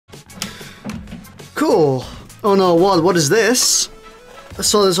cool. Oh no, what is this? I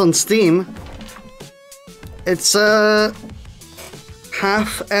saw this on Steam. It's it's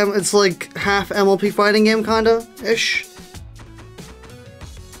like half MLP fighting game kinda ish.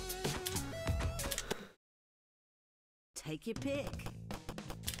 Take your pick.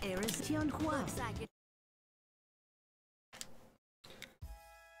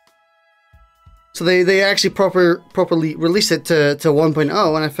 So they actually properly released it to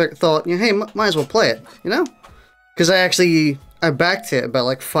 1.0, and I thought, you know, hey, might as well play it, you know? Because I backed it about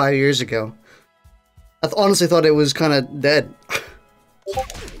like 5 years ago. I honestly thought it was kind of dead.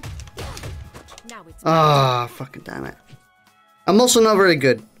 Ah, fucking damn it. I'm also not very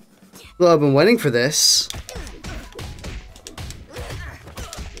good. Well, I've been waiting for this.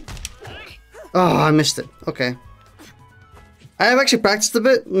 Oh, I missed it. Okay. I have actually practiced a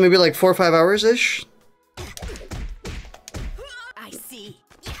bit, maybe like 4 or 5 hours-ish. I see.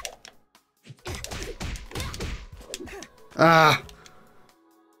 Ah.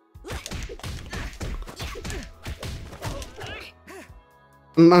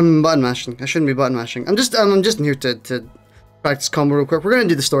 I'm button mashing. I shouldn't be button mashing. I'm just here to practice combo real quick. We're gonna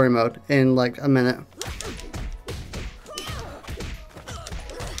do the story mode in like a minute.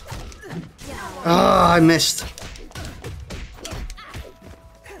 Ah, I missed.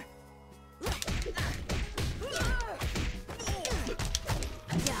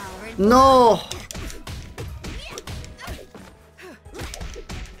 No.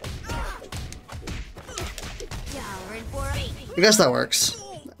 I guess that works.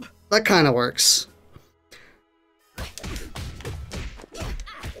 That kind of works.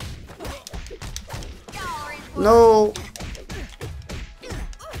 No.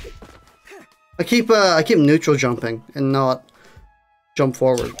 I keep neutral jumping and not jump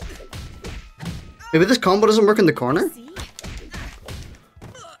forward. Maybe this combo doesn't work in the corner?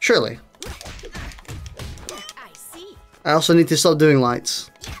 Surely. I also need to stop doing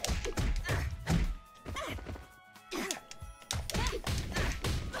lights.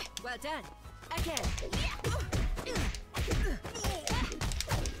 Well done. Again.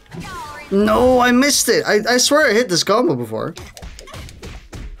 No, I missed it. I swear I hit this combo before.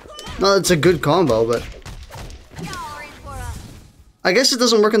 No, it's a good combo, but I guess it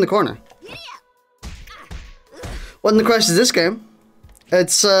doesn't work in the corner. What in the Christ is this game?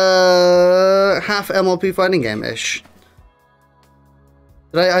 It's half MLP fighting game-ish.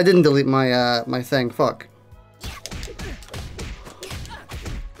 I didn't delete my my thing. Fuck.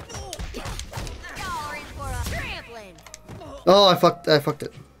 Oh, I fucked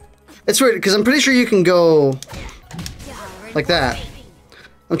it. It's weird because I'm pretty sure you can go like that.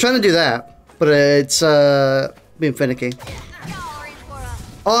 I'm trying to do that, but it's being finicky.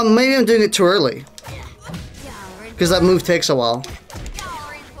 Oh, maybe I'm doing it too early because that move takes a while.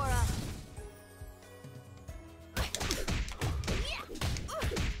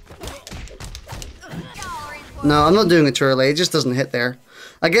 No, I'm not doing it too early. It just doesn't hit there.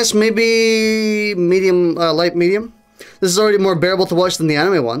 I guess maybe medium, light medium. This is already more bearable to watch than the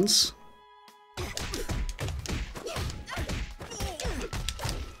anime ones.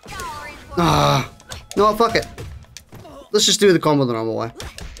 Ah, no, fuck it. Let's just do the combo the normal way.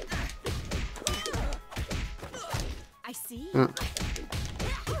 I see.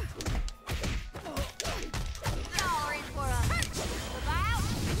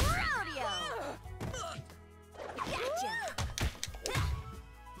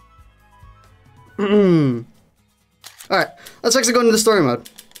 Alright, let's actually go into the story mode.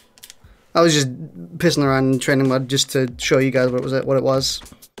 I was just pissing around in training mode just to show you guys what it was.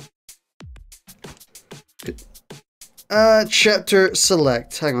 Good. Chapter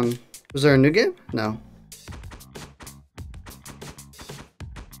select. Hang on. Was there a new game? No.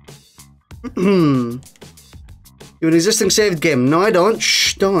 You have an existing saved game. No, I don't.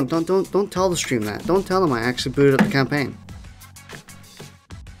 Shh, don't tell the stream that. Don't tell them I actually booted up the campaign.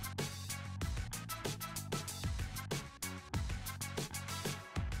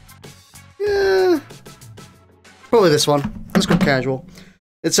 Probably this one. Let's go casual.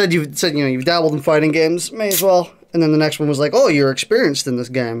 It said you know you've dabbled in fighting games, may as well. And then the next one was like, oh, you're experienced in this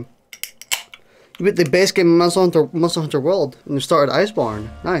game. You beat the base game of Monster Hunter World, and you started Iceborne.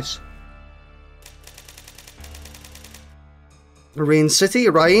 Nice. Rain City,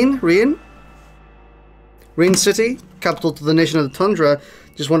 Rain City, capital to the nation of the Tundra,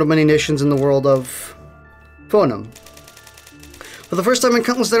 just one of many nations in the world of Phonum. For the first time in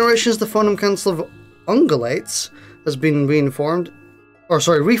countless generations, the Phonum Council of Ungulates has been reformed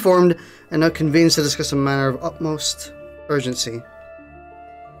and now convenes to discuss a matter of utmost urgency.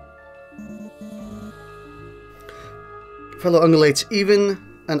 Fellow Ungulates, even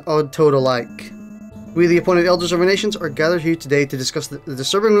and odd toad alike. We, the appointed elders of our nations, are gathered here today to discuss the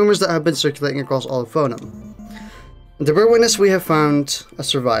disturbing rumors that have been circulating across all of Phonum. And to bear witness, we have found a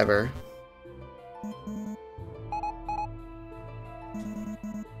survivor.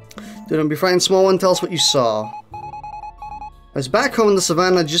 Do not be frightened, small one. Tell us what you saw. I was back home in the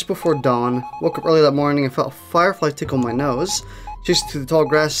savannah just before dawn. Woke up early that morning and felt a firefly tickle my nose. Chased through the tall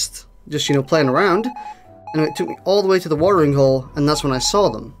grass, just, playing around. And it took me all the way to the watering hole, and that's when I saw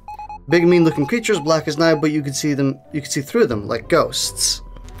them. Big, mean-looking creatures, black as night, but you could see them. You could see through them, like ghosts.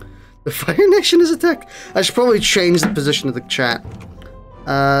 The Fire Nation is attacked. I should probably change the position of the chat.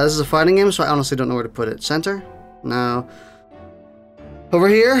 This is a fighting game, so I honestly don't know where to put it. Center? No. Over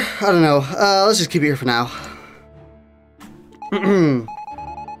here? I don't know. Let's just keep it here for now.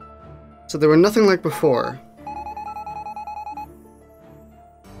 So they were nothing like before.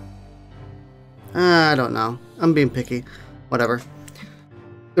 I don't know. I'm being picky. Whatever.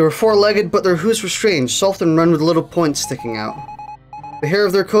 They were four-legged, but their hooves were strange, soft and round with little points sticking out. The hair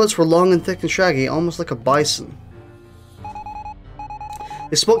of their coats were long and thick and shaggy, almost like a bison.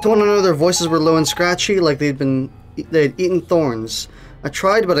 They spoke to one another, their voices were low and scratchy, like they had eaten thorns. I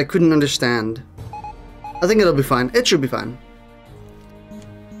tried, but I couldn't understand. I think it'll be fine. It should be fine.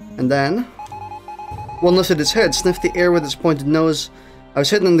 And then, one lifted its head, sniffed the air with its pointed nose. I was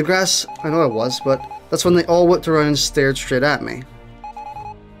hidden in the grass. I know I was, but that's when they all whipped around and stared straight at me.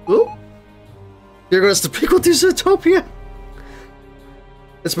 Ooh. Here goes the prequel to Zootopia.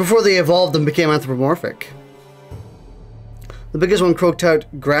 It's before they evolved and became anthropomorphic. The biggest one croaked out,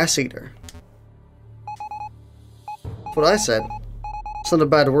 "Grass Eater." That's what I said. It's not a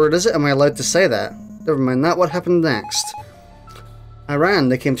bad word, is it? Am I allowed to say that? Never mind that, what happened next? I ran,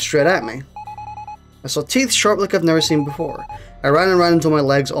 they came straight at me. I saw teeth sharp like I've never seen before. I ran and ran until my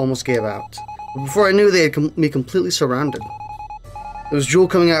legs almost gave out. But before I knew, they had me completely surrounded. There was drool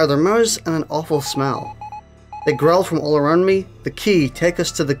coming out of their mouths and an awful smell. They growled from all around me. "The key, take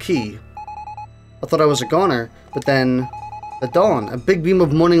us to the key." I thought I was a goner, but then, at dawn, a big beam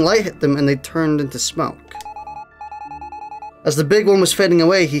of morning light hit them and they turned into smoke. As the big one was fading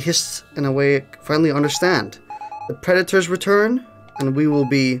away, he hissed in a way I finally understand. The predators return, and we will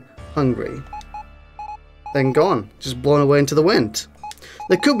be hungry. Then gone, just blown away into the wind.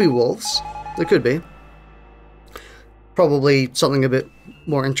 They could be wolves. They could be. Probably something a bit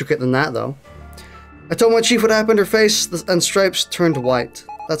more intricate than that, though. I told my chief what happened. Her face and stripes turned white.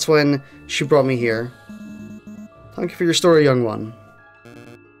 That's when she brought me here. Thank you for your story, young one.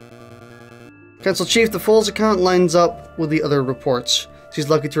 Council Chief, the Foal's account lines up with the other reports. She's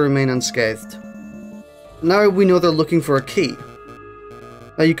lucky to remain unscathed. Now we know they're looking for a key.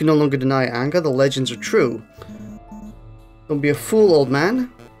 Now you can no longer deny Anga, the legends are true. Don't be a fool, old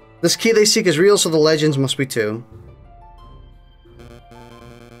man. This key they seek is real, so the legends must be too.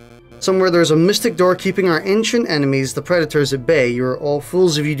 Somewhere there's a mystic door keeping our ancient enemies, the predators, at bay. You are all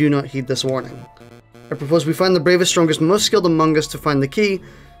fools if you do not heed this warning. I propose we find the bravest, strongest, most skilled among us to find the key.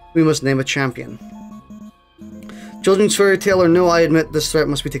 We must name a champion. Children's fairy tale or no, I admit this threat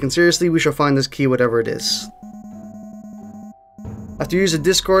must be taken seriously. We shall find this key, whatever it is. I have to use a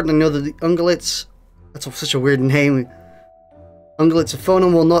Discord, and I know that the Ungulates... That's such a weird name. Ungulates of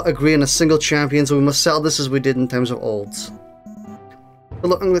Phonum will not agree on a single champion, so we must settle this as we did in times of old.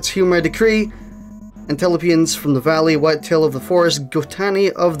 Fellow Ungulates, hear my decree. Antelopians from the valley, Whitetail of the forest,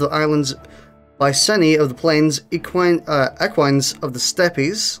 Gotani of the islands, Biceni of the plains, Equines of the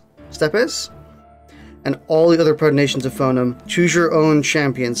steppes, and all the other proud nations of Phonum. Choose your own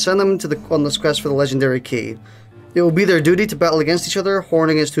champion. Send them on this quest for the legendary key. It will be their duty to battle against each other, horn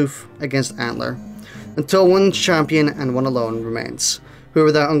against hoof against antler, until one champion and one alone remains.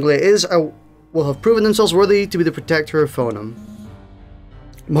 Whoever that Ungulate is, will have proven themselves worthy to be the protector of Phonum.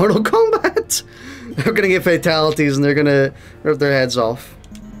 Mortal Kombat! They're gonna get fatalities and they're gonna rip their heads off.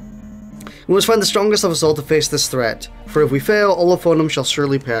 We must find the strongest of us all to face this threat, for if we fail, all of Phonum shall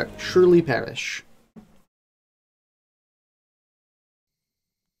surely perish.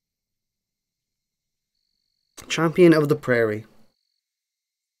 Champion of the Prairie.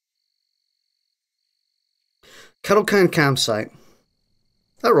 Kettlekind Campsite.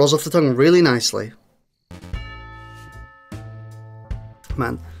 That rolls off the tongue really nicely.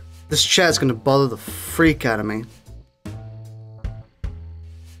 Man, this chat's gonna bother the freak out of me.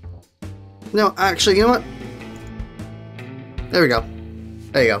 No, actually, you know what? There we go.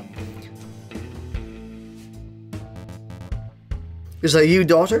 There you go. Is that you,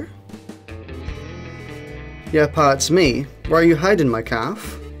 daughter? Yeah, Pa, it's me. Why are you hiding, my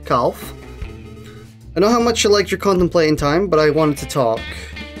calf? I know how much you liked your contemplating time, but I wanted to talk.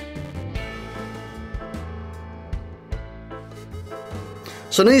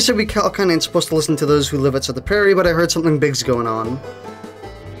 So I know you said we kinda ain't supposed to listen to those who live outside the prairie, but I heard something big's going on.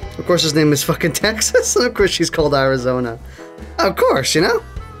 Of course his name is fucking Texas, and of course she's called Arizona. Of course, you know?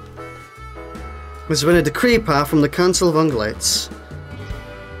 There's been a decree, Pa, from the Council of Ungulates.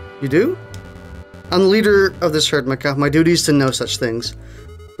 You do? I'm the leader of this herd, Macaf. My duty is to know such things.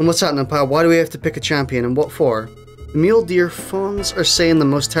 And what's happening, Pa? Why do we have to pick a champion, and what for? The mule deer fawns are saying the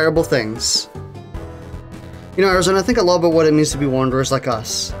most terrible things. You know, Arizona, I think a lot about what it means to be wanderers like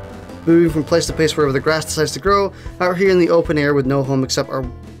us. Moving from place to place wherever the grass decides to grow, out here in the open air with no home except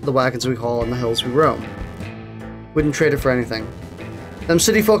the wagons we haul and the hills we roam. Wouldn't trade it for anything. Them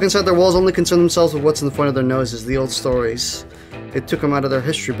city folk inside their walls only concern themselves with what's in the front of their noses, the old stories. They took them out of their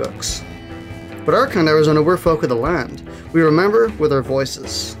history books. But our kind of Arizona, we're folk of the land. We remember with our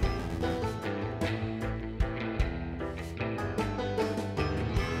voices.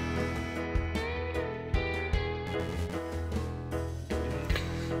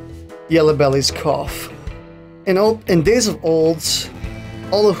 Yellow Belly's cough. In days of old,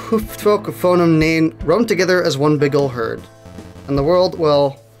 all the hoofed folk of Fonum roamed together as one big ol' herd. And the world,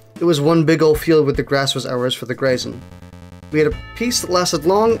 well, it was one big ol' field where the grass was ours for the grazing. We had a peace that lasted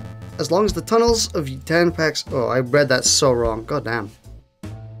as long as the tunnels of 10 packs... Oh, I read that so wrong. God damn.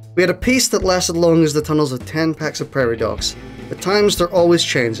 We had a peace that lasted long as the tunnels of 10 packs of prairie dogs. At times, they're always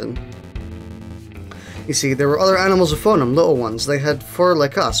changing. You see, there were other animals of Fonum, little ones. They had fur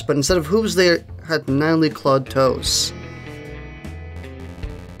like us, but instead of hooves, they had gnarly clawed toes.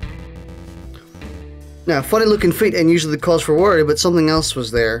 Now, funny looking feet ain't usually the cause for worry, but something else was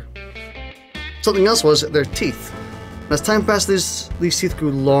there. Something else was their teeth. And as time passed, these teeth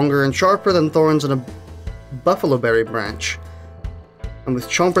grew longer and sharper than thorns on a buffalo berry branch. And with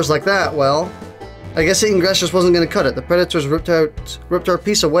chompers like that, well, I guess eating grass just wasn't going to cut it. The predators ripped our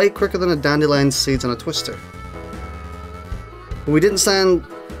piece away quicker than a dandelion seeds on a twister. But we didn't stand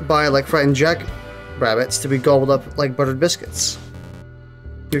by like frightened jackrabbits to be gobbled up like buttered biscuits.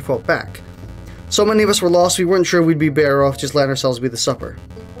 We fought back. So many of us were lost, we weren't sure we'd be better off just letting ourselves be the supper.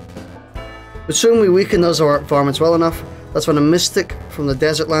 But soon we weakened those varmints well enough. That's when a mystic from the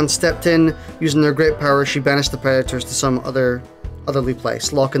desert land stepped in. Using their great power, she banished the predators to some otherly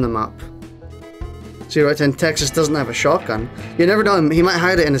place, locking them up. See, right then, Texas doesn't have a shotgun. You never know, he might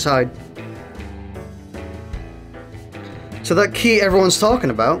hide it in his hide. So that key everyone's talking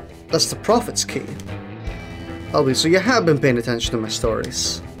about, that's the Prophet's key. So you have been paying attention to my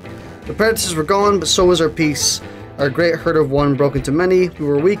stories. The predators were gone, but so was our peace. Our great herd of one broke into many, we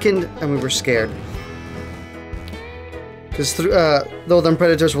were weakened, and we were scared. Because though them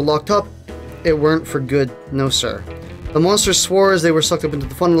predators were locked up, it weren't for good, no sir. The monsters swore as they were sucked up into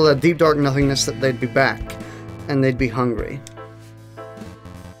the funnel of that deep dark nothingness that they'd be back, and they'd be hungry.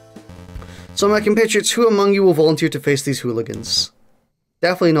 So my compatriots, who among you will volunteer to face these hooligans?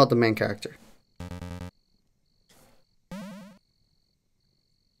 Definitely not the main character.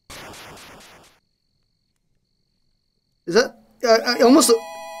 Is that... it almost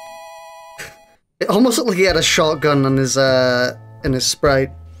looked like he had a shotgun on his, in his sprite.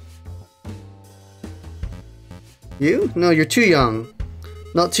 You? No, you're too young.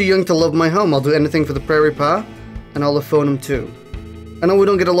 Not too young to love my home. I'll do anything for the prairie, Pa. And I'll phone him too. I know we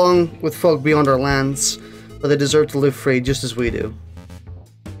don't get along with folk beyond our lands, but they deserve to live free just as we do.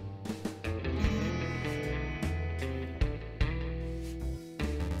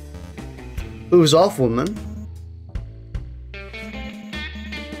 Who's off, woman?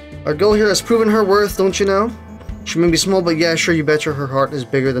 Our girl here has proven her worth, don't you know? She may be small, but yeah, sure, you betcha her heart is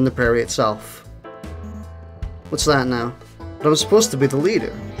bigger than the prairie itself. What's that now? But I'm supposed to be the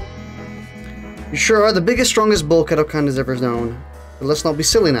leader. You sure are the biggest, strongest bulkhead our kind has ever known. But let's not be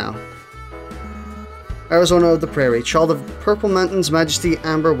silly now. Arizona of the prairie, child of purple mountains, majesty,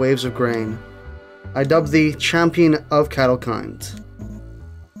 amber waves of grain. I dub thee champion of cattle kind.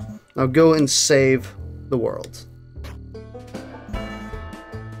 Now go and save the world.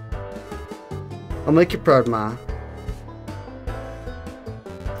 I'll make you proud, Ma.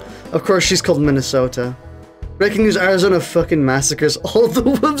 Of course, she's called Minnesota. Breaking news, Arizona fucking massacres all the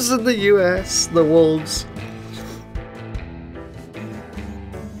wolves in the US. The wolves.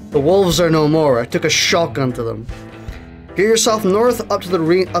 The wolves are no more. I took a shotgun to them. Get yourself north up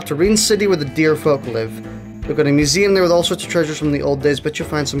to Reen City where the deer folk live. They've got a museum there with all sorts of treasures from the old days, but you'll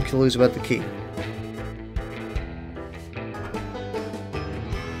find some clues about the key.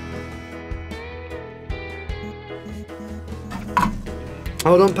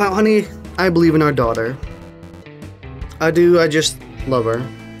 Oh, don't pout, honey. I believe in our daughter. I do, I just love her.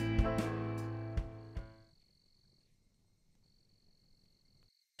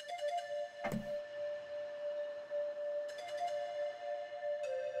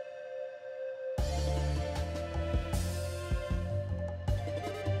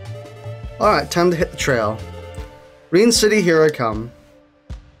 Alright, time to hit the trail. Green City, here I come.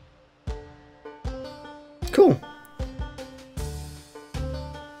 Cool.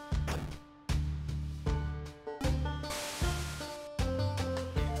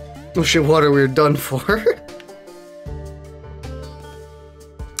 Oh shit, water, we were done for.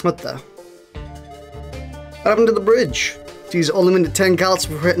 What the? What happened to the bridge? Geez, only minute 10 calories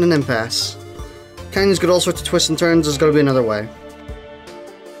before hitting an impasse. Canyons got all sorts of twists and turns, there's gotta be another way.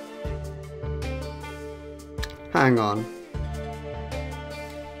 Hang on.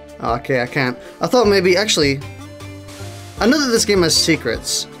 Okay, I can't. I thought maybe, actually... I know that this game has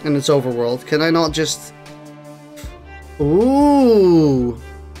secrets in its overworld. Can I not just... Ooh!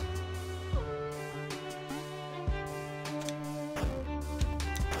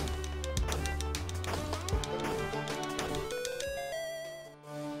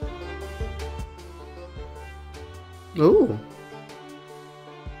 Ooh.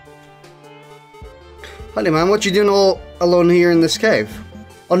 Honey man, what you doing all alone here in this cave?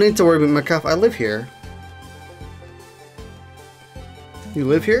 I don't need to worry about my calf. I live here. You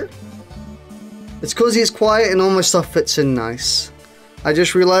live here? It's cozy, it's quiet, and all my stuff fits in nice. I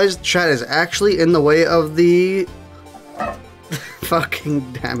just realized chat is actually in the way of the...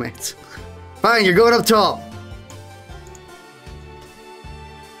 Fucking damn it. Fine, you're going up top.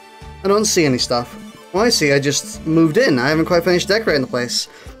 I don't see any stuff. Well, I see, I just moved in. I haven't quite finished decorating the place.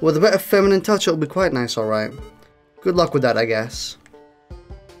 With a bit of feminine touch, it'll be quite nice, alright. Good luck with that, I guess.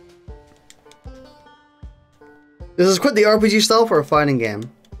 This is quite the RPG style for a fighting game.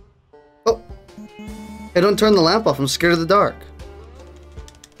 Oh. Hey, don't turn the lamp off, I'm scared of the dark.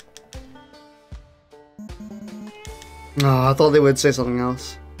 Oh, I thought they would say something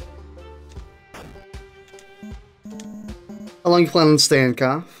else. How long you planning on staying,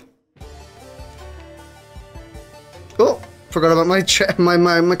 Calf? Oh, forgot about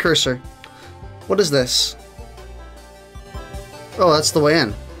my cursor. What is this? Oh, that's the way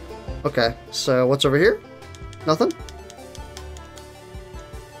in. Okay, so what's over here? Nothing?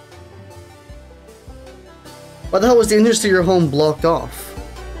 Why the hell was the entrance to your home blocked off?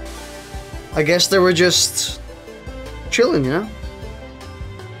 I guess they were just chilling, you know?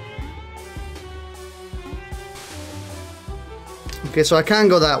 Okay, so I can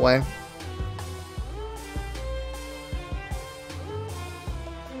go that way.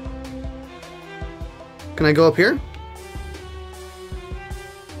 Can I go up here?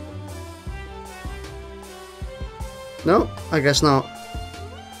 No, I guess not.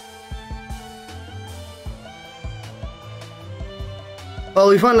 Well,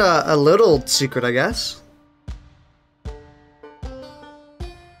 we found a little secret, I guess.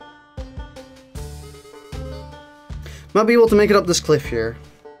 Might be able to make it up this cliff here.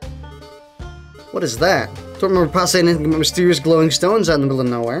 What is that? Don't remember passing anything but mysterious glowing stones out in the middle of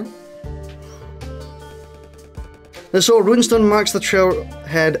nowhere. This old runestone marks the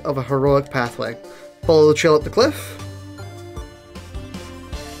trailhead of a heroic pathway. Follow the trail up the cliff.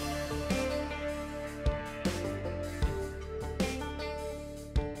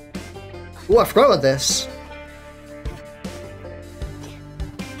 Oh, I forgot about this.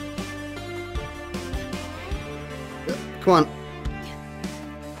 Come on.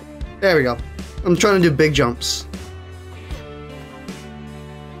 There we go. I'm trying to do big jumps.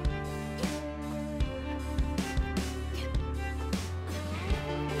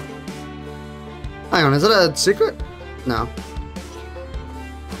 Hang on, is that a secret? No.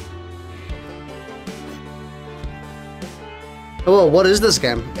 Oh, well, what is this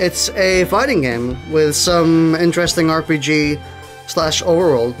game? It's a fighting game with some interesting RPG slash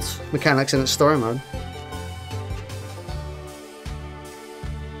overworld mechanics in its story mode.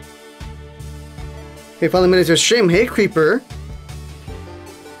 Hey, finally made it to a stream. Hey, Creeper.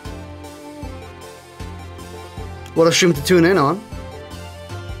 What a stream to tune in on.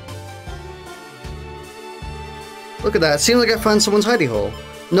 Look at that. It seems like I found someone's hidey hole.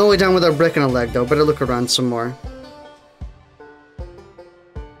 No way down without breaking a leg, though. Better look around some more.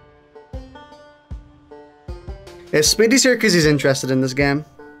 Yeah, Speedy's here because he's interested in this game.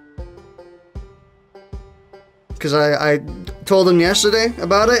 Because I told him yesterday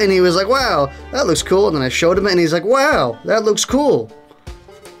about it, and he was like, wow, that looks cool. And then I showed him it, and he's like, wow, that looks cool.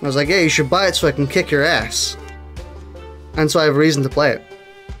 I was like, yeah, you should buy it so I can kick your ass. And so I have a reason to play it.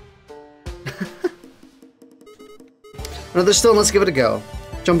 Another stone, let's give it a go.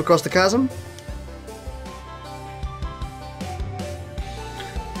 Jump across the chasm.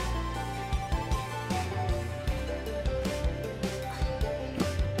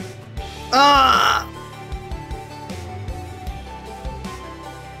 Ah!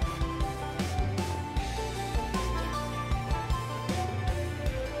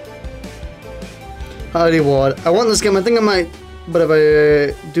 Howdy, Wad. I want this game. I think I might, but if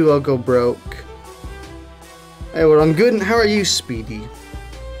I do, I'll go broke. Hey, well, I'm good. And how are you, Speedy?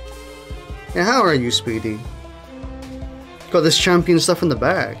 Yeah, how are you, Speedy? Got this champion stuff in the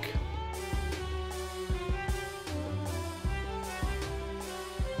bag.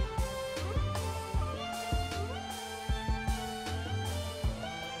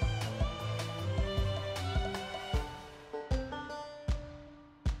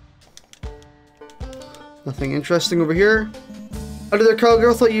 Nothing interesting over here. Howdy there,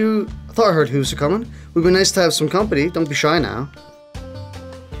 cowgirl. Thought I heard who's coming. Would be nice to have some company. Don't be shy now.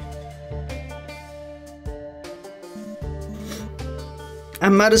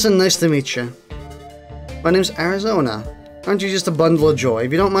 I'm Madison. Nice to meet you. My name's Arizona. Aren't you just a bundle of joy?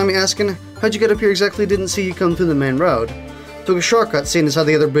 If you don't mind me asking, how'd you get up here exactly? Didn't see you come through the main road. Took a shortcut, seeing as how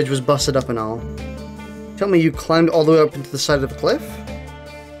the other bridge was busted up and all. Tell me you climbed all the way up into the side of the cliff?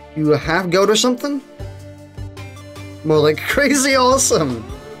 You a half-goat or something? More like crazy awesome!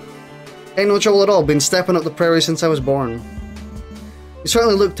 Ain't no trouble at all, been stepping up the prairie since I was born. You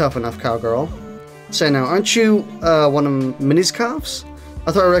certainly look tough enough, cowgirl. Say now, aren't you, one of Minnie's calves?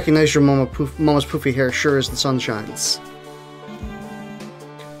 I thought I recognized your mama's poofy hair sure as the sun shines.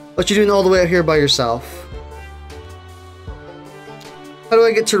 What you doing all the way out here by yourself? How do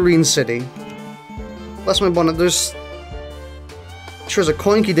I get to Reen City? Bless my bonnet, there's... Sure as a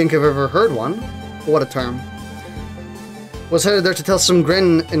coinky dink I've ever heard one. What a term. Was headed there to tell some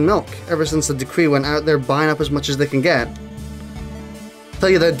grain and milk, ever since the decree went out there buying up as much as they can get. Tell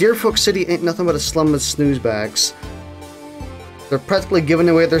you that Deerfolk City ain't nothing but a slum with snooze bags. They're practically giving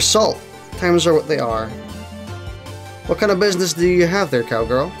away their salt. Times are what they are. What kind of business do you have there,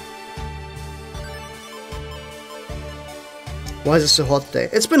 cowgirl? Why is it so hot today?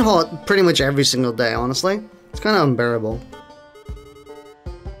 It's been hot pretty much every single day, honestly. It's kind of unbearable.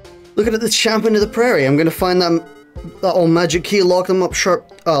 Looking at the champion of the prairie, I'm gonna find that old magic key, lock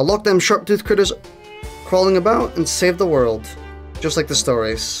them sharp-toothed critters crawling about, and save the world. Just like the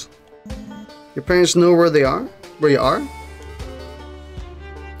stories. Your parents know where they are? Where you are?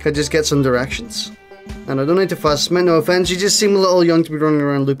 Can I just get some directions? And I don't need to fuss, meant no offense, you just seem a little young to be running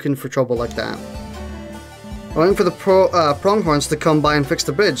around looking for trouble like that. I'm waiting for the pronghorns to come by and fix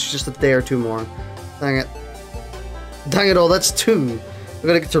the bridge, just a day or two more. Dang it. Dang it all, that's two. We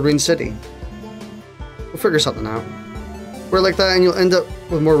gotta get to Reen City. We'll figure something out. We're like that and you'll end up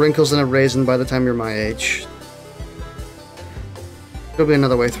with more wrinkles than a raisin by the time you're my age. There'll be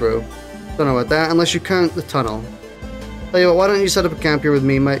another way through. Don't know about that, unless you count the tunnel. Tell you what, why don't you set up a camp here with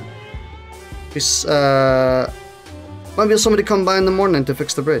me? Might be somebody come by in the morning to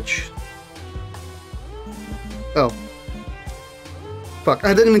fix the bridge. Oh. Fuck,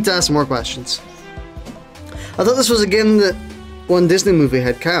 I didn't mean to ask more questions. I thought this was again that one Disney movie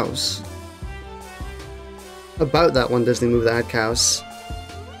had cows. About that one Disney movie that had cows.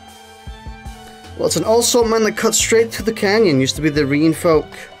 Well, it's an all-salt man that cuts straight through the canyon. Used to be the Reen folk.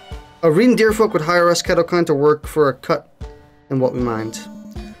 Reen deer folk would hire us cattle kind to work for a cut in what we mined.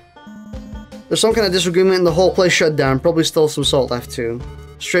 There's some kind of disagreement and the whole place shut down. Probably still some salt left too.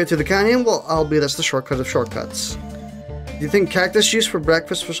 Straight through the canyon? Well, that's the shortcut of shortcuts. Do you think cactus juice for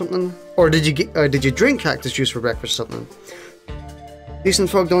breakfast or something? Or did you drink cactus juice for breakfast or something? Decent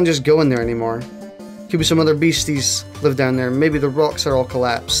folk don't just go in there anymore. Could be some other beasties live down there. Maybe the rocks are all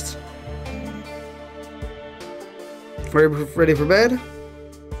collapsed. Ready for bed?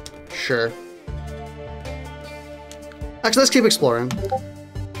 Sure. Actually, let's keep exploring.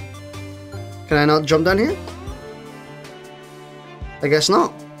 Can I not jump down here? I guess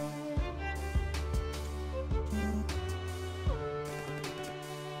not.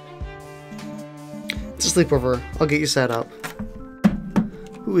 It's a sleepover. I'll get you set up.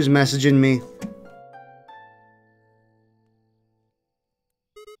 Who is messaging me?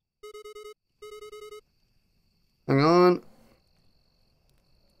 Hang on.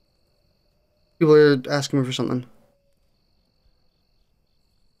 People are asking me for something.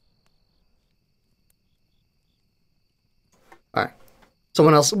 Alright.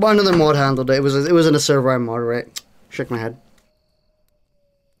 Someone else. Well, another mod handled it. It was in a server I moderate. Shake my head.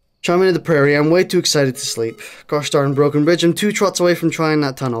 Charming into the prairie. I'm way too excited to sleep. Gosh darn broken bridge. I'm 2 trots away from trying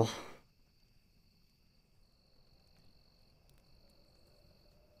that tunnel.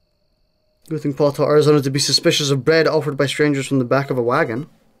 Good thing Paul taught Arizona to be suspicious of bread offered by strangers from the back of a wagon.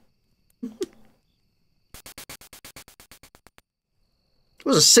 It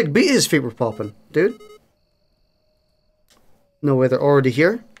was a sick beat his feet were popping, dude. No way they're already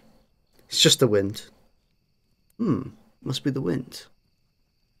here. It's just the wind. Must be the wind.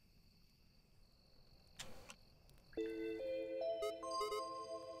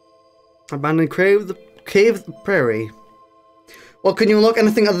 Abandoned cave prairie. Well, can you unlock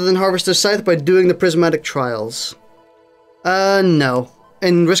anything other than Harvester's Scythe by doing the prismatic trials? No.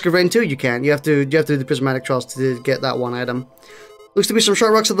 In Risk of Rain 2, you can't. You have to do the prismatic trials to get that one item. Looks to be some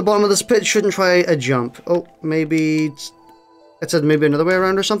sharp rocks at the bottom of this pit. Shouldn't try a jump. Oh, maybe it said maybe another way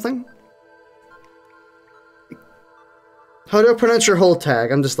around or something. How do I pronounce your whole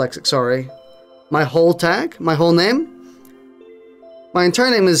tag? I'm dyslexic. Sorry. My whole tag? My whole name? My entire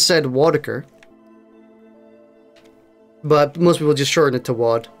name is said Waddicker. But most people just shorten it to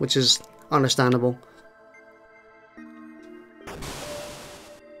Wad, which is understandable.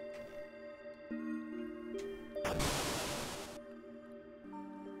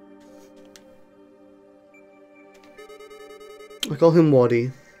 I call him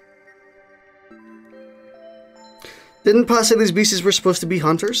Waddy. Didn't Pa say these beasts were supposed to be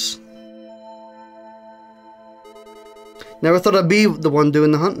hunters? Never thought I'd be the one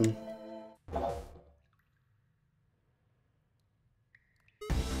doing the hunting.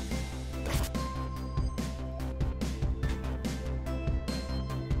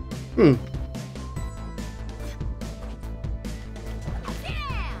 Oh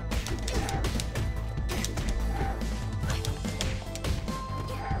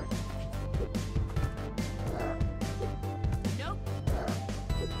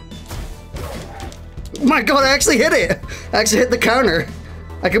my god, I actually hit it! I actually hit the counter.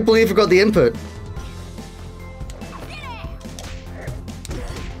 I completely forgot the input.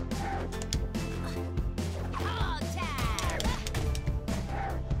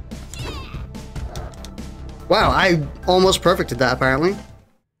 Wow, I almost perfected that apparently.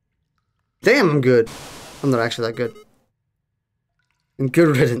 Damn, I'm good. I'm not actually that good. And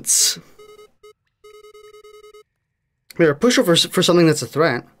good riddance. Here, push over for something that's a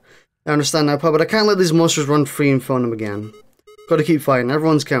threat. I understand now, Pa, but I can't let these monsters run free and phone them again. Gotta keep fighting,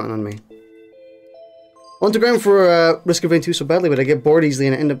 everyone's counting on me. I want to grind for Risk of Rain 2 so badly, but I get bored easily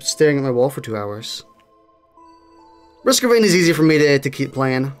and I end up staring at my wall for 2 hours. Risk of Rain is easy for me to keep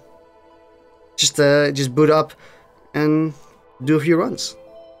playing. Just boot up and do a few runs.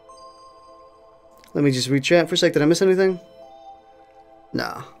 Let me just read chat for a sec. Did I miss anything?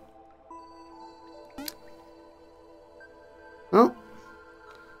 No. Oh.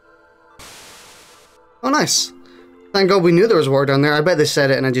 Oh, nice. Thank God we knew there was war down there. I bet they said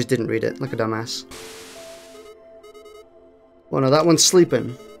it and I just didn't read it, like a dumbass. Oh no, that one's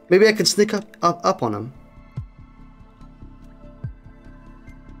sleeping. Maybe I can sneak up on him.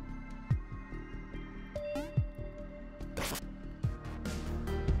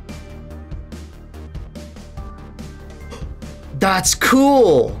 That's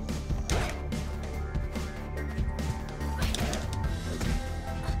cool!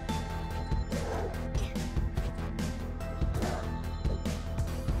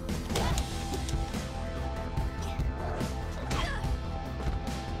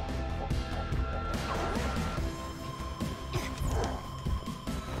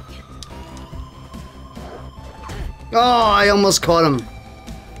 Oh, I almost caught him.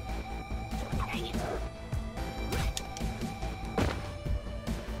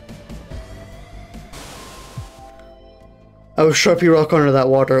 I was Sharpie Rock under that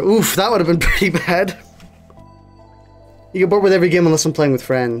water. Oof, that would have been pretty bad. You get bored with every game unless I'm playing with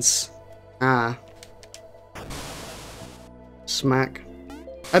friends. Ah. Smack.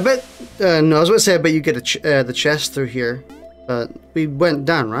 I bet, no, I was about to say I bet you get the chest through here. But we went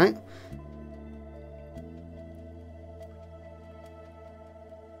down, right?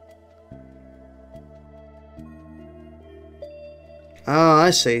 Oh, I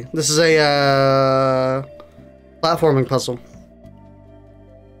see. This is a, platforming puzzle.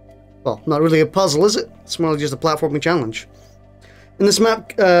 Well, not really a puzzle, is it? It's more like just a platforming challenge. In this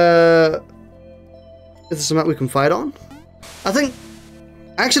map, is this a map we can fight on? I think...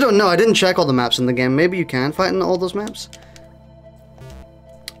 I actually don't know. I didn't check all the maps in the game. Maybe you can fight in all those maps?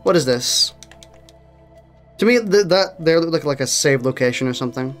 What is this? To me, that there looked like a save location or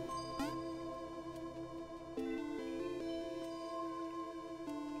something.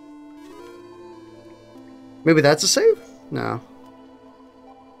 Maybe that's a save? No.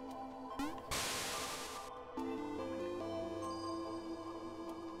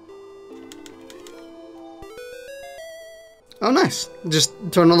 Oh, nice. Just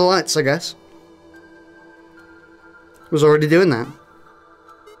turn on the lights, I guess. Was already doing that.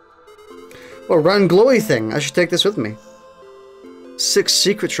 Oh, round glowy thing. I should take this with me. 6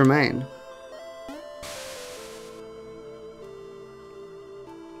 secrets remain.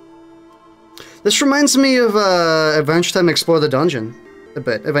 This reminds me of Adventure Time Explore the Dungeon a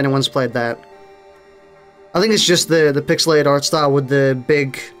bit, if anyone's played that. I think it's just the pixelated art style with the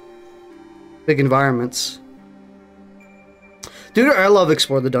big big environments. Dude, I love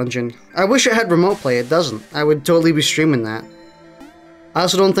Explore the Dungeon. I wish it had remote play. It doesn't. I would totally be streaming that. I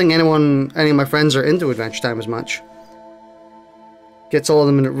also don't think any of my friends are into Adventure Time as much. Gets all of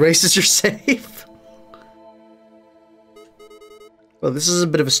them and it erases your save. Well, this is a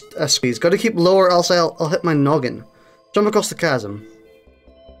bit of a squeeze. Gotta keep lower, else I'll hit my noggin. Jump across the chasm.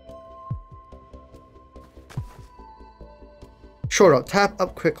 Short up. Tap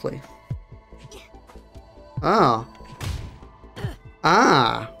up quickly. Ah.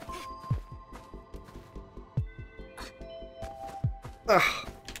 Ah. Ugh.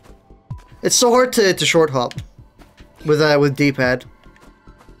 It's so hard to short hop with D-pad.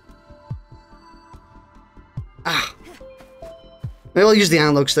 Ah. Maybe I'll use the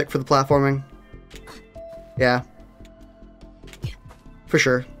analog stick for the platforming. Yeah. For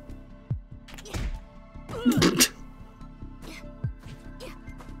sure.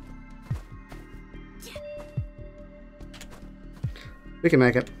 We can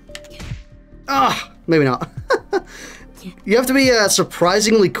make it. Ah, maybe not. You have to be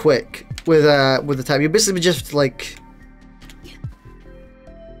surprisingly quick with the tab. You basically just like.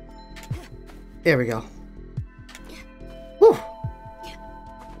 There we go. Woo.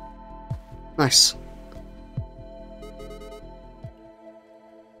 Nice.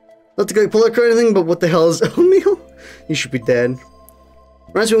 Not to go pull or anything, but what the hell is oatmeal? You should be dead.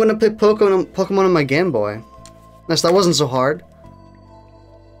 Reminds me when I played Pokemon on my Game Boy. Nice, that wasn't so hard.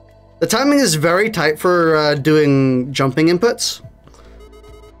 The timing is very tight for doing jumping inputs.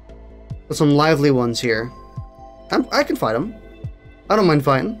 There's some lively ones here. I can fight them. I don't mind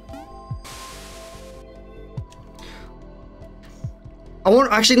fighting. I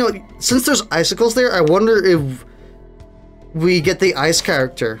wonder, actually no, since there's icicles there, I wonder if we get the ice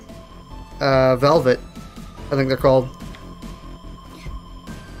character. Velvet, I think they're called.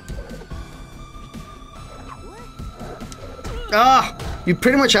 Ah! You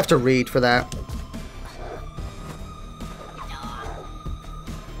pretty much have to read for that.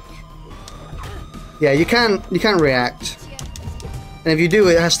 Yeah, you can't react. And if you do,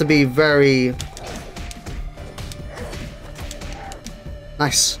 it has to be very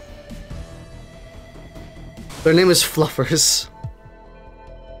nice. Their name is Fluffers.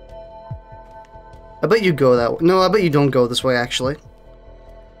 I bet you go that way. No, I bet you don't go this way, actually.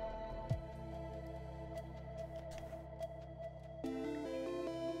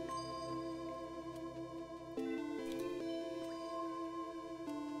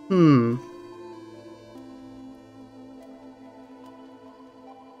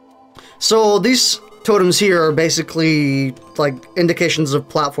 So these totems here are basically like indications of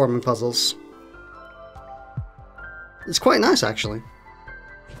platforming puzzles. It's quite nice, actually.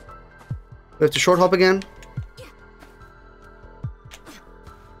 We have to short hop again.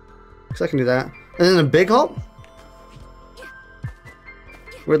 Because I can do that. And then a big hop?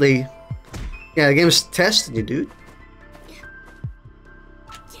 Really? Yeah, the game's testing you, dude.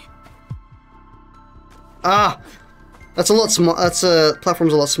 Ah! That's a lot small. That's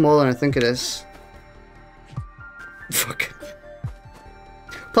platform's a lot smaller than I think it is. Fuck.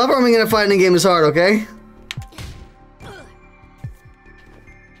 Platforming in a fighting game is hard, okay?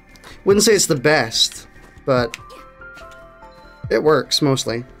 Wouldn't say it's the best, but it works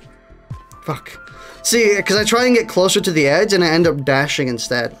mostly. Fuck. See, because I try and get closer to the edge and I end up dashing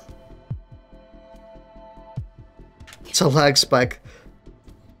instead. It's a lag spike.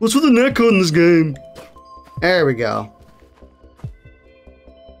 What's with the neck on this game? There we go.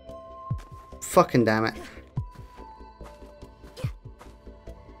 Fucking damn it.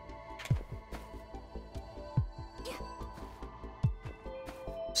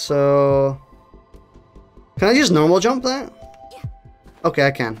 So... Can I just normal jump that? Okay,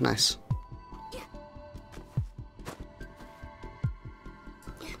 I can. Nice.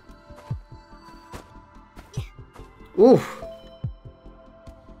 Ooh.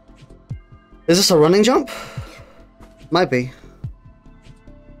 Is this a running jump? Might be.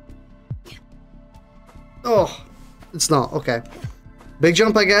 Oh, it's not. Okay. Big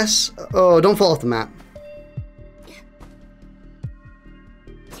jump, I guess. Oh, don't fall off the map.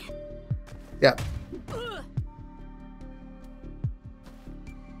 Yeah.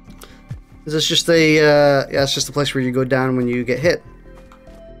 Is this just a, yeah, it's just a place where you go down when you get hit.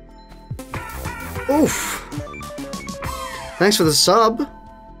 Oof. Thanks for the sub.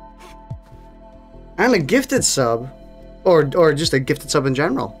 And a gifted sub. Or just a gifted sub in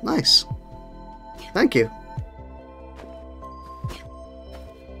general. Nice. Thank you.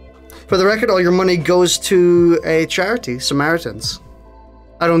 For the record, all your money goes to a charity, Samaritans.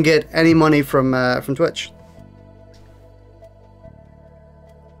 I don't get any money from Twitch.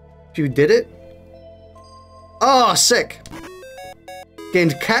 You did it? Oh, sick!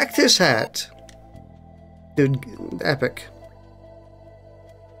 Gained cactus hat. Dude, epic.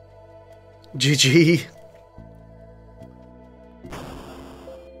 GG.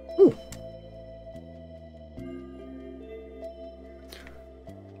 Ooh.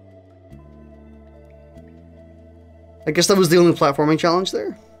 I guess that was the only platforming challenge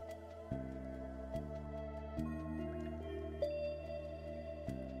there.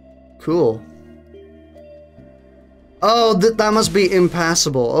 Cool. Oh, that must be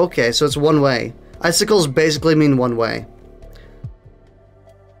impassable. Okay, so it's one way. Icicles basically mean one way.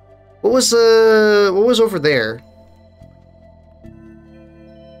 What was over there?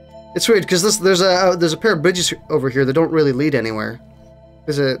 It's weird because there's a pair of bridges over here that don't really lead anywhere.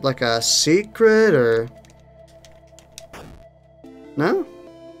 Is it like a secret or no?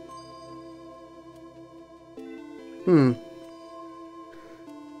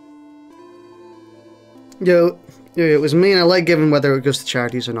 Yo, it was me, and I like giving whether it goes to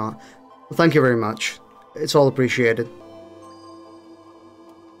charities or not. Well, thank you very much. It's all appreciated.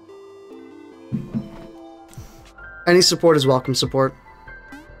 Any support is welcome support.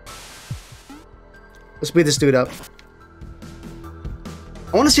 Let's beat this dude up.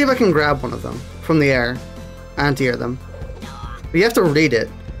 I want to see if I can grab one of them from the air. Anti-air them. But you have to read it.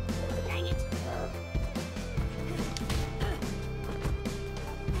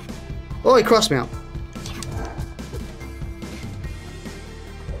 Oh, he crossed me out.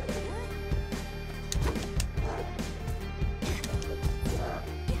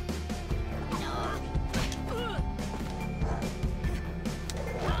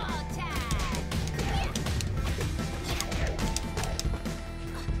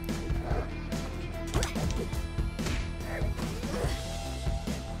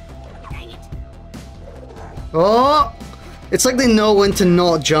 Oh! It's like they know when to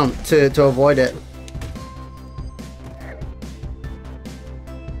not jump to avoid it.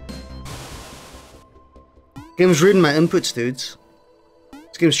 Game's reading my inputs, dudes.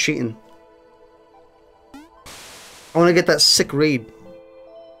 This game's cheating. I want to get that sick read.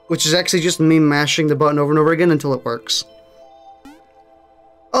 Which is actually just me mashing the button over and over again until it works.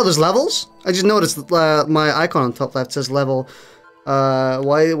 Oh, there's levels? I just noticed my icon on top left says level.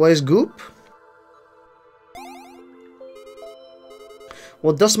 Why is goop?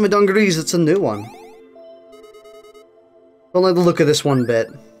 Well, dust my dungarees, it's a new one. Don't like the look of this one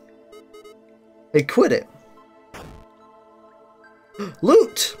bit. They quit it.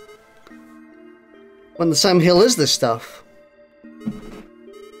 Loot! When the Sam Hill is this stuff?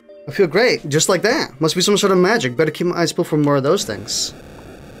 I feel great, just like that. Must be some sort of magic. Better keep my eyes peeled for more of those things.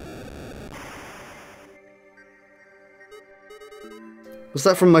 Was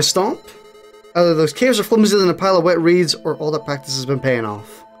that from my stomp? Either those caves are flimsier than a pile of wet reeds, or all that practice has been paying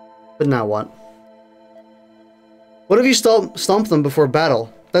off. But now what? What if you stomp them before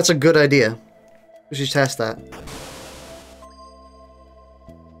battle? That's a good idea. We should test that.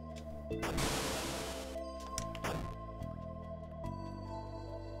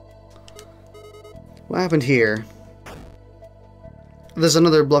 What happened here? There's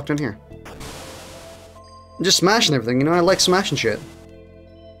another block down here. I'm just smashing everything, you know, I like smashing shit.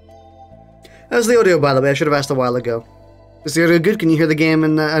 How's the audio, by the way? I should have asked a while ago. Is the audio good? Can you hear the game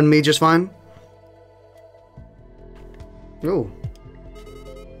and me just fine? Oh.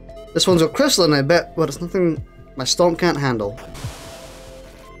 This one's got crystalline, I bet, but it's nothing my stomp can't handle.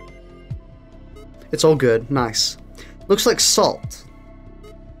 It's all good. Nice. Looks like salt.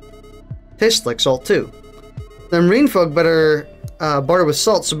 Tastes like salt, too. Then Marine folk better barter with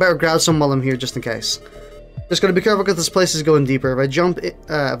salt, so better grab some while I'm here just in case. Just gotta be careful because this place is going deeper. If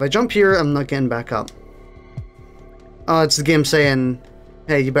I jump here, I'm not getting back up. Oh, it's the game saying,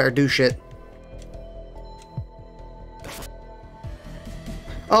 hey, you better do shit.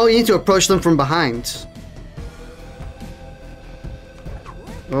 Oh, you need to approach them from behind.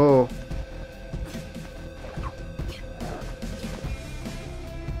 Oh.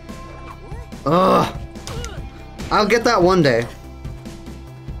 Ugh. I'll get that one day.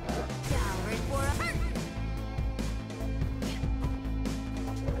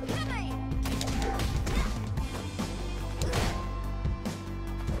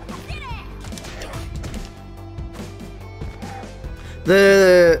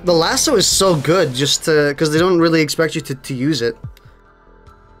 The lasso is so good just because they don't really expect you to use it.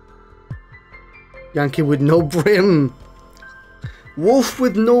 Yankee with no brim. Wolf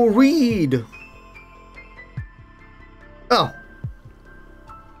with no reed. Oh.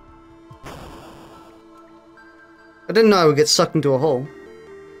 I didn't know I would get sucked into a hole.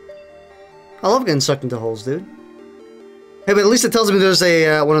 I love getting sucked into holes, dude. Hey, but at least it tells me there's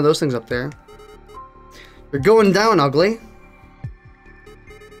a one of those things up there. You're going down, ugly.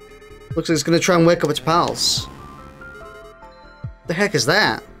 Looks like it's gonna try and wake up its pals. The heck is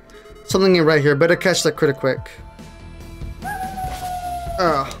that? Something in right here. Better catch that critter quick.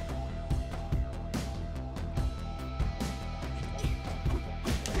 Ugh.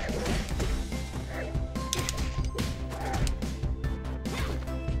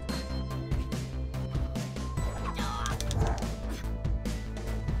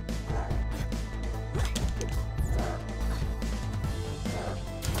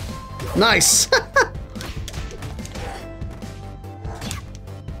 Nice!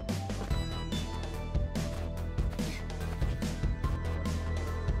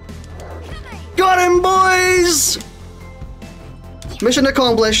 Got him, boys! Mission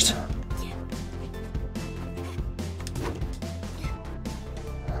accomplished.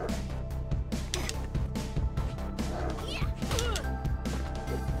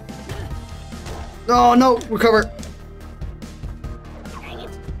 Oh no, recover.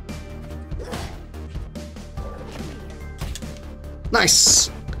 Nice.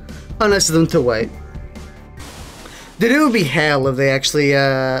 How nice of them to wait. Dude, it would be hell if they actually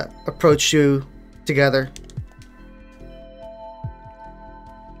approached you together.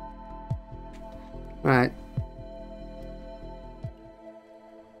 Right.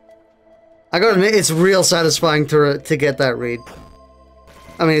 I gotta admit, it's real satisfying to get that read.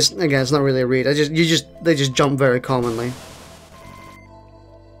 I mean, again, it's not really a read. They just jump very commonly.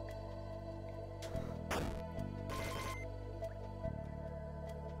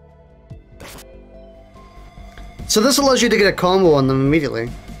 So this allows you to get a combo on them immediately.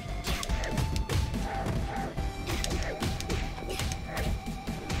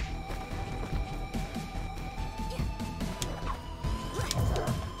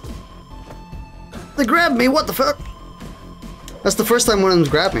 They grabbed me, what the fuck? That's the first time one of them's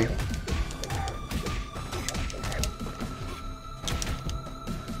grabbed me.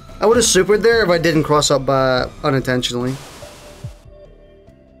 I would have supered there if I didn't cross up unintentionally.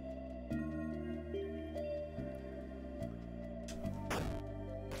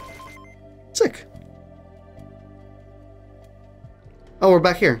 Sick. Oh, we're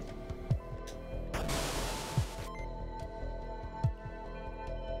back here.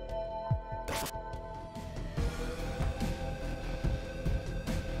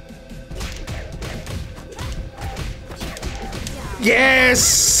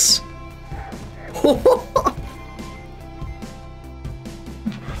 Yes!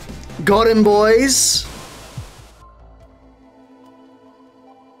 Got him, boys!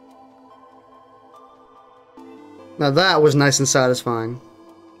 Now that was nice and satisfying.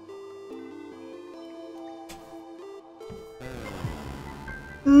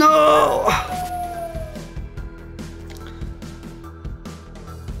 No!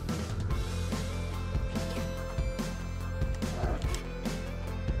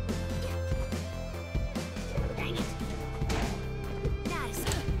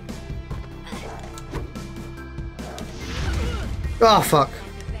 Oh, fuck.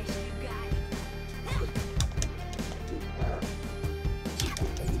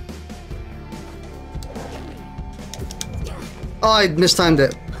 Oh, I mistimed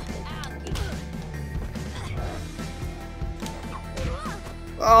it.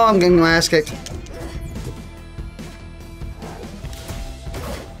 Oh, I'm getting my ass kicked.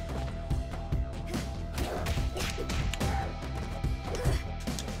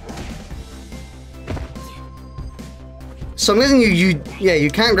 So I'm guessing you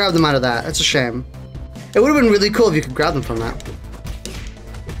can't grab them out of that. That's a shame. It would have been really cool if you could grab them from that.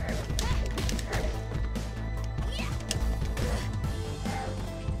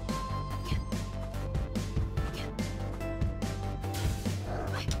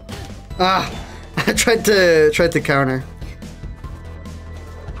 Ah, I tried to counter.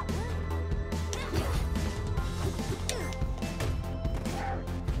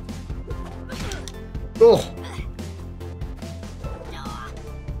 Oh.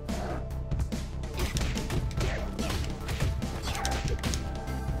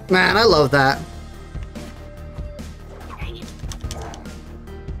 Man, I love that.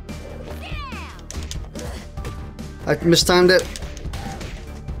 I mistimed it.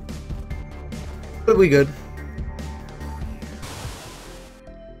 But we good.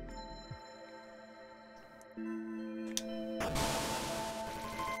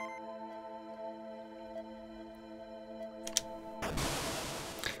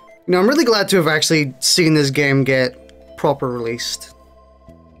 Now, I'm really glad to have actually seen this game get proper released.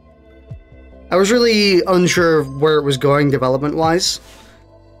 I was really unsure of where it was going development-wise,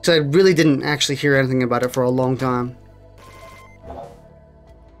 because I really didn't actually hear anything about it for a long time.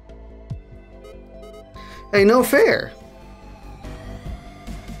 Hey, no fair.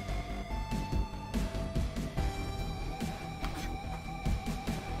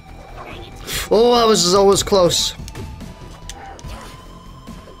 Oh, that was always close.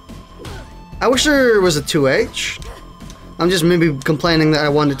 I wish there was a 2H. I'm just maybe complaining that I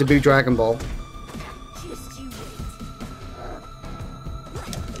wanted to be Dragon Ball. Just you wait.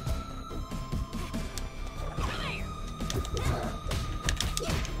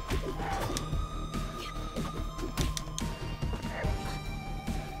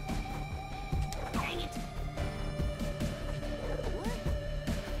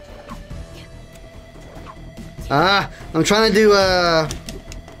 Ah, I'm trying to do a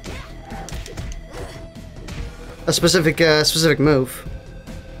specific move.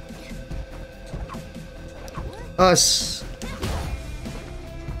 Us.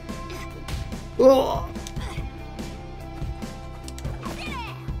 Oh.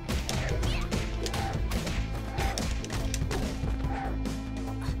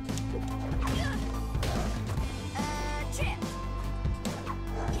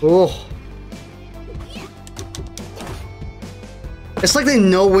 Oh. It's like they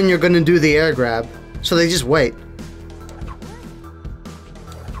know when you're gonna do the air grab, so they just wait.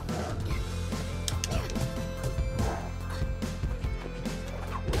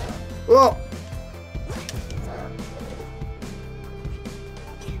 Oh.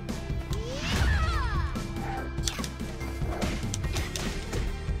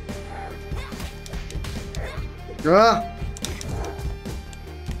 Ah.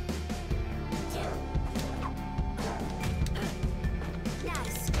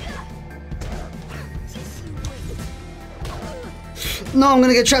 No, I'm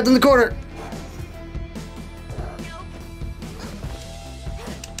gonna get trapped in the corner.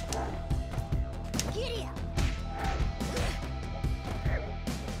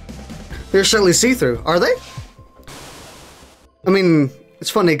 They're certainly see-through, are they? I mean, it's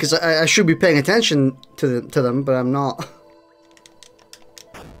funny because I should be paying attention to them, but I'm not.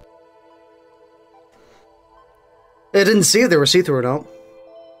 I didn't see if they were see-through or not.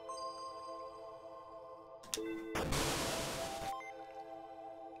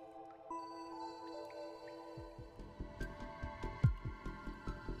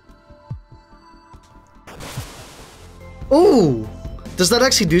 Ooh! Does that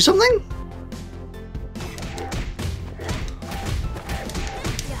actually do something?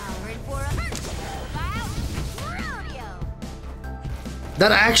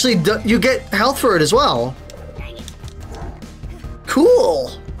 That actually you get health for it as well.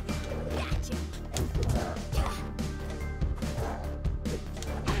 Cool!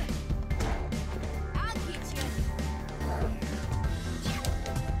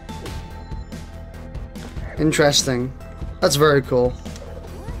 Interesting. That's very cool.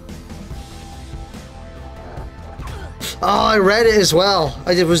 Oh, I read it as well.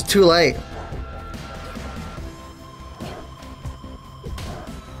 It was too late.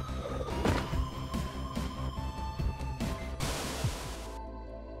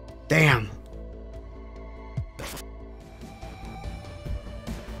 Damn.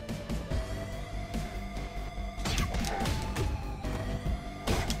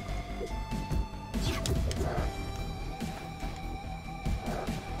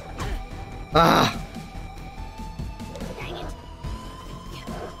 Ah.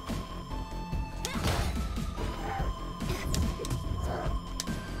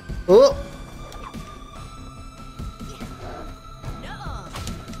 Oh.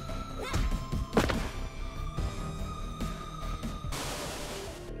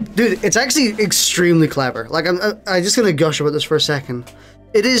 Dude, it's actually extremely clever. Like, I'm just gonna gush about this for a second.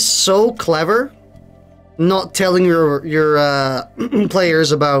 It is so clever not telling your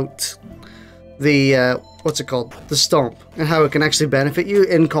players about the what's it called, the stomp, and how it can actually benefit you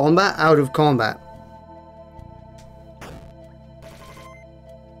in combat, out of combat.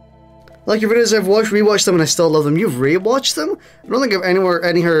 Like your videos I've rewatched them and I still love them. You've rewatched them? I don't think I've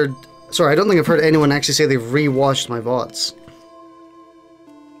I don't think I've heard anyone actually say they've rewatched my VODs.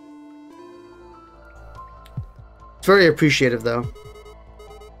 It's very appreciative though.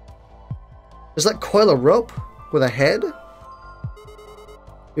 Is that coil of rope with a head?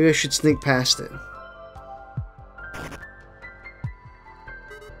 Maybe I should sneak past it.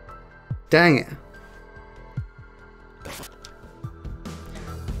 Dang it.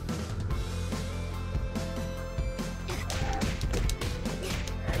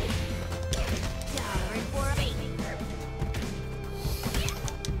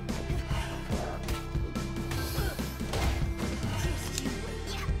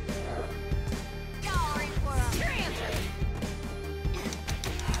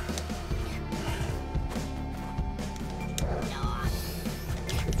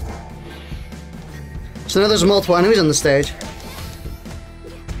 So now there's multiple enemies on the stage.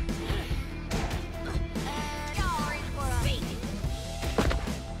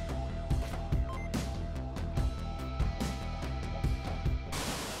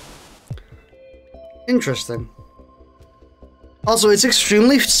 Interesting. Also, it's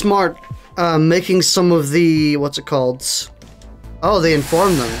extremely smart making some of the... what's it called? Oh, they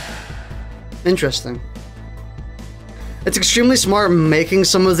inform them. Interesting. It's extremely smart making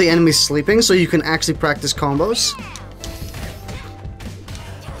some of the enemies sleeping so you can actually practice combos.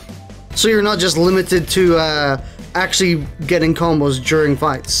 So you're not just limited to actually getting combos during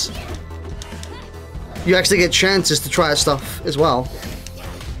fights. You actually get chances to try stuff as well.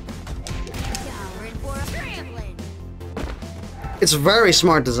 It's very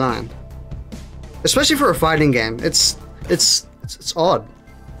smart design. Especially for a fighting game. It's odd.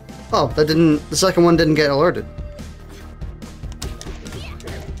 Oh, that didn't... the second one didn't get alerted.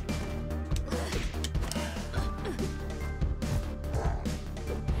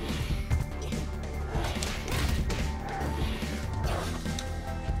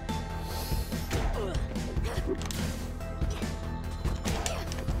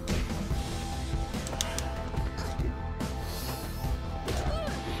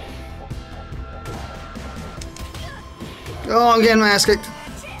 Oh, I'm getting my ass kicked.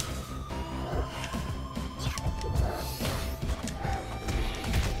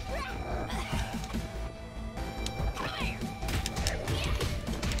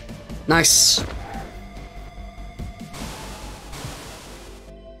 Nice.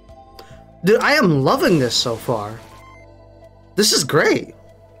 Dude, I am loving this so far. This is great.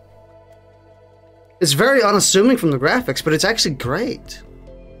 It's very unassuming from the graphics, but it's actually great.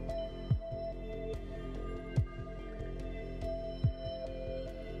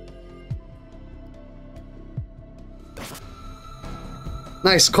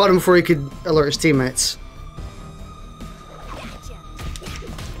 Nice, caught him before he could alert his teammates.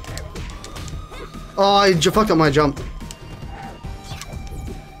 Oh, I fucked up my jump.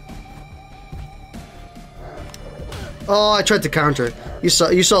 Oh, I tried to counter. You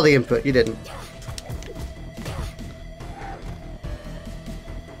saw the input, you didn't.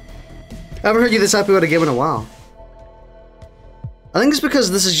 I haven't heard you this happy with a game in a while. I think it's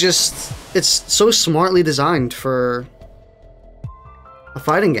because this is just... it's so smartly designed for a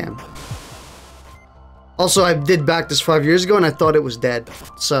fighting game. Also, I did back this 5 years ago and I thought it was dead.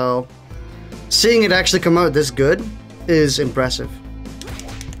 So, seeing it actually come out this good is impressive.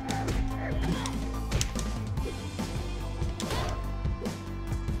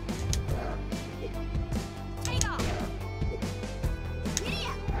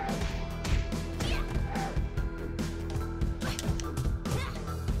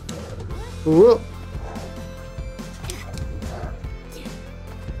 Whoa.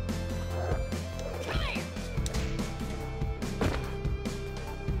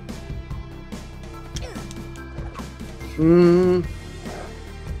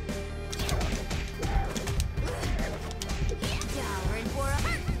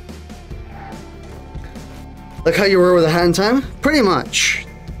 Like how you were with a Hat in Time? Pretty much.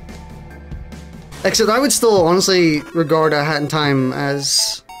 Except I would still honestly regard a Hat in Time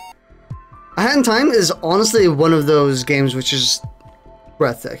as... a Hat in Time is honestly one of those games which is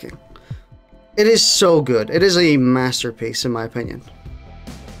breathtaking. It is so good. It is a masterpiece in my opinion.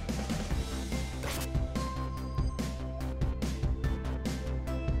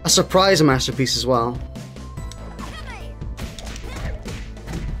 A surprise masterpiece as well.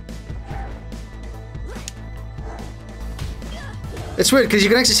 It's weird because you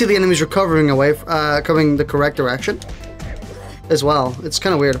can actually see the enemies recovering away, coming the correct direction as well. It's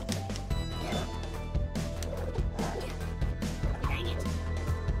kind of weird.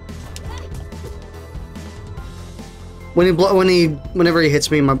 Whenever he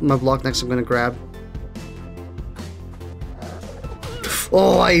hits me, my block next I'm gonna grab.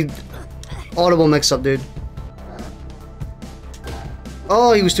 Oh, audible mix up, dude.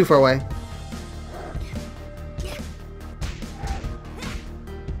 Oh, he was too far away.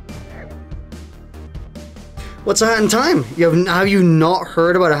 What's a Hat in Time? Have you not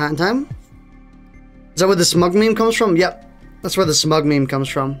heard about a Hat in Time? Is that where the smug meme comes from? Yep, that's where the smug meme comes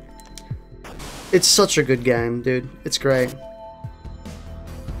from. It's such a good game, dude. It's great.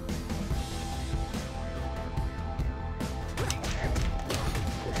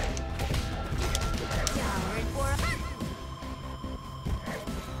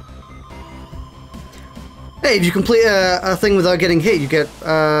 Hey, if you complete a thing without getting hit, you get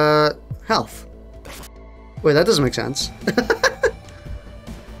health. Wait, that doesn't make sense.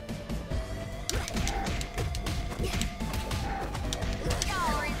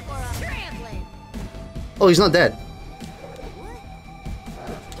 Oh, he's not dead.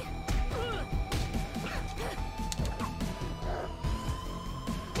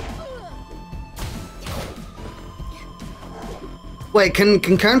 Wait, can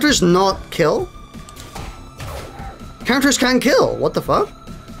counters not kill? Counters can kill. What the fuck?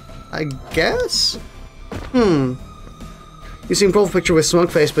 I guess? You see a profile picture with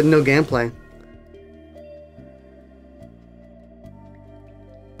smug face, but no gameplay.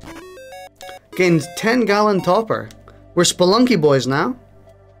 Gained 10-gallon topper. We're Spelunky boys now.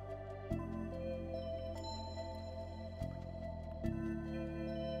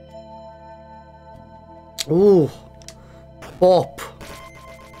 Ooh. Bop.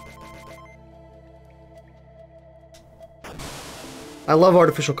 I love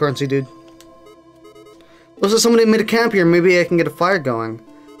artificial currency, dude. Looks like somebody made a camp here. Maybe I can get a fire going.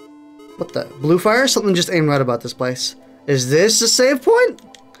 What the? Blue fire? Something just ain't right about this place. Is this a save point?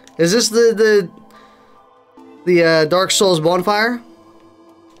 Is this the Dark Souls bonfire?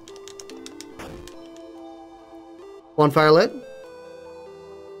 Bonfire lit?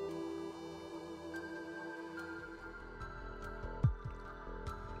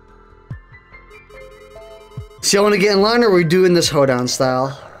 See, I want to get in line, or are we doing this hoedown style?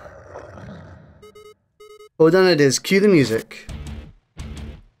 Hoedown it is. Cue the music.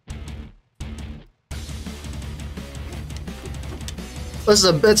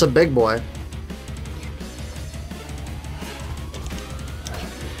 It's a big boy.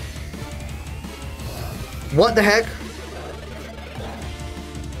 What the heck?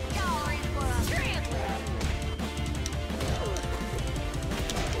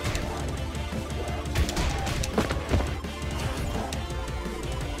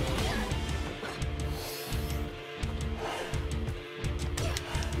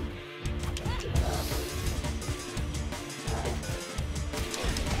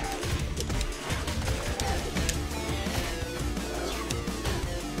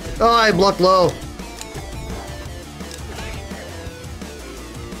 Oh, I blocked low.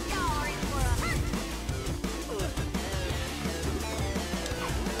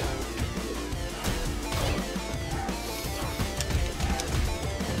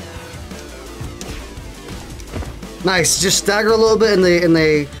 Nice. Just stagger a little bit and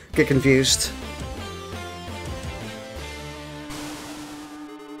they get confused.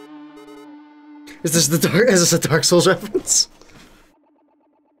 Is this a Dark Souls reference?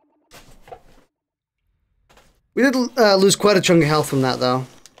 We did lose quite a chunk of health from that, though.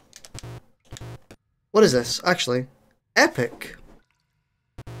 What is this, actually? Epic.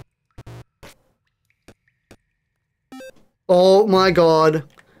 Oh my god.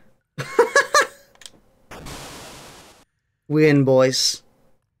 Win, boys.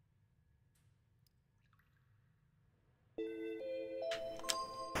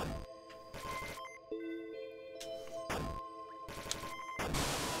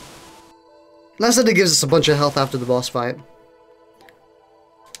 Nice that it gives us a bunch of health after the boss fight.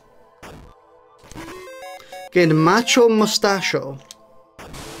 Gained Macho Mustacho.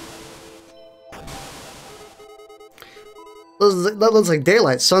 That looks like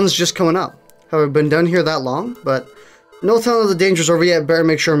daylight. Sun's just coming up. Have I been down here that long? But no telling if the danger's over yet. Better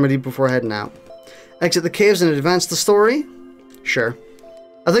make sure I'm ready before heading out. Exit the caves and advance the story? Sure.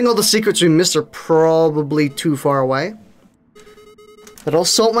 I think all the secrets we missed are probably too far away. That old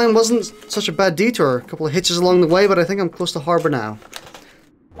salt mine wasn't such a bad detour. A couple of hitches along the way, but I think I'm close to harbor now.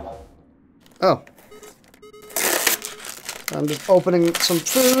 Oh. I'm just opening some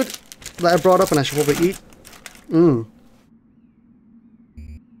food that I brought up and I should probably eat.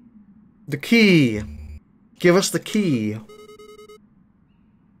 The key. Give us the key.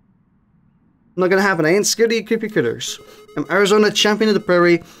 Not gonna happen. I ain't scared of you creepy critters. I'm Arizona, champion of the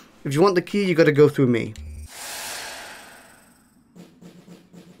prairie. If you want the key, you gotta go through me.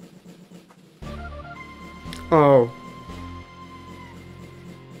 Oh.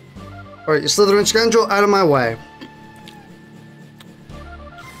 Alright, you Slytherin scoundrel, out of my way.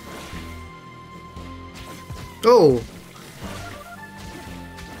 Oh.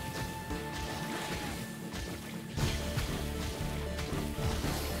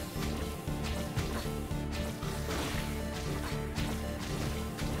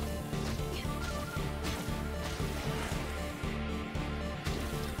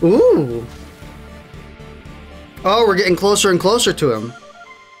 Ooh. Oh, we're getting closer and closer to him.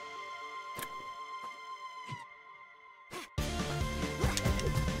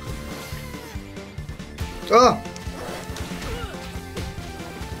 Oh.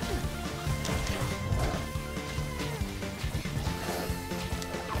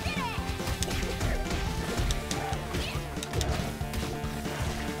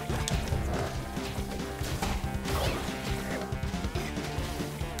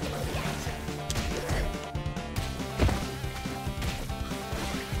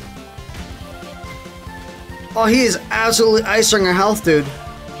 Oh, he is absolutely icing our health, dude.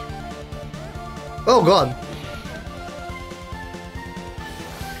 Oh, God.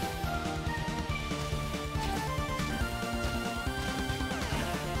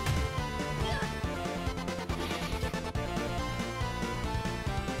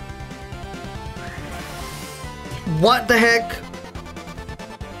 What the heck?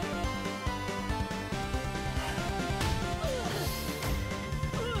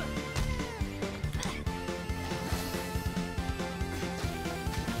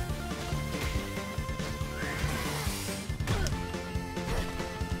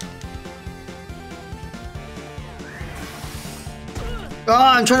 Oh,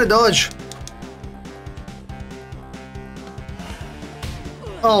 I'm trying to dodge.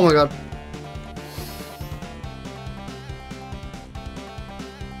 Oh my god.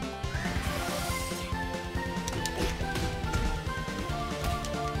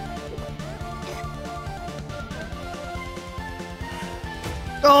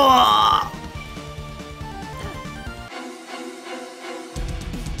 Oh!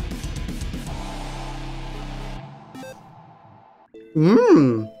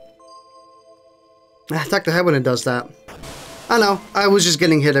 I attack the head when it does that. I know, I was just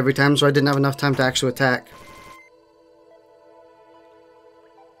getting hit every time, so I didn't have enough time to actually attack.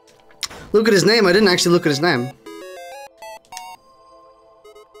 Look at his name, I didn't actually look at his name.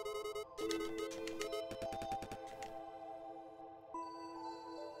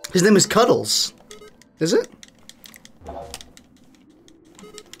 His name is Cuddles. Is it?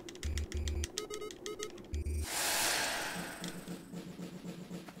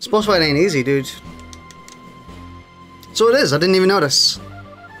 This boss fight ain't easy, dude. So it is, I didn't even notice.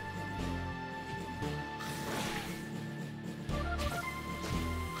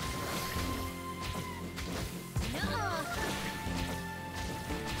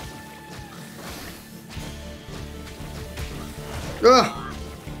 Ugh.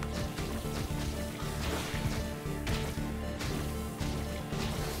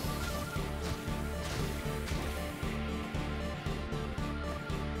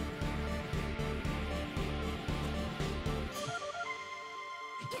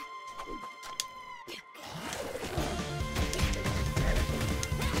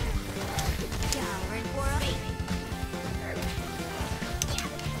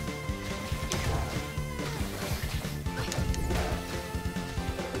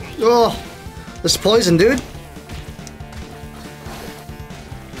 Oh, this poison, dude.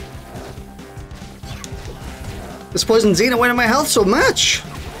 This poison's eating away at my health so much.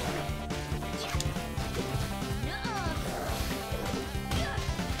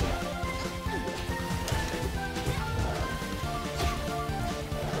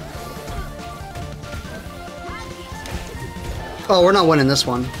 Oh, we're not winning this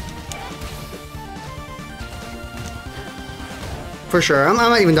one. For sure. I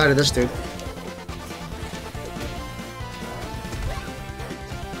might even die to this dude.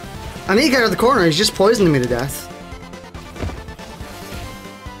 I need to get out of the corner. He's just poisoning me to death.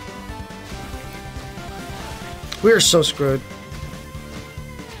 We are so screwed.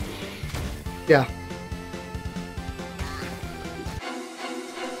 Yeah.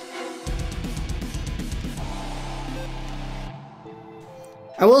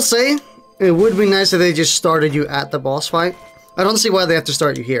 I will say, it would be nice if they just started you at the boss fight. I don't see why they have to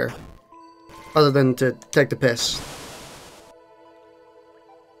start you here, other than to take the piss.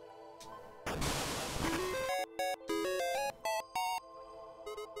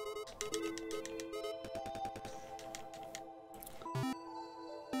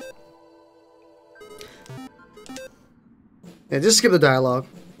 Yeah, just skip the dialogue.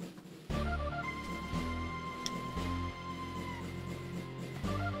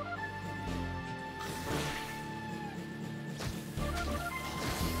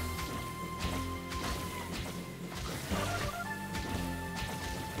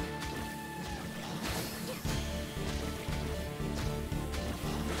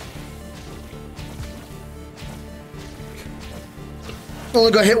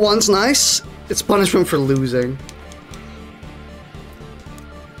 Only got hit once, nice. It's punishment for losing.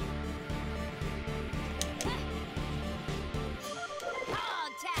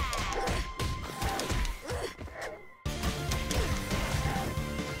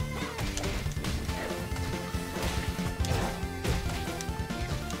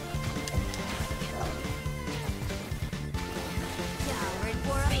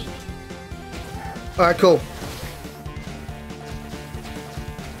 Alright, cool.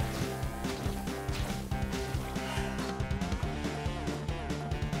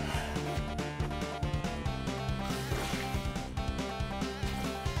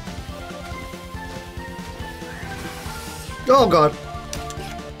 Oh god.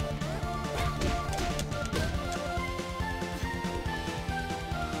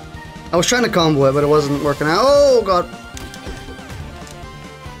 I was trying to combo it, but it wasn't working out. Oh god.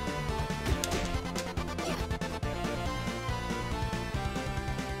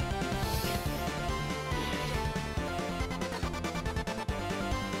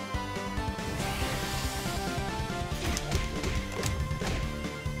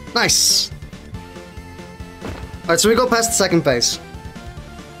 Nice. Alright, so we go past the second phase.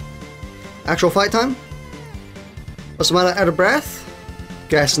 Actual fight time? Was somebody out of breath?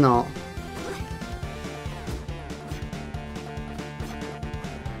 Guess not.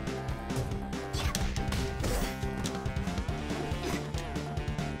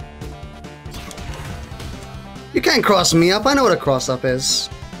 You can't cross me up. I know what a cross up is.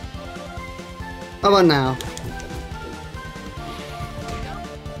 How about now?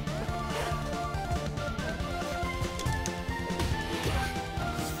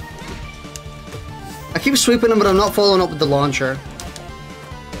 I keep sweeping him, but I'm not following up with the launcher.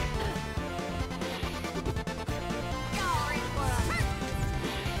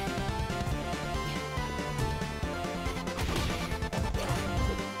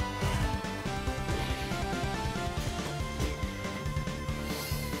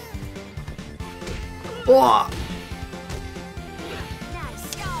 Oh.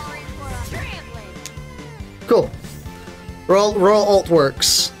 Cool. Roll alt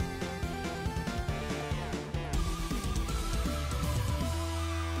works.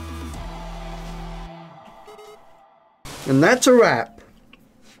 And that's a wrap.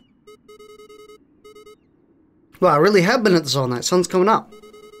 Well, I really have been at this all night. Sun's coming up.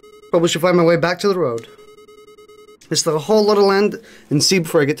 Probably should find my way back to the road. There's still a whole lot of land and sea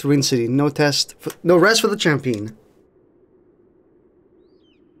before I get to Ruin City. No rest for the champion.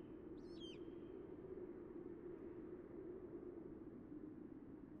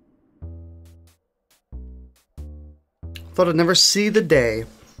 Thought I'd never see the day.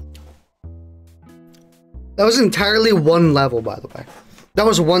 That was entirely one level, by the way. That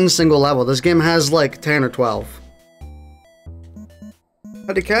was one single level. This game has like 10 or 12.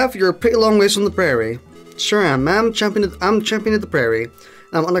 Howdy, calf. You're a pretty long ways from the prairie. Sure am. I'm champion of the prairie. And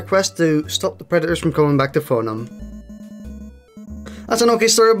I'm on a quest to stop the predators from coming back to Phonum. That's an okay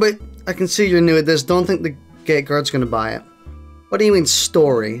story, but I can see you're new at this. Don't think the gate guard's gonna buy it. What do you mean,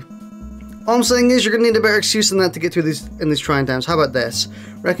 story? All I'm saying is you're gonna need a better excuse than that to get through these trying times. How about this?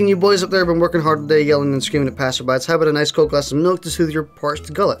 Reckon you boys up there have been working hard today, yelling and screaming at passerbys. How about a nice cold glass of milk to soothe your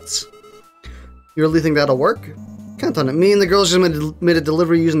parched gullets? You really think that'll work? Count on it. Me and the girls just made a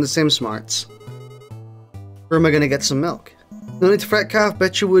delivery using the same smarts. Where am I gonna get some milk? No need to fret, calf.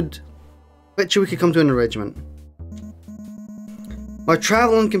 Bet you we could come to an arrangement. My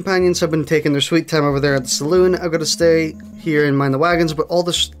traveling companions have been taking their sweet time over there at the saloon. I've got to stay here and mind the wagons, but all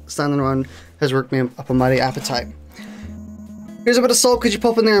this standing around has worked me up a mighty appetite. Here's a bit of salt. Could you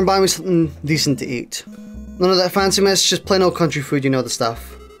pop in there and buy me something decent to eat? None of that fancy mess, just plain old country food, you know the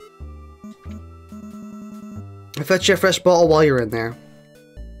stuff. I'll fetch you a fresh bottle while you're in there.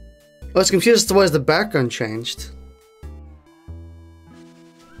 I was confused as to why the background changed.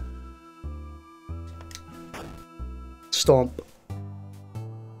 Stomp.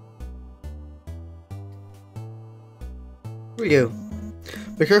 Who are you?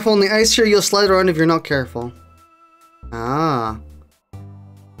 Be careful on the ice here, you'll slide around if you're not careful. Ah.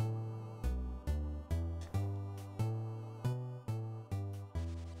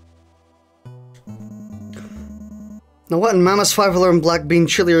 Now what in Mama's 5-alarm black bean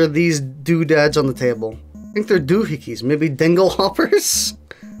chili are these doodads on the table? I think they're doohickeys, maybe dingle hoppers?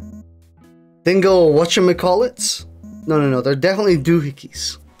 Dingle whatchamacallits? No, they're definitely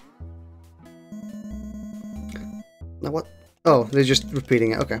doohickeys. Now what? Oh, they're just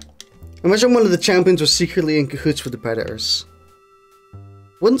repeating it, okay. Imagine one of the champions was secretly in cahoots with the predators.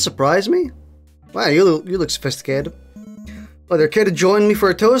 Wouldn't surprise me. Wow, you look sophisticated. Oh, they're care to join me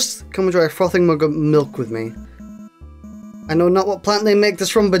for a toast? Come enjoy a frothing mug of milk with me. I know not what plant they make this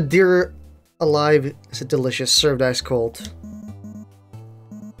from, but dear alive, is it delicious, served ice cold.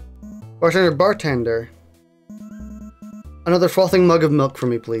 Bartender. Another frothing mug of milk for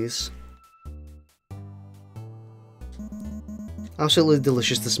me, please. Absolutely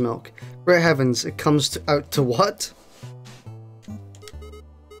delicious, this milk. Great heavens, it comes out to what?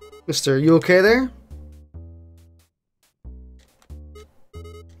 Mister, you okay there?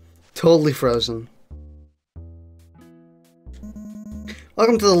 Totally frozen.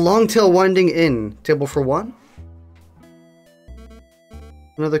 Welcome to the Longtail Winding Inn. Table for one?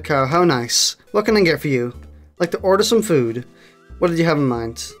 Another cow, how nice. What can I get for you? Like to order some food. What did you have in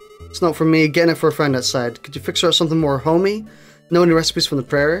mind? It's not for me, getting it for a friend outside. Could you fix her out something more homey? Know any recipes from the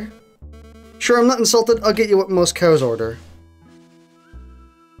prairie? Sure, I'm not insulted. I'll get you what most cows order.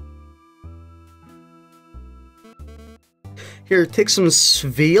 Here, take some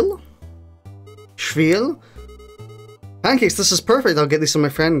Schwiel. Schwiel? Pancakes, this is perfect. I'll get these to my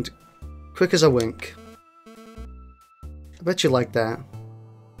friend. Quick as a wink. I bet you like that.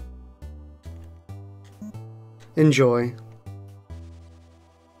 Enjoy.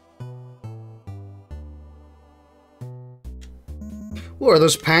 What, are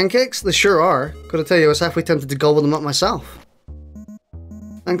those pancakes? They sure are. Gotta tell you, I was halfway tempted to gobble them up myself.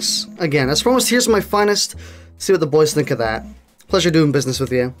 Thanks again. As promised, here's my finest. See what the boys think of that. Pleasure doing business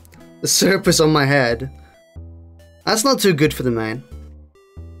with you. The syrup is on my head. That's not too good for the man.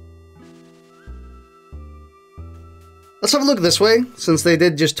 Let's have a look this way, since they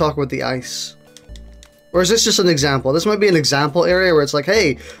did just talk about the ice. Or is this just an example? This might be an example area where it's like,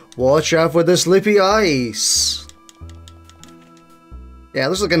 hey, watch out for the sleepy ice. Yeah,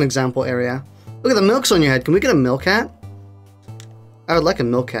 this is like an example area. Look at the milk's on your head. Can we get a milk hat? I would like a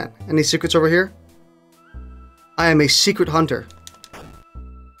milk hat. Any secrets over here? I am a secret hunter.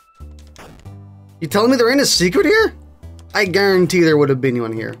 You telling me there ain't a secret here? I guarantee there would have been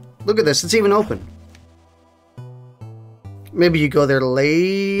one here. Look at this, it's even open. Maybe you go there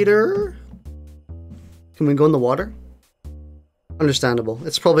later? Can we go in the water? Understandable.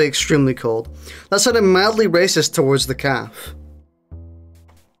 It's probably extremely cold. That sounded mildly racist towards the calf.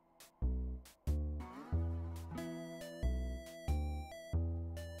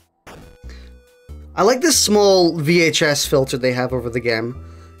 I like this small VHS filter they have over the game.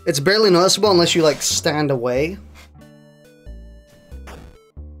 It's barely noticeable unless you like stand away.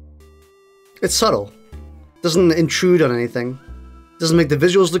 It's subtle. Doesn't intrude on anything. Doesn't make the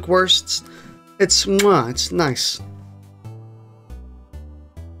visuals look worse. It's nice.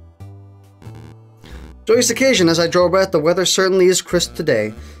 Joyous occasion, as I draw breath, the weather certainly is crisp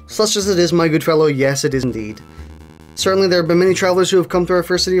today. Such as it is, my good fellow, yes it is indeed. Certainly there have been many travelers who have come to our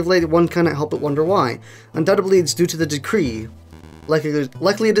first city of late, one cannot help but wonder why. Undoubtedly it's due to the decree.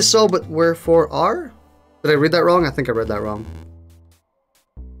 Likely it is so, but wherefore are? Did I read that wrong? I think I read that wrong.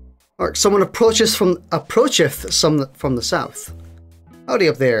 Or someone approacheth some from the south. Howdy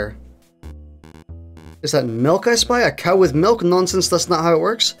up there. Is that milk I spy? A cow with milk? Nonsense, that's not how it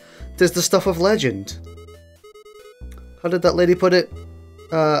works. 'Tis the stuff of legend. How did that lady put it?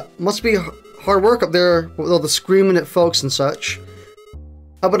 Must be hard work up there with all the screaming at folks and such.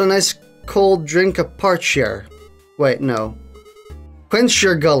 How about a nice cold drink of parch here? Wait, no. Quench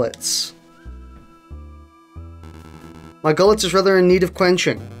your gullets. My gullets is rather in need of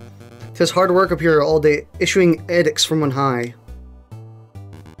quenching. 'Tis hard work up here all day, issuing edicts from on high.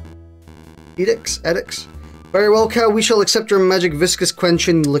 Edicts? Edicts? Very well, cow, we shall accept your magic viscous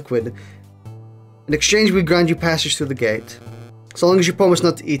quenching liquid. In exchange, we grant you passage through the gate. So long as you promise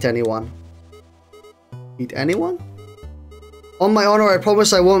not to eat anyone. Eat anyone? On my honor, I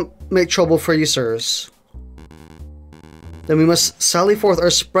promise I won't make trouble for you, sirs. Then we must sally forth. Our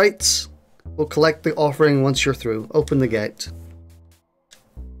sprites will collect the offering once you're through. Open the gate.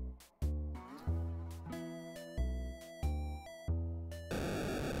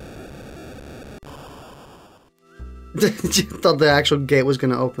 You thought the actual gate was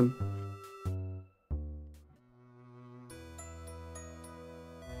going to open.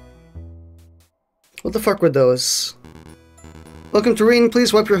 What the fuck were those? Welcome to Reen.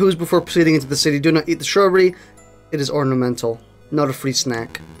 Please wipe your hooves before proceeding into the city. Do not eat the shrubbery. It is ornamental, not a free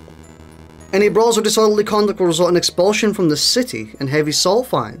snack. Any brawls or disorderly conduct will result in expulsion from the city and heavy soul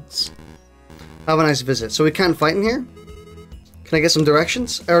fines. Have a nice visit. So we can't fight in here? Can I get some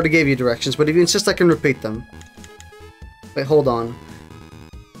directions? I already gave you directions, but if you insist I can repeat them. Wait, hold on.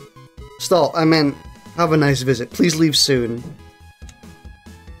 Stall, I meant, have a nice visit. Please leave soon.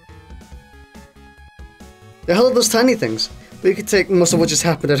 The hell are those tiny things? We could take most of what just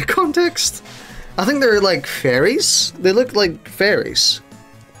happened out of context. I think they're like fairies. They look like fairies.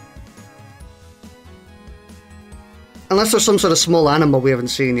 Unless there's some sort of small animal we haven't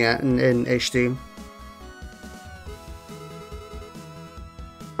seen yet in HD.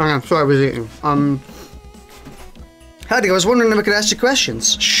 Oh yeah, sorry I was eating. Howdy, I was wondering if I could ask you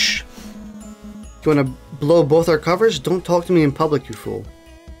questions. Shh. Do you want to blow both our covers? Don't talk to me in public, you fool.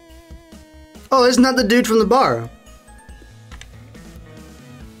 Oh, isn't that the dude from the bar?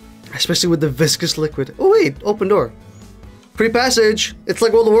 Especially with the viscous liquid. Oh wait, open door. Free passage. It's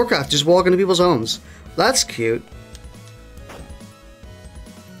like World of Warcraft, just walk into people's homes. That's cute.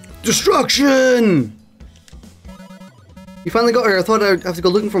 Destruction! You finally got here. I thought I'd have to go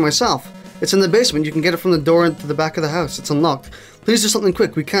looking for myself. It's in the basement. You can get it from the door into the back of the house. It's unlocked. Please do something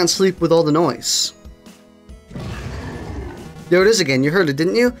quick. We can't sleep with all the noise. There it is again. You heard it,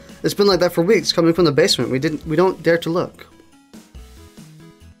 didn't you? It's been like that for weeks, coming from the basement. We don't dare to look.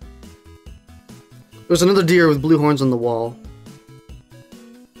 There's another deer with blue horns on the wall.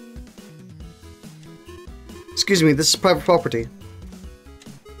 Excuse me, this is private property.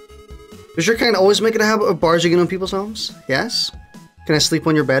 Does your kind always make it a habit of barging in on people's homes? Yes? Can I sleep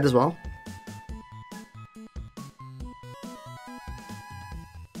on your bed as well?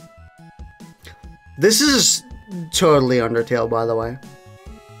 This is totally Undertale, by the way.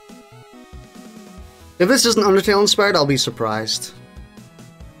 If this isn't Undertale inspired, I'll be surprised.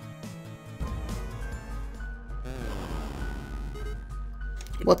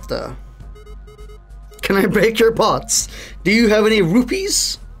 What the? Can I break your pots? Do you have any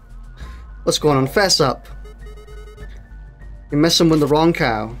rupees? What's going on? Fess up. You're messing with the wrong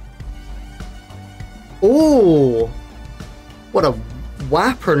cow. Oh! What a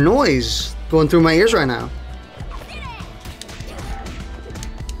whapper noise going through my ears right now.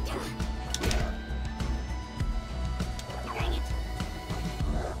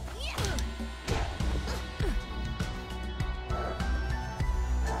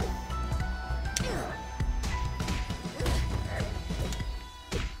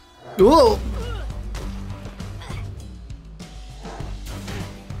 Whoa!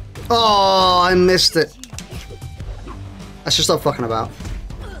 Oh, I missed it. I should stop fucking about.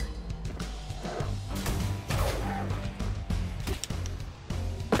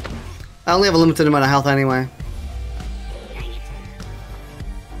 I only have a limited amount of health anyway.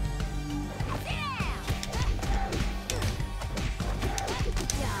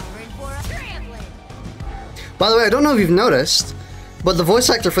 By the way, I don't know if you've noticed, but the voice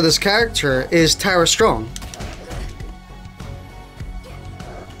actor for this character is Tara Strong.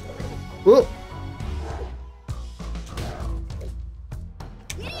 Whoa.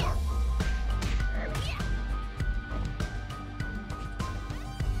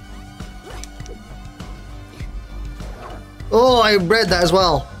 Oh, I read that as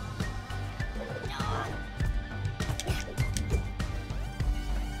well.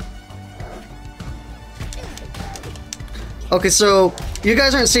 Okay, so you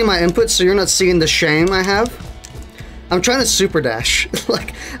guys aren't seeing my input, so you're not seeing the shame I have. I'm trying to super dash.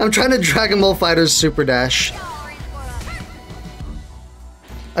 Like, I'm trying to Dragon Ball FighterZ super dash.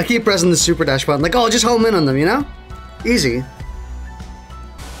 I keep pressing the super dash button, like, oh, just home in on them, you know? Easy.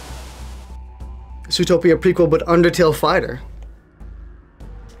 Zootopia prequel, but Undertale fighter.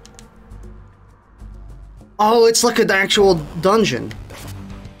 Oh, it's like an actual dungeon.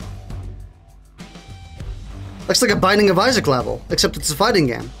 Looks like a Binding of Isaac level, except it's a fighting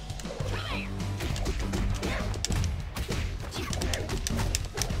game.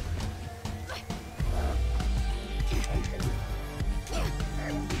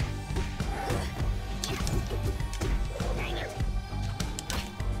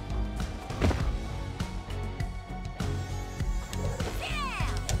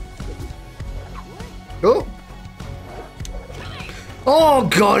 Oh! Oh,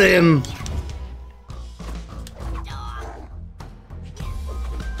 got him!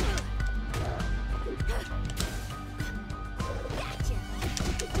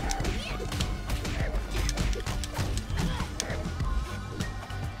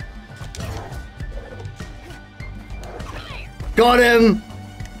 Got him!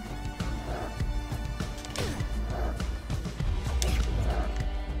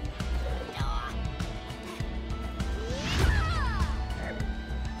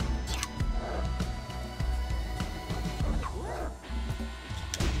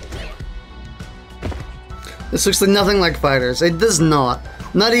 This looks like nothing like fighters. It does not.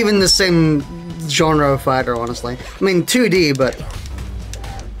 Not even the same genre of fighter, honestly. I mean, 2D, but...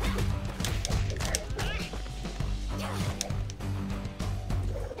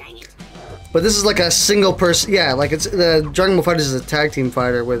 But this is like a single person, yeah, like it's, the Dragon Ball FighterZ is a tag team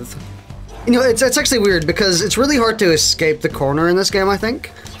fighter with, you know, it's actually weird because it's really hard to escape the corner in this game, I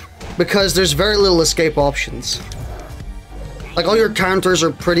think, because there's very little escape options. Like, all your counters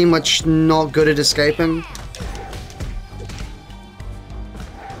are pretty much not good at escaping.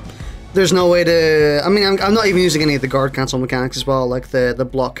 There's no way to, I mean, I'm not even using any of the guard cancel mechanics as well, like the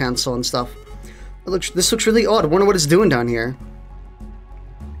block cancel and stuff. This looks really odd. I wonder what it's doing down here.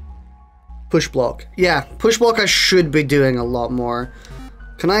 Push block. Yeah, push block I should be doing a lot more.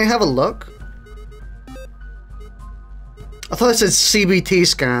 Can I have a look? I thought it said CBT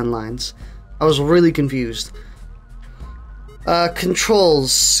scan lines. I was really confused.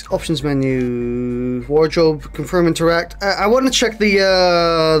 Controls. Options menu. Wardrobe, confirm, interact. I want to check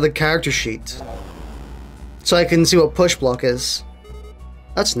the character sheet so I can see what push block is.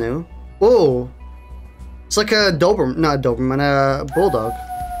 That's new. Whoa, it's like a Doberman, not a Doberman, a bulldog.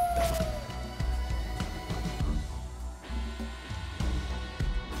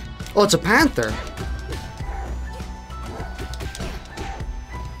 Oh, it's a panther.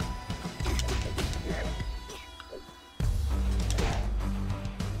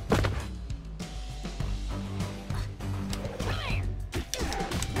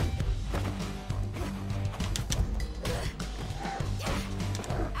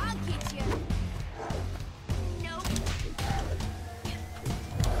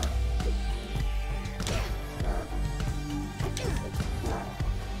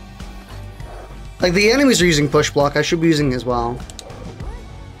 Like, the enemies are using push block, I should be using it as well.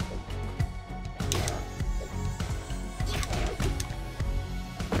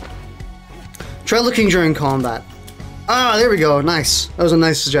 Try looking during combat. Ah, there we go, nice. That was a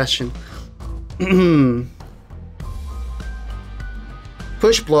nice suggestion.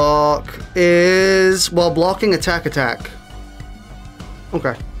 Push block is while blocking attack.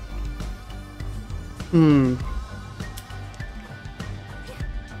 Okay.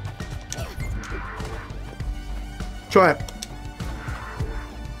 Try it.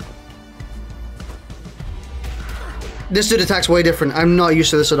 This dude attacks way different. I'm not used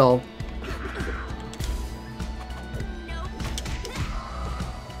to this at all.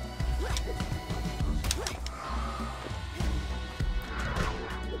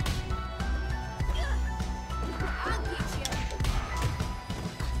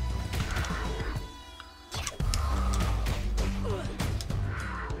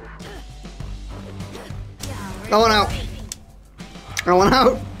 I want out. I want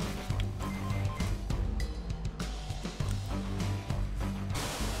out.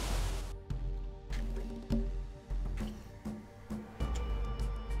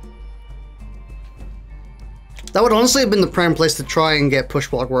 That would honestly have been the prime place to try and get push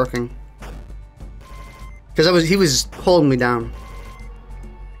block working. Because he was holding me down.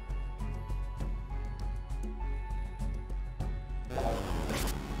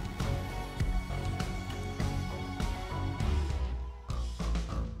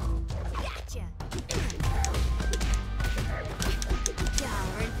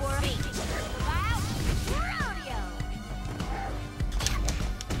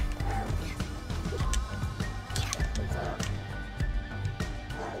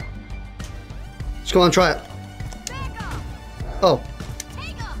 Just go on, try it. Oh.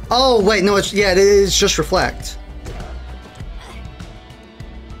 Oh, wait, no, it's, yeah, it's just reflect.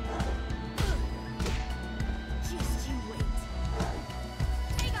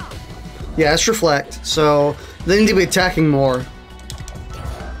 Yeah, it's reflect, so they need to be attacking more.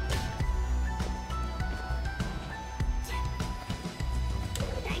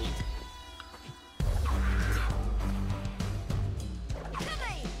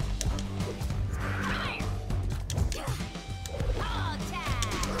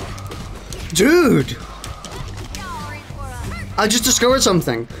 Dude! I just discovered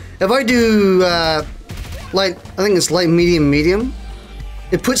something. If I do, light, I think it's light, medium, medium,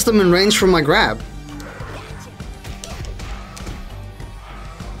 it puts them in range from my grab.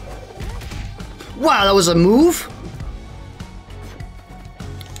 Wow, that was a move?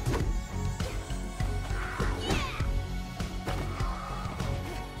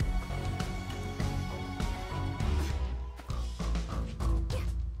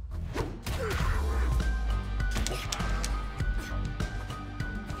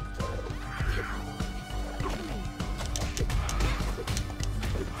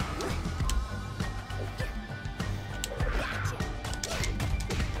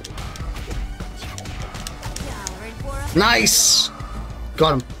 Nice!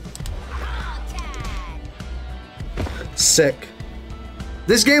 Got him. Sick.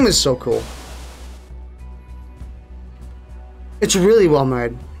 This game is so cool. It's really well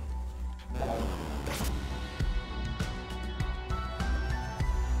made.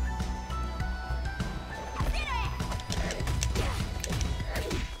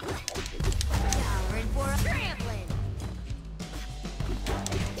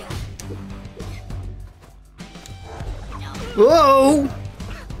 Whoa!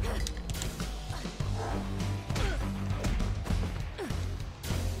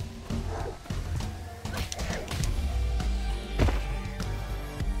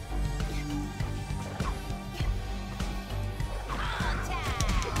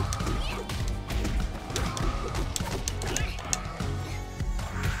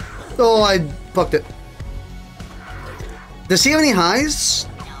 Oh, I fucked it. Does he have any highs?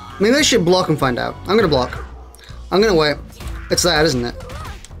 Maybe I should block and find out. I'm gonna block. I'm gonna wait. It's that, isn't it?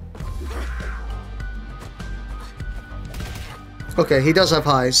 Okay, he does have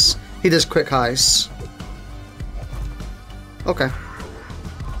highs. He does quick highs. Okay.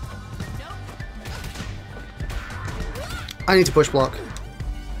 I need to push block.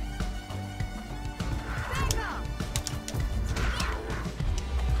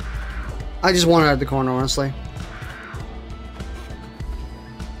 I just want it out of the corner, honestly.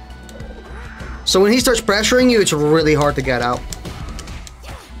 So when he starts pressuring you, it's really hard to get out.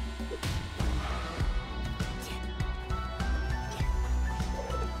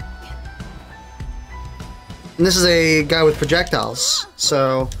 And this is a guy with projectiles,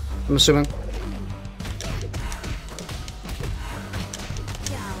 so I'm assuming.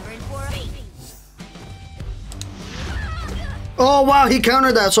 Oh wow, he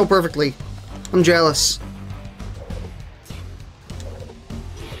countered that so perfectly. I'm jealous.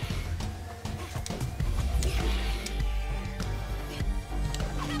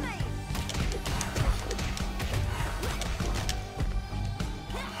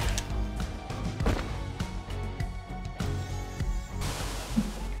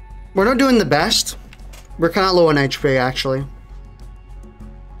 We're not doing the best. We're kind of low on HP, actually.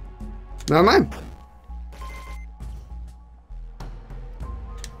 Never mind.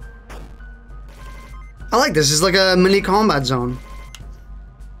 I like this. It's like a mini combat zone.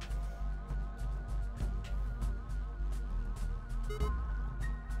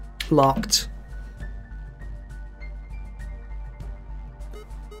 Locked.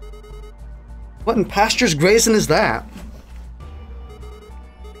 What in pastures grazing is that?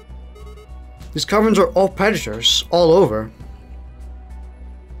 These caverns are all predators, all over.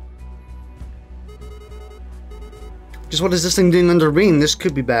 Just what is this thing doing under green? This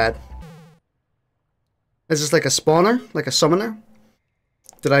could be bad. Is this like a spawner? Like a summoner?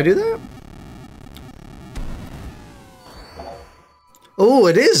 Did I do that? Oh,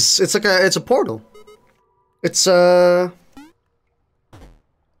 it is! It's like it's a portal. It's oh.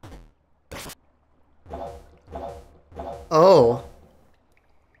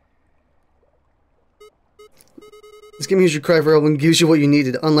 This game uses your cry for help and gives you what you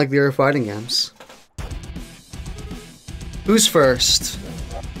needed, unlike the other fighting games. Who's first?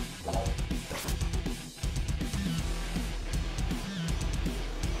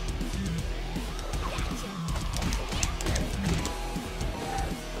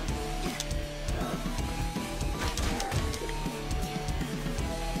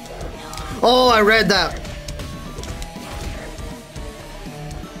 Oh, I read that.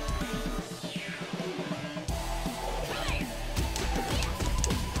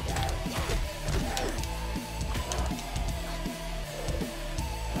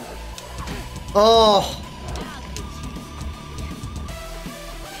 Oh.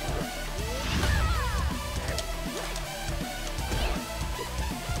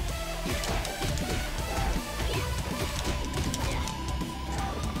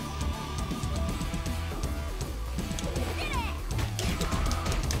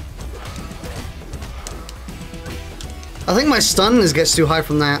 I think my stun gets too high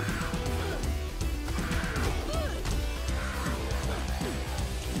from that.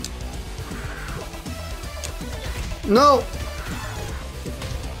 No!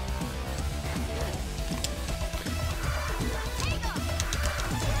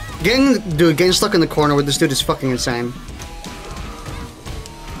 Getting stuck in the corner with this dude is fucking insane.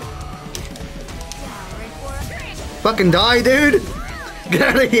 Fucking die, dude! Get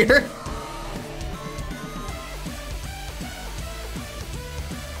out of here!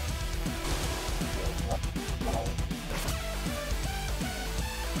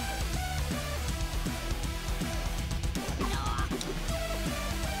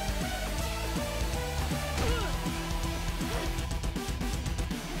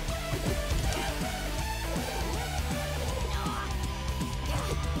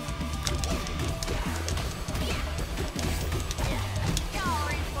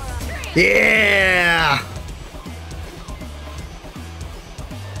 Yeah!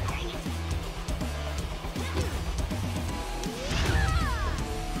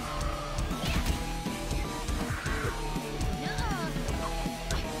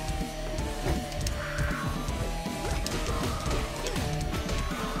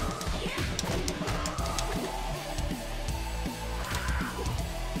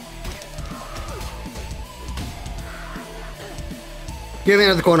 Get me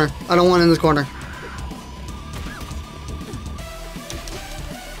out of the corner. I don't want in this corner.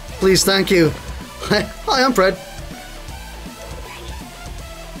 Please, thank you. Hi, I'm Fred.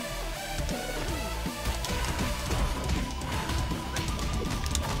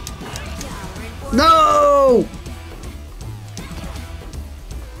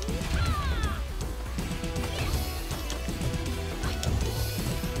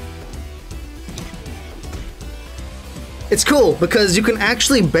 It's cool because you can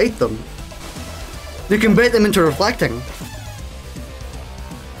actually bait them. You can bait them into reflecting.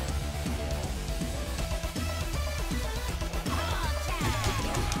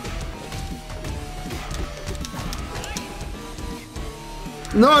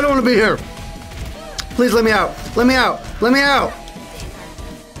 No, I don't want to be here. Please let me out. Let me out. Let me out.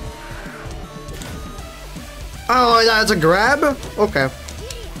 Oh, that's a grab? Okay.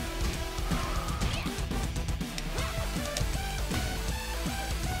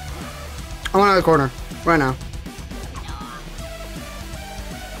 I want out of the corner. Right now.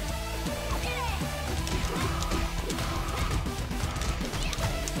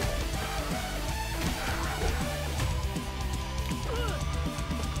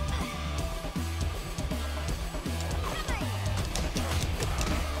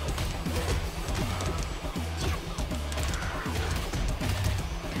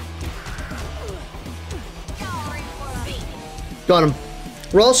 Got him.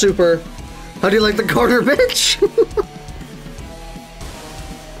 We're all super. How do you like the corner, bitch?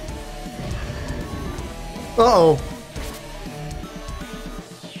 Uh-oh.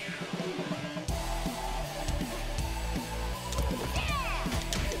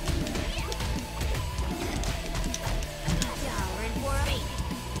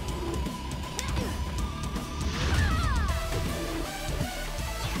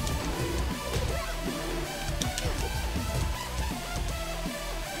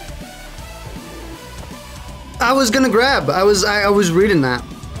 I was gonna grab. I was reading that.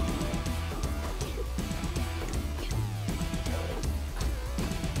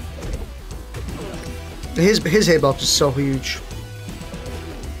 His hitbox is so huge.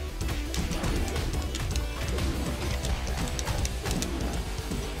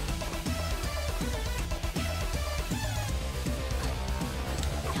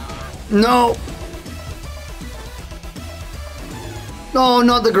 No. No,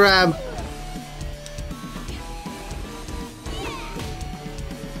 not the grab.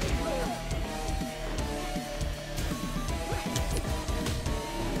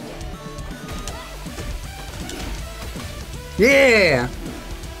 Yeah!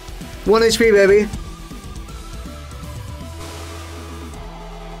 1 HP, baby.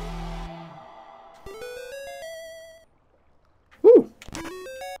 Woo!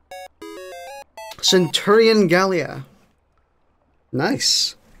 Centurion Gallia.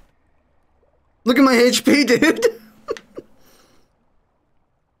 Nice. Look at my HP, dude!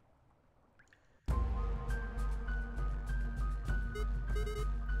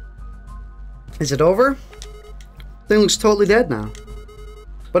 Is it over? Thing looks totally dead now.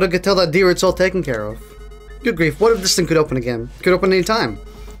 But I could tell that deer it's all taken care of. Good grief, what if this thing could open again? It could open any time.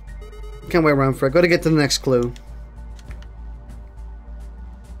 Can't wait around for it. Gotta get to the next clue.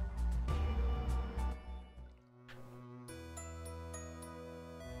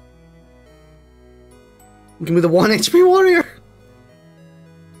 Give me the 1 HP warrior!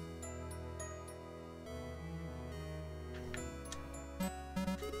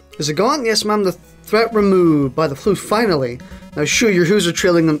 Is it gone? Yes, ma'am. The threat removed by the flute, finally. Now, sure, your hooves are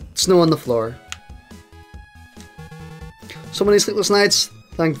trailing on snow on the floor. So many sleepless nights.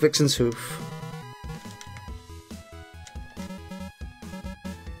 Thank Vixen's hoof.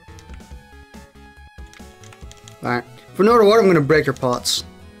 Alright. For no reward, I'm going to break your pots.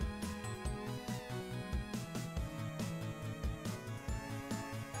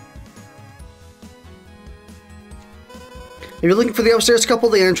 If you're looking for the upstairs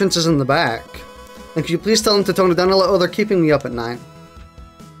couple, the entrance is in the back. And could you please tell them to tone it down a little? Oh, they're keeping me up at night.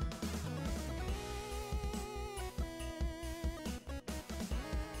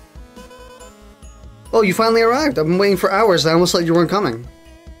 Oh, you finally arrived. I've been waiting for hours. I almost thought you weren't coming.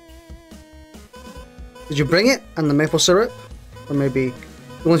 Did you bring it? And the maple syrup? Or maybe you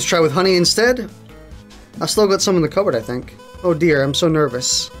want to try with honey instead? I still got some in the cupboard, I think. Oh dear, I'm so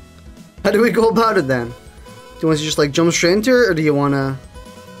nervous. How do we go about it then? Do you want to just like jump straight into it, or do you want to...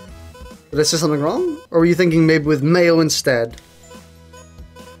 Did I say something wrong? Or were you thinking maybe with mayo instead?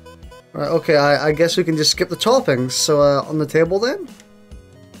 Alright, okay, I guess we can just skip the toppings. So, on the table then?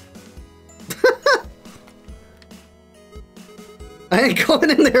 I ain't going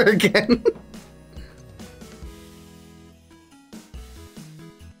in there again.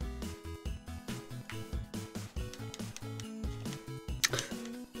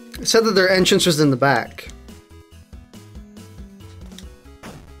 It said that their entrance was in the back.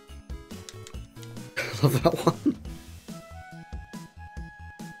 Love that one.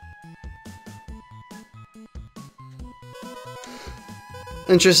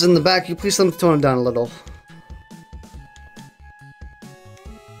 Entrance in the back. You please let them tone it down a little.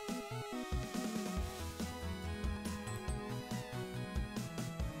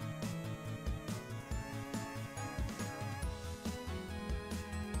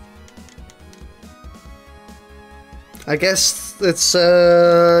 I guess it's,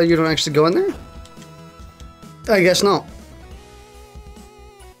 you don't actually go in there? I guess not.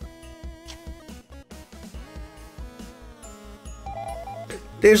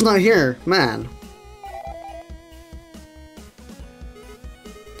 Dave's not here, man.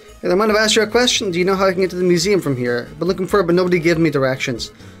 Hey, I might have asked you a question. Do you know how I can get to the museum from here? I've been looking for it, but nobody gave me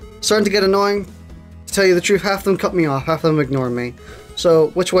directions. Starting to get annoying. To tell you the truth, half of them cut me off, half of them ignore me.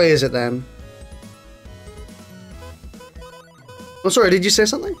 So, which way is it then? Oh, sorry, did you say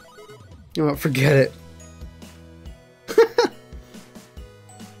something? You know what, forget it.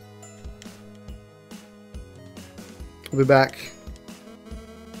 I'll be back.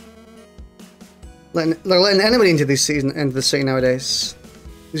 They're letting anybody into the city nowadays.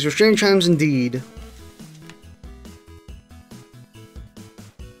 These are strange times indeed.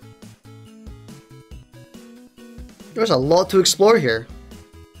 There's a lot to explore here.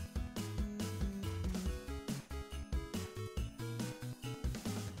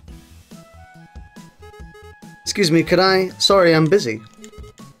 Excuse me, could I? Sorry, I'm busy.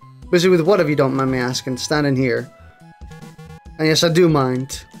 Busy with what, if you don't mind me asking? Standing here. And yes, I do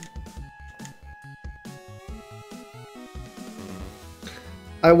mind.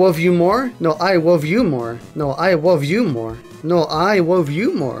 I love you more? No, I love you more. No, I love you more. No, I love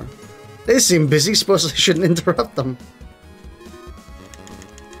you more. They seem busy, suppose I shouldn't interrupt them.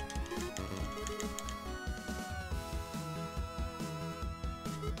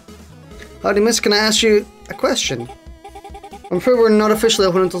 Howdy miss, can I ask you a question? I'm afraid we're not officially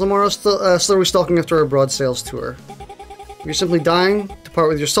open until tomorrow, still restocking after our broad sales tour. If you're simply dying to part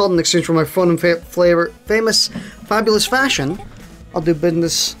with your salt in exchange for my fun and famous, fabulous fashion, I'll do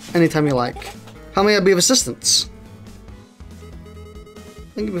business anytime you like. How may I be of assistance?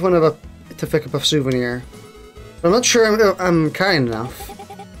 I think it'd be fun to pick up a souvenir. But I'm not sure I'm kind enough.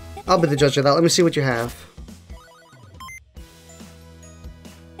 I'll be the judge of that. Let me see what you have.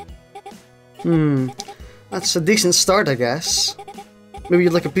 That's a decent start, I guess. Maybe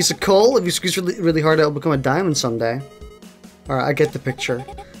you'd like a piece of coal? If you squeeze really hard, it'll become a diamond someday. Alright, I get the picture.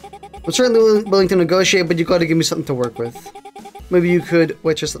 I'm certainly willing to negotiate, but you gotta give me something to work with. Maybe you could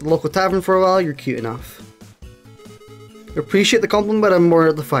waitress at the local tavern for a while. You're cute enough. I appreciate the compliment, but I'm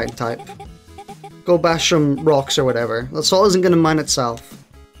more the fighting type. Go bash some rocks or whatever. That salt isn't gonna mine itself.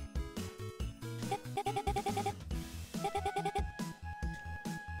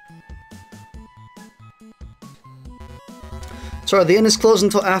 Sorry, the inn is closed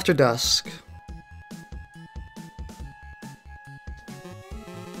until after dusk.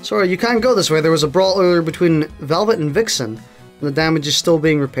 Sorry, you can't go this way. There was a brawl earlier between Velvet and Vixen, and the damage is still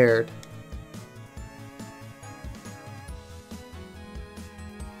being repaired.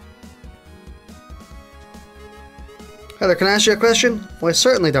 Heather, can I ask you a question? Why,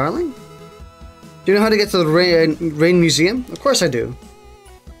 certainly, darling. Do you know how to get to the Rain Museum? Of course I do.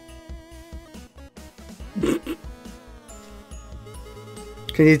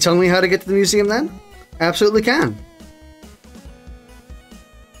 Can you tell me how to get to the museum then? Absolutely can.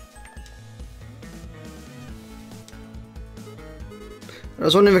 I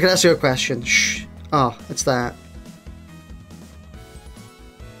was wondering if I could ask you a question. Shh. Oh, it's that.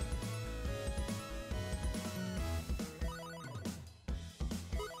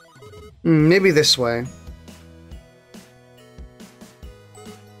 Maybe this way.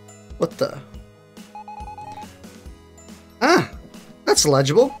 What the? Ah! That's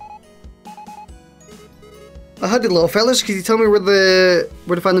legible. Howdy, little fellas. Can you tell me where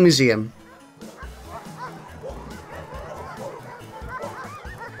to find the museum?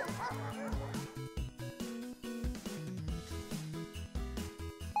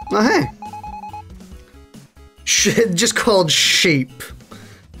 Oh, hey. Shit, just called sheep.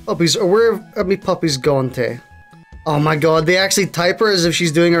 Puppies, or where have me puppies gone to? Oh my god, they actually type her as if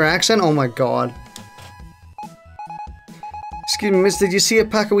she's doing her accent? Oh my god. Excuse me, miss, did you see a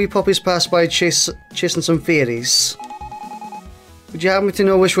pack of wee puppies pass by chasing some fairies? Would you happen to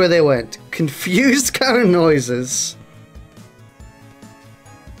know which way they went? Confused kind of noises.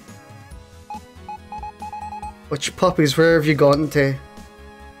 Which puppies, where have you gone to?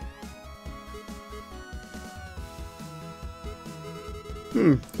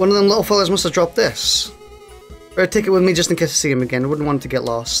 One of them little fellas must have dropped this. Better take it with me just in case I see him again. I wouldn't want it to get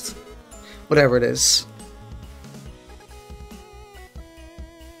lost. Whatever it is.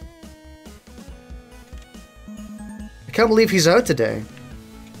 I can't believe he's out today.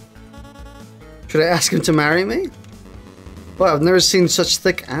 Should I ask him to marry me? Wow, I've never seen such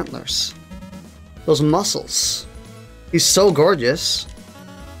thick antlers. Those muscles. He's so gorgeous.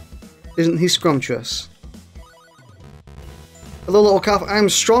 Isn't he scrumptious? Hello, little calf. I'm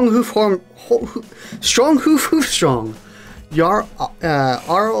strong hoof strong. Jarl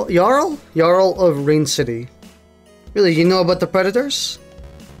of Rain City. Really, you know about the predators?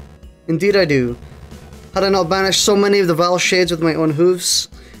 Indeed I do. Had I not banished so many of the vile shades with my own hooves,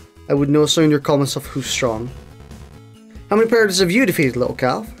 I would no sooner call myself hoof strong. How many predators have you defeated, little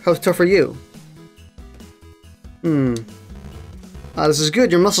calf? How tough are you? This is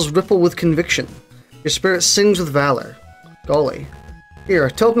good. Your muscles ripple with conviction. Your spirit sings with valor. Golly. Here,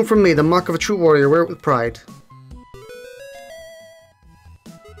 a token from me, the mark of a true warrior. Wear it with pride.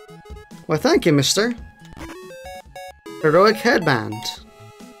 Why, thank you, mister. Heroic headband.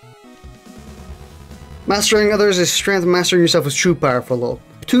 Mastering others is strength. Mastering yourself is true power,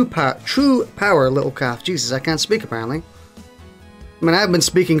 true power, little calf. Jesus, I can't speak apparently. I mean, I've been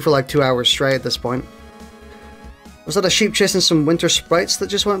speaking for like 2 hours straight at this point. Was that a sheep chasing some winter sprites that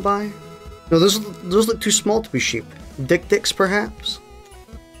just went by? No, those look too small to be sheep. Dicks, perhaps?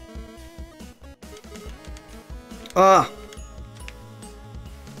 Ah!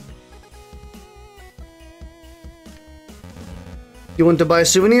 You want to buy a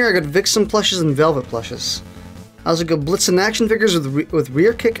souvenir? I got Vixen plushes and Velvet plushes. I also got Blitzen action figures with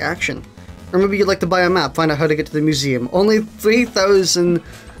rear kick action. Or maybe you'd like to buy a map, find out how to get to the museum. Only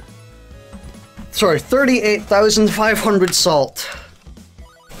 38,500 salt.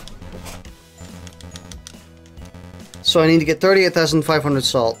 So I need to get 38,500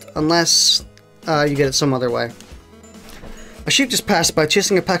 salt, unless you get it some other way. A sheep just passed by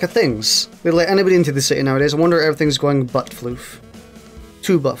chasing a pack of things. They let anybody into the city nowadays. I wonder if everything's going butt floof.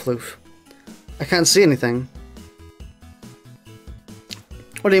 To butt floof. I can't see anything.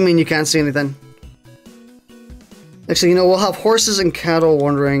 What do you mean you can't see anything? Actually, you know, we'll have horses and cattle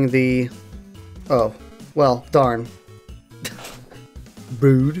wandering the... Oh, well, darn.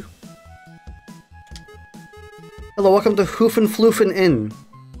 Brood. Hello, welcome to Hoofin' Floofin' Inn.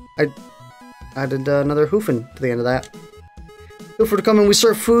 I added another Hoofin' to the end of that. Feel free to come in. We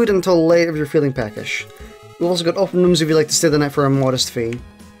serve food until late if you're feeling peckish. We've also got open rooms if you'd like to stay the night for a modest fee.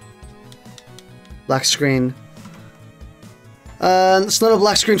 Black screen. It's not a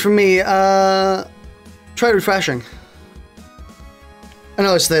black screen for me. Try refreshing. I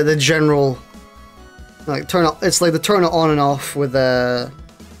know it's the general, like it's like the turn it on and off with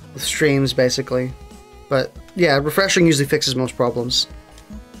streams basically, but yeah, refreshing usually fixes most problems.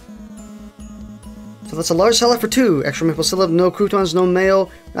 So that's a large salad for 2. Extra maple syrup, no croutons, no mayo.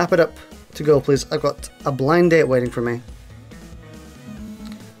 Wrap it up to go, please. I've got a blind date waiting for me.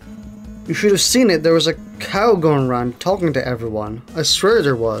 You should have seen it. There was a cow going around talking to everyone. I swear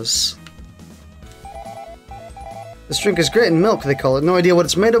there was. This drink is great in milk, they call it. No idea what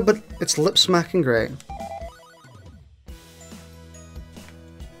it's made of, but it's lip-smacking great.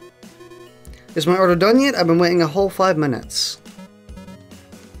 Is my order done yet? I've been waiting a whole 5 minutes.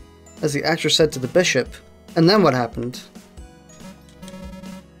 As the actor said to the bishop. And then what happened?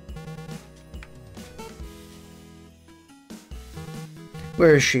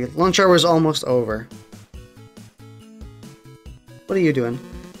 Where is she? Lunch hour is almost over. What are you doing?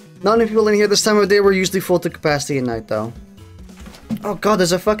 Not many people in here this time of day. We're usually full to capacity at night, though. Oh god,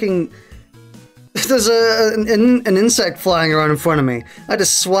 there's a fucking... There's an insect flying around in front of me. I had to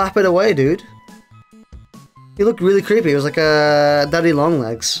swap it away, dude. He looked really creepy. It was like a daddy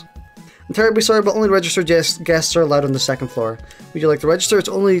longlegs. I'm terribly sorry, but only registered guests are allowed on the 2nd floor. Would you like to register? It's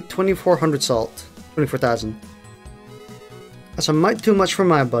only 2,400 salt. 24,000. That's a mite too much for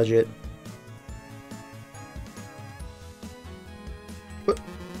my budget. What?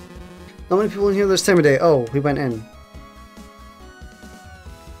 Not many people in here this time of day. Oh, we went in.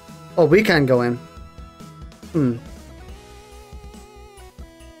 Oh, we can go in.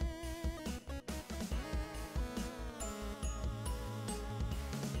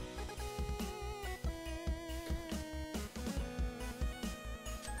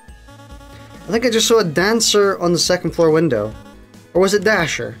 I think I just saw a dancer on the 2nd floor window. Or was it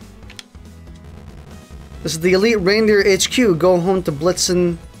Dasher? This is the Elite Reindeer HQ. Go home to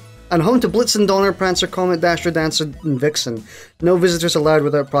Blitzen. And home to Blitzen, Donner, Prancer, Comet, Dasher, Dancer, and Vixen. No visitors allowed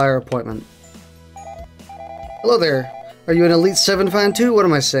without prior appointment. Hello there. Are you an Elite 7 fan too? What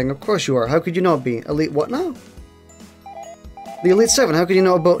am I saying? Of course you are. How could you not be? Elite what now? The Elite 7. How could you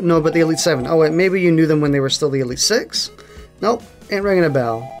know about the Elite 7? Oh wait, maybe you knew them when they were still the Elite 6? Nope, ain't ringing a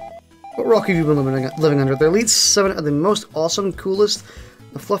bell. What rock have you been living under? The Elite 7 are the most awesome, coolest,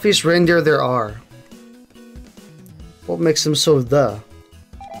 the fluffiest reindeer there are. What makes them so the?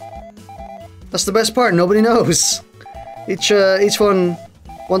 That's the best part, nobody knows. Each one,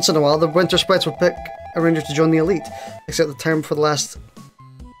 once in a while, the winter sprites will pick a reindeer to join the Elite. Except the time for the last...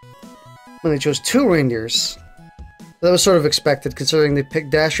 when they chose 2 reindeers. That was sort of expected, considering they picked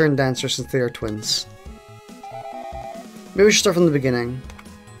Dasher and Dancer since they are twins. Maybe we should start from the beginning.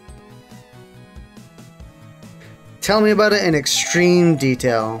 Tell me about it in extreme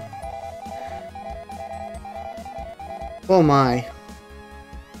detail. Oh my.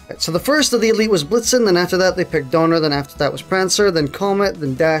 Right, so the first of the elite was Blitzen, then after that they picked Donner, then after that was Prancer, then Comet,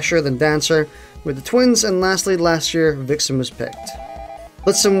 then Dasher, then Dancer with the twins, and lastly, last year, Vixen was picked.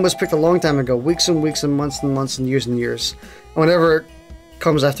 Blitzen was picked a long time ago, weeks and weeks and months and years and years. And whatever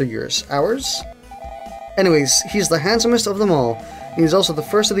comes after years. Hours? Anyways, he's the handsomest of them all. And he's also the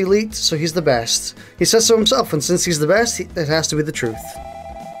first of the elite, so he's the best. He says so himself, and since he's the best, it has to be the truth.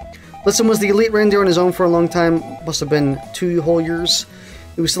 Blitzen was the elite reindeer on his own for a long time, must have been 2 whole years.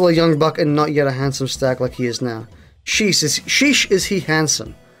 He was still a young buck and not yet a handsome stag like he is now. Sheesh is he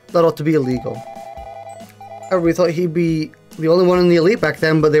handsome. That ought to be illegal. Everybody thought he'd be the only one in the elite back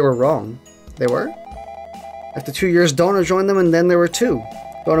then, but they were wrong. They were? After 2 years, Donner joined them, and then there were 2.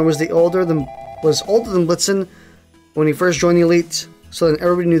 Donner was older than Blitzen when he first joined the elite, so then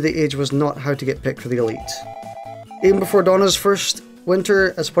everybody knew the age was not how to get picked for the elite. Even before Donner's first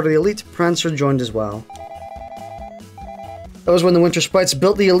winter as part of the elite, Prancer joined as well. That was when the Winter Sprites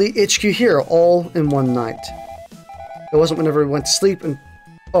built the elite HQ here, all in one night. It wasn't when everyone went to sleep and...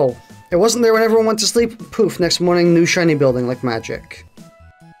 Oh. It wasn't there when everyone went to sleep. Poof, next morning, new shiny building like magic.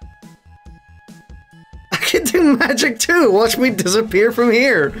 I can do magic too! Watch me disappear from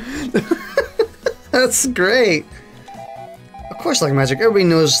here! That's great! Of course, like magic, everybody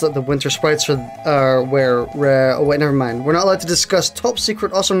knows that the Winter Sprites are where... oh wait, never mind. We're not allowed to discuss top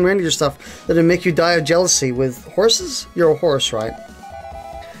secret awesome reindeer stuff that'll make you die of jealousy with horses? You're a horse, right?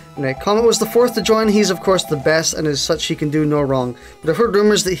 Anyway, Comet was the 4th to join. He's of course the best, and as such he can do no wrong. But I've heard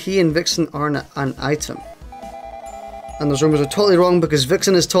rumors that he and Vixen are an item. And those rumors are totally wrong because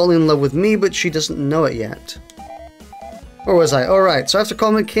Vixen is totally in love with me, but she doesn't know it yet. Where was I? Alright, so after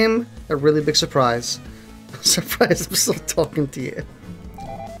Comet came, a really big surprise. Surprise, I'm still talking to you.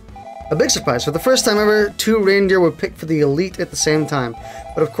 A big surprise. For the first time ever, 2 reindeer were picked for the elite at the same time.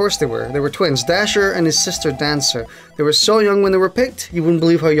 But of course they were. They were twins, Dasher and his sister Dancer. They were so young when they were picked, you wouldn't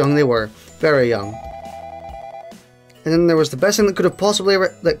believe how young they were. Very young. And then there was the best thing that could have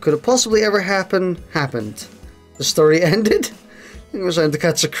possibly ever happened. The story ended? It was trying to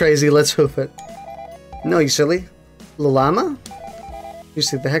catch a crazy, let's hoof it. No, you silly. Llama? You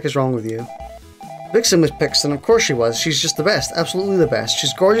see, the heck is wrong with you? Vixen was picked, and of course she was. She's just the best, absolutely the best.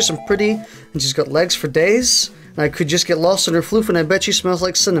 She's gorgeous and pretty, and she's got legs for days. And I could just get lost in her floof, and I bet she smells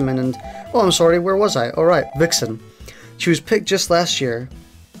like cinnamon. And oh, I'm sorry, where was I? All right, Vixen. She was picked just last year.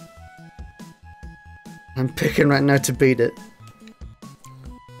 I'm picking right now to beat it.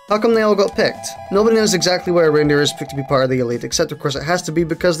 How come they all got picked? Nobody knows exactly why a reindeer is picked to be part of the elite, except of course it has to be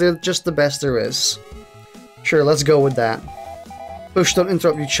because they're just the best there is. Sure, let's go with that. Bush, don't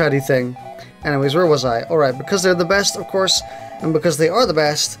interrupt, you chatty thing. Anyways, where was I? Alright, because they're the best, of course, and because they are the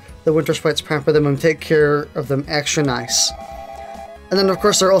best, the Winter Sprites pamper them and take care of them extra nice. And then, of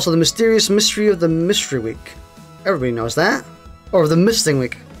course, they're also the mysterious mystery of the Mystery Week. Everybody knows that. Or the Misting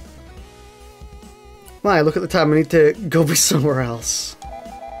Week. My, look at the time, I need to go be somewhere else.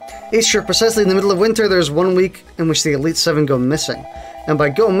 Each year, precisely in the middle of winter, there's 1 week in which the Elite 7 go missing. And by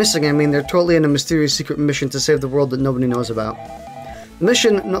go missing, I mean they're totally in a mysterious secret mission to save the world that nobody knows about. The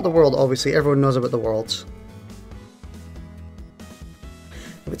mission, not the world, obviously. Everyone knows about the world.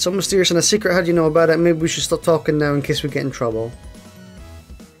 If it's so mysterious and a secret, how do you know about it? Maybe we should stop talking now in case we get in trouble.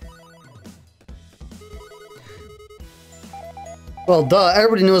 Well, duh.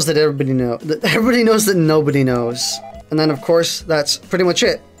 Everybody knows that everybody knows that nobody knows. And then, of course, that's pretty much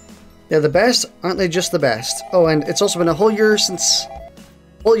it. They're the best, aren't they just the best? Oh, and it's also been a whole year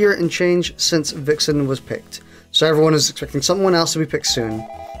and change since Vixen was picked. So everyone is expecting someone else to be picked soon.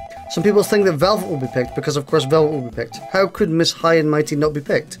 Some people think that Velvet will be picked because, of course, Velvet will be picked. How could Miss High and Mighty not be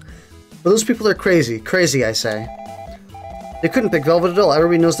picked? But those people are crazy. Crazy, I say. They couldn't pick Velvet at all.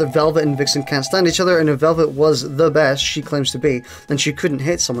 Everybody knows that Velvet and Vixen can't stand each other, and if Velvet was the best she claims to be, then she couldn't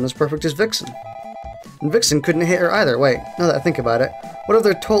hate someone as perfect as Vixen. And Vixen couldn't hate her either. Wait, now that I think about it, what if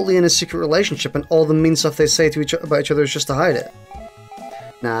they're totally in a secret relationship and all the mean stuff they say to about each other is just to hide it?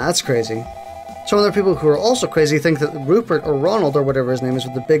 Nah, that's crazy. Some other people who are also crazy think that Rupert or Ronald or whatever his name is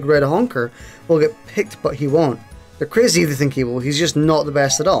with the big red honker will get picked, but he won't. They're crazy if they think he will. He's just not the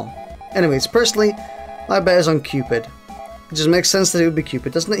best at all. Anyways, personally, my bet is on Cupid. It just makes sense that it would be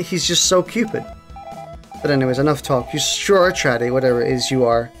Cupid, doesn't it? He's just so Cupid. But anyways, enough talk. You sure are chatty, whatever it is you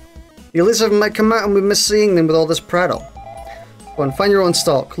are. The Elite 7 might come out and we miss seeing them with all this prattle. Go on, find your own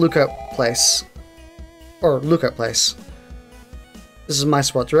stock. Lookout place. Or lookout place. This is my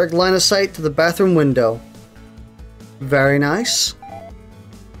spot. Direct line of sight to the bathroom window. Very nice.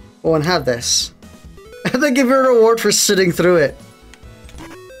 Oh, and have this. They give you a reward for sitting through it.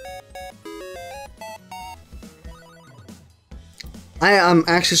 I am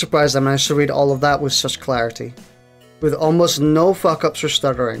actually surprised I managed to read all of that with such clarity. With almost no fuck-ups or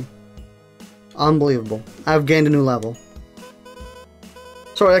stuttering. Unbelievable. I've gained a new level.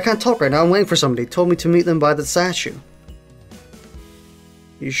 Sorry, I can't talk right now. I'm waiting for somebody. Told me to meet them by the statue.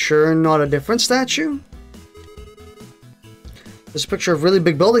 You sure not a different statue? There's a picture of a really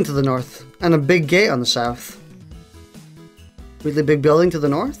big building to the north. And a big gate on the south. Really big building to the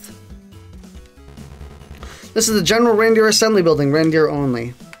north? This is the General Reindeer Assembly Building, reindeer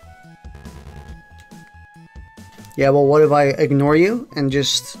only. Yeah, well, what if I ignore you and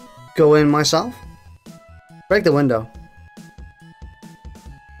just go in myself? Break the window.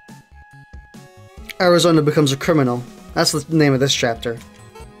 Arizona becomes a criminal. That's the name of this chapter.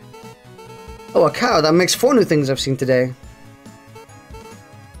 Oh, a cow. That makes 4 new things I've seen today.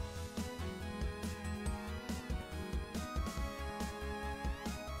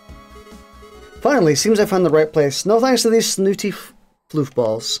 Finally, seems I found the right place. No thanks to these snooty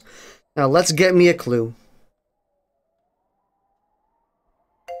floofballs. Now let's get me a clue.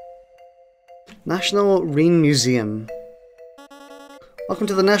 National Reen Museum. Welcome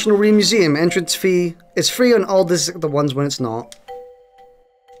to the National Reen Museum. Entrance fee is free on all the ones when it's not.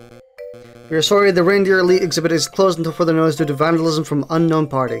 We're sorry, the Reindeer Elite exhibit is closed until further notice due to vandalism from unknown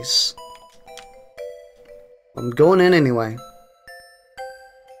parties. I'm going in anyway.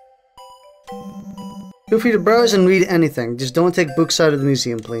 Feel free to browse and read anything, just don't take books out of the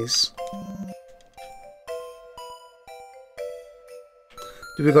museum, please.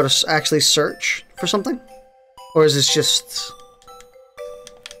 Do we go to actually search for something? Or is this just...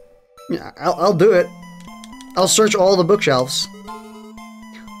 Yeah, I'll do it. I'll search all the bookshelves.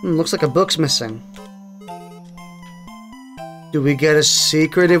 Looks like a book's missing. Do we get a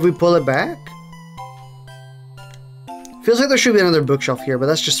secret if we pull it back? Feels like there should be another bookshelf here, but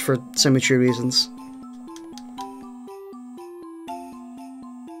that's just for symmetry reasons.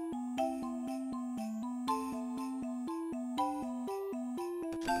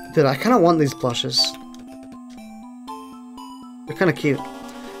 Dude, I kind of want these plushes. They're kind of cute.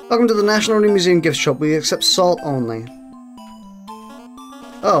 Welcome to the National Reen Museum gift shop. We accept salt only.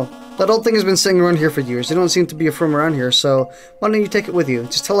 Oh, that old thing has been sitting around here for years. They don't seem to be from around here, so why don't you take it with you?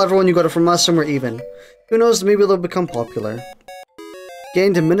 Just tell everyone you got it from us and we're even. Who knows, maybe they'll become popular.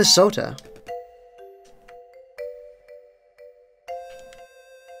 Gained to Minnesota.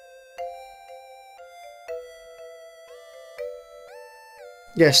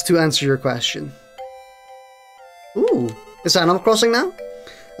 Yes, to answer your question. Ooh, is Animal Crossing now?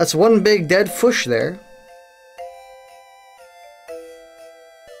 That's one big dead fish there.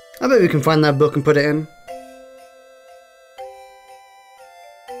 I bet we can find that book and put it in.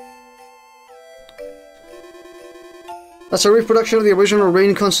 That's a reproduction of the original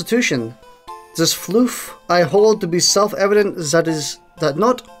Reen Constitution. This floof I hold to be self-evident that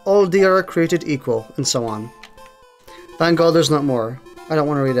not all deer are created equal, and so on. Thank God there's not more. I don't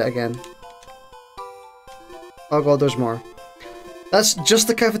want to read it again. Oh God, there's more. That's just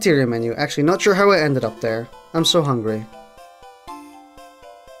the cafeteria menu. Actually, not sure how I ended up there. I'm so hungry.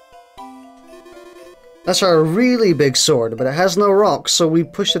 That's our really big sword, but it has no rocks, so we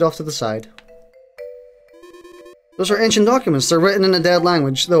pushed it off to the side. Those are ancient documents. They're written in a dead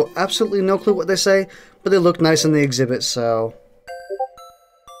language, though absolutely no clue what they say, but they look nice in the exhibit, so...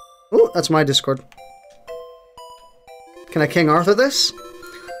 Oh, that's my Discord. Can I King Arthur this?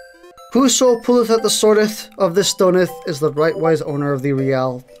 Whoso pulleth at the swordeth of this stoneth is the right wise owner of the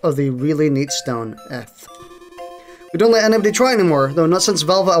really neat stone. We don't let anybody try anymore, though not since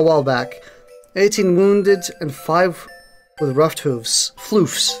Velvet a while back. 18 wounded and 5 with roughed hooves.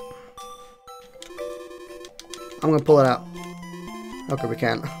 Floofs. I'm gonna pull it out. Okay, we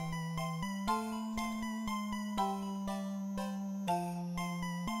can't.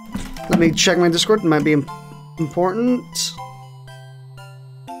 Let me check my Discord. It might be important.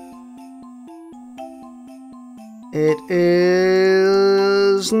 It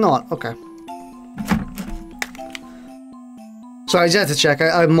is not. Okay. Sorry, I just had to check.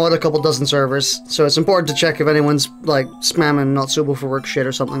 I mod a couple dozen servers, so it's important to check if anyone's, like, spamming not suitable for work shit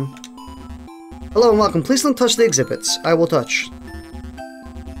or something. Hello and welcome. Please don't touch the exhibits. I will touch.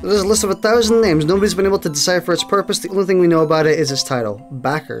 There's a list of 1,000 names. Nobody's been able to decipher its purpose. The only thing we know about it is its title.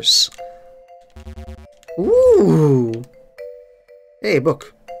 Backers. Ooh. Hey,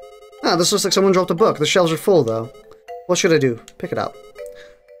 book. Ah, this looks like someone dropped a book. The shelves are full, though. What should I do? Pick it up.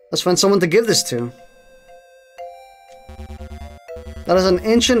 Let's find someone to give this to. That is an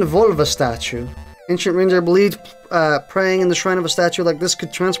ancient vulva statue. Ancient ruins are believed praying in the shrine of a statue like this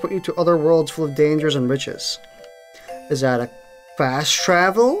could transport you to other worlds full of dangers and riches. Is that a fast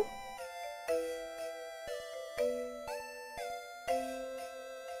travel?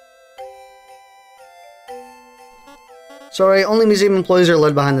 Sorry, only museum employees are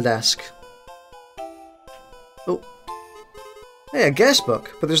led behind the desk. Oh. Hey, a guest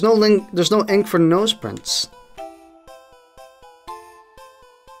book, but there's no ink for nose prints.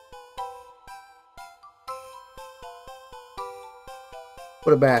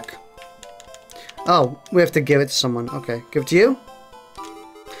 Put it back. Oh, we have to give it to someone. Okay, give it to you?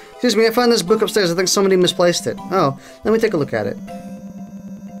 Excuse me, I found this book upstairs. I think somebody misplaced it. Oh, let me take a look at it.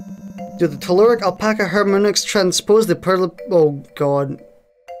 Do the telluric alpaca hermeneutics transpose the pearl... Oh, God.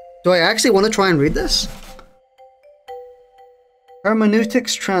 Do I actually want to try and read this?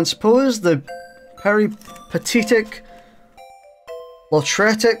 Hermeneutics transpose the peripatetic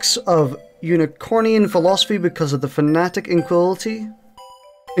lautretics of unicornian philosophy because of the fanatic inquity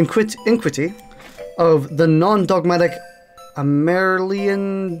of the non-dogmatic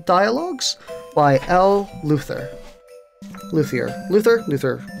Amerlian dialogues by L. Luther. Luther.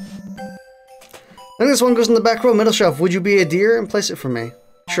 I think this one goes in the back row, middle shelf. Would you be a deer and place it for me?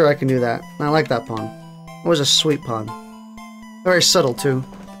 Sure, I can do that. I like that pawn. It was a sweet pawn. Very subtle, too.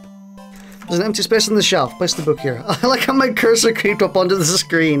 There's an empty space on the shelf. Place the book here. I like how my cursor creeped up onto the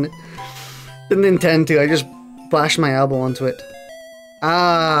screen. Didn't intend to. I just bashed my elbow onto it.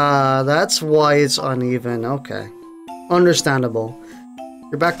 Ah, that's why it's uneven. Okay. Understandable.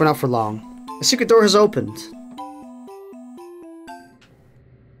 You're back, but not for long. The secret door has opened.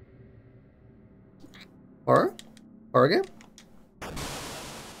 Horror? Horror game?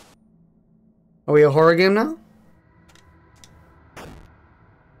 Are we a horror game now?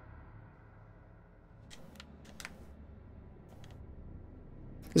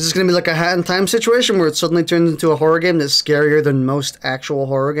 Is this going to be like a Hat in Time situation where it suddenly turns into a horror game that's scarier than most actual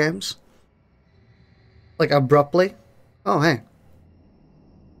horror games? Like abruptly? Oh, hey.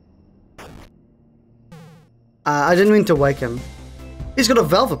 I didn't mean to wake him. He's got a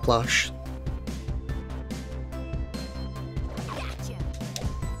velvet plush.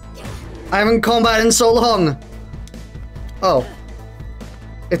 I haven't combated in so long. Oh.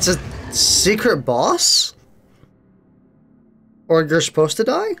 It's a secret boss? Or you're supposed to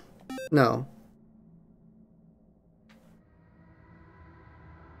die? No.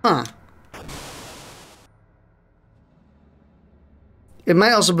 Huh. It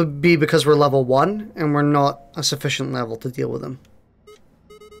might also be because we're level 1 and we're not a sufficient level to deal with him.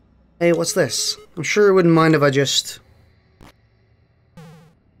 Hey, what's this? I'm sure you wouldn't mind if I just...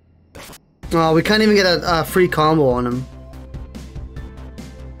 Oh, we can't even get a free combo on him.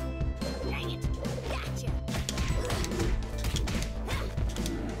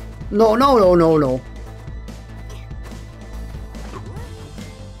 No.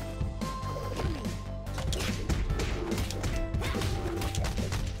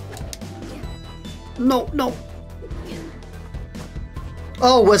 No.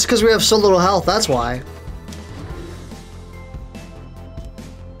 Oh, it's because we have so little health, that's why.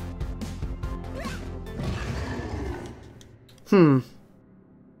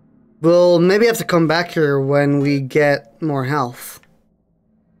 We'll maybe have to come back here when we get more health.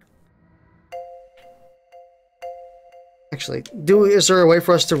 Actually, is there a way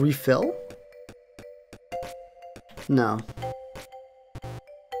for us to refill? No.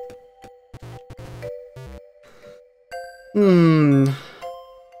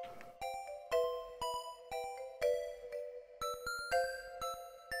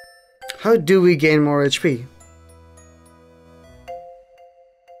 How do we gain more HP?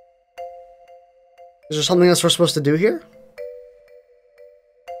 Is there something else we're supposed to do here?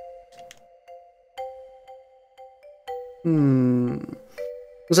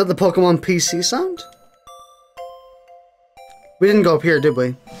 Was that the Pokemon PC sound? We didn't go up here, did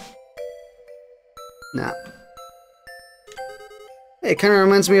we? Nah. Hey, it kinda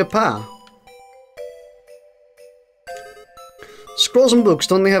reminds me of Pa. Scrolls and books,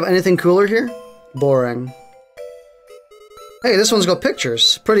 don't they have anything cooler here? Boring. Hey, this one's got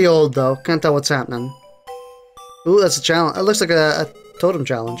pictures. Pretty old though, can't tell what's happening. Ooh, that's a challenge. It looks like a totem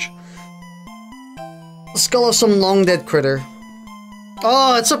challenge. The skull of some long dead critter.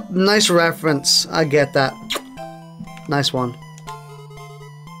 Oh, it's a nice reference. I get that. Nice one.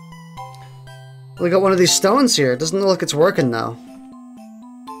 We got one of these stones here. It doesn't look like it's working though.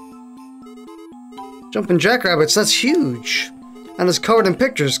 Jumping jackrabbits, that's huge. And it's covered in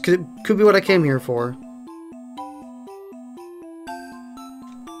pictures. Could be what I came here for.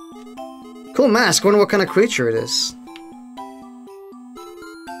 Cool mask. Wonder what kind of creature it is.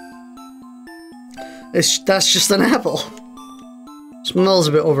 That's just an apple. Smells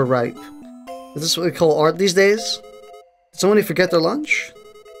a bit overripe. Is this what we call art these days? Did somebody forget their lunch?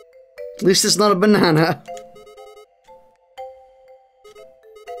 At least it's not a banana.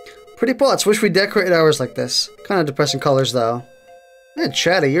 Pretty pots. Wish we decorated ours like this. Kind of depressing colors, though. Yeah,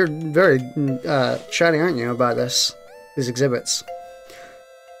 Chatty, you're very chatty, aren't you, about this? These exhibits.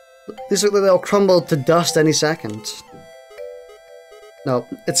 These look like they'll crumble to dust any second. No,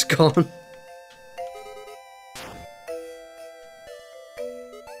 it's gone.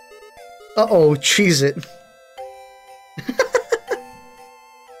 Uh-oh, cheese it.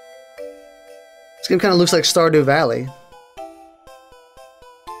 This game kind of looks like Stardew Valley.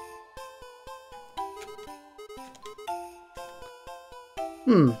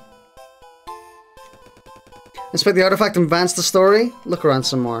 Inspect the artifact and advance the story? Look around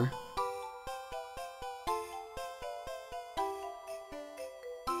some more.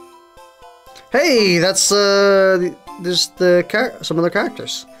 Hey, that's, there's some other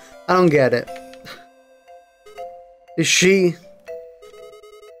characters. I don't get it. Is she...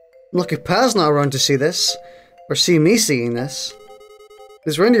 Lucky Paz not around to see this. Or see me seeing this.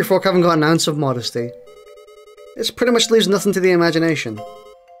 These reindeer folk haven't got an ounce of modesty. This pretty much leaves nothing to the imagination.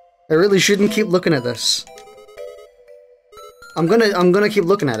 I really shouldn't keep looking at this. I'm gonna keep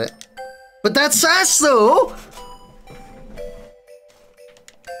looking at it. But that's sass though!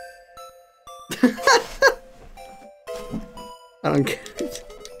 I don't get it.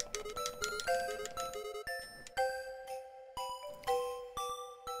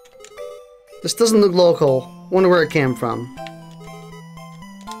 This doesn't look local. Wonder where it came from.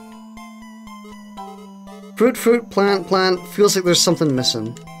 Fruit, fruit, plant, plant. Feels like there's something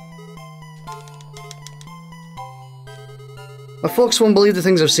missing. My folks won't believe the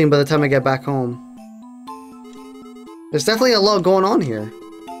things I've seen by the time I get back home. There's definitely a lot going on here.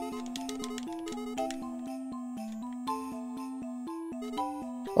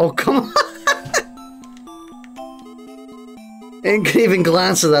 Oh, come on! Ain't gonna even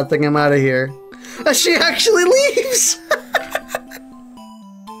glance at that thing, I'm out of here. She actually leaves!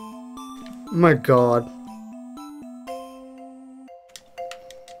 Oh my god.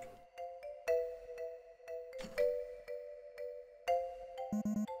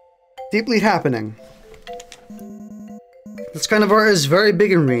 Deeply happening. This kind of art is very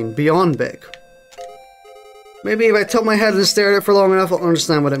big and mean, beyond big. Maybe if I tilt my head and stare at it for long enough, I'll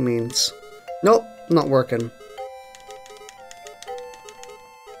understand what it means. Nope, not working.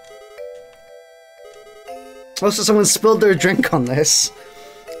 Also, someone spilled their drink on this.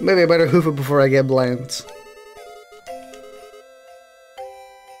 Maybe I better hoof it before I get blamed.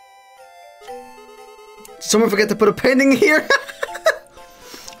 Did someone forget to put a painting here?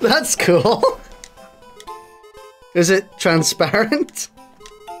 That's cool. Is it transparent?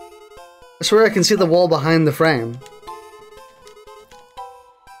 I swear I can see the wall behind the frame.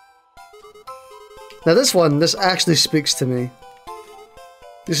 Now this actually speaks to me.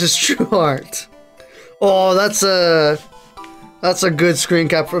 This is true art. Oh, that's a good screen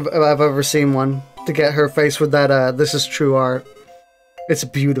cap if I've ever seen one. To get her face with that, this is true art. It's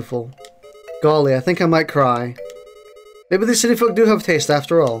beautiful. Golly, I think I might cry. Maybe these city folk do have taste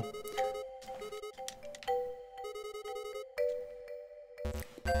after all.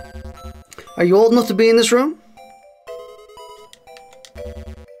 Are you old enough to be in this room?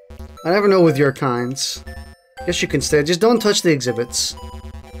 I never know with your kinds. Guess you can stay, just don't touch the exhibits.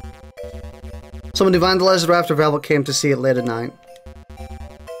 Somebody vandalized it after Velvet came to see it late at night.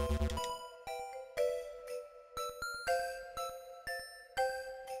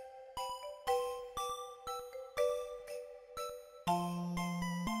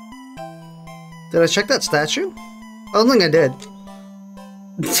 Did I check that statue? I don't think I did.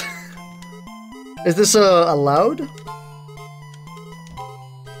 Is this allowed?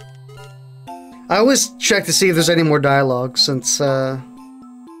 I always check to see if there's any more dialogue, since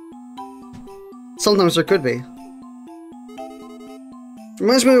sometimes there could be.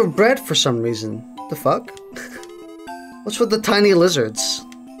 Reminds me of bread for some reason. The fuck? What's with the tiny lizards?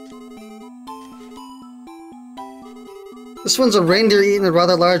 This one's a reindeer eating a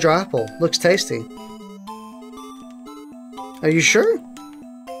rather large apple. Looks tasty. Are you sure?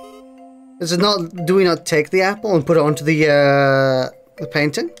 Is it not? Do we not take the apple and put it onto the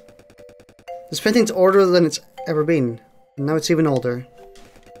painting? This painting's older than it's ever been. And now it's even older.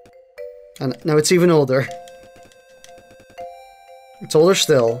 And now it's even older. It's older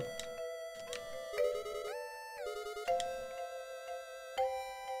still.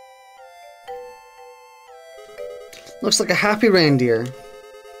 Looks like a happy reindeer.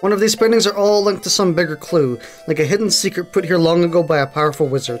 One of these paintings are all linked to some bigger clue, like a hidden secret put here long ago by a powerful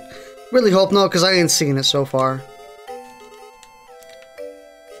wizard. Really hope not, because I ain't seen it so far.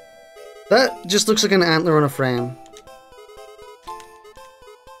 That just looks like an antler on a frame.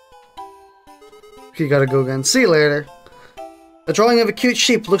 You gotta go again. See you later. A drawing of a cute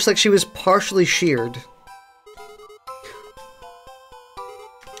sheep looks like she was partially sheared.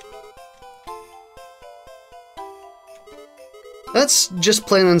 That's just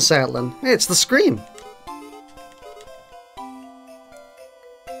plain unsettling. Hey, it's the Scream.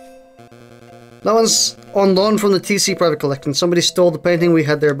 That one's on loan from the TC private collection. Somebody stole the painting we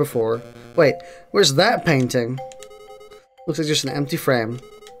had there before. Wait, where's that painting? Looks like just an empty frame.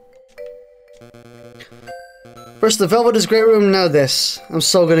 First the Velvet is great room, now this. I'm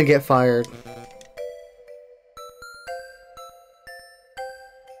so gonna get fired.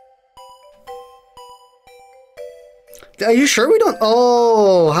 Are you sure we don't?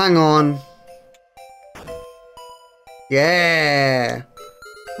 Oh, hang on. Yeah.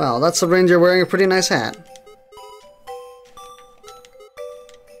 Well, that's a reindeer wearing a pretty nice hat.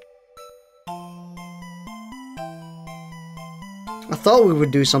 I thought we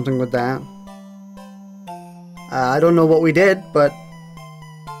would do something with that. I don't know what we did, but...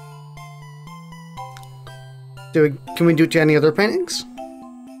 Can we do it to any other paintings?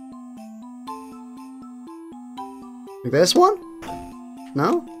 Like this one?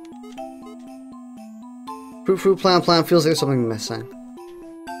 No? Fruit, plant, feels like there's something missing.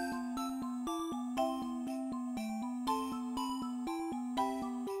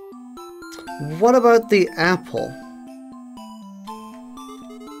 What about the apple?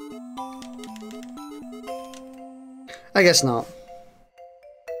 I guess not.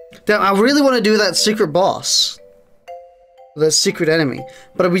 Damn, I really want to do that secret boss. That secret enemy.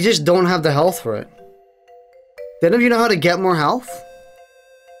 But we just don't have the health for it. Do any of you know how to get more health?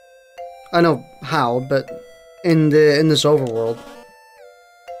 I know how, but in this overworld.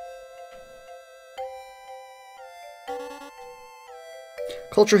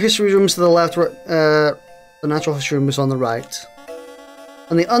 Cultural history room is to the left, the natural history room is on the right.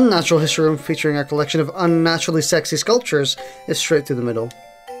 And the unnatural history room, featuring a collection of unnaturally sexy sculptures, is straight through the middle.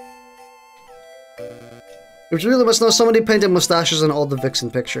 If you really must know, somebody painted mustaches on all the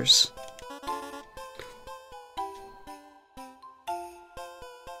Vixen pictures.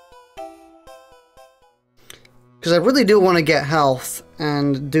 Because I really do want to get health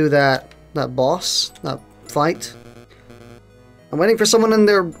and do that boss, that fight. I'm waiting for someone and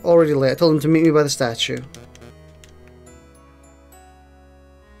they're already late. I told them to meet me by the statue.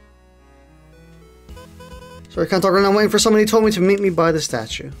 Sorry, I can't talk right now. I'm waiting for somebody who told me to meet me by the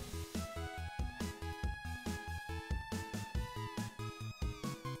statue.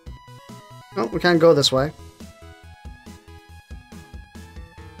 Oh, we can't go this way.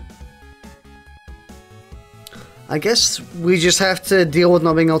 I guess we just have to deal with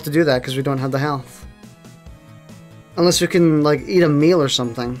not being able to do that because we don't have the health. Unless we can, like, eat a meal or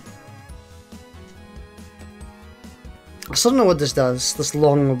something. I still don't know what this does, this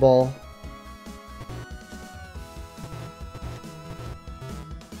long ball.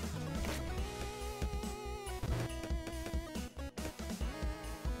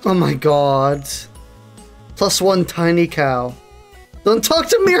 Oh my god. +1 tiny cow. Don't talk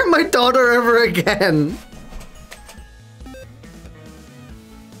to me or my daughter ever again.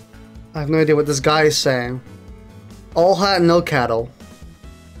 I have no idea what this guy is saying. All hat, no cattle.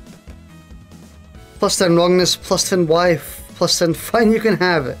 +10 wrongness, +10 wife, +10 fine, you can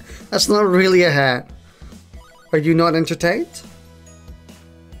have it. That's not really a hat. Are you not entertained?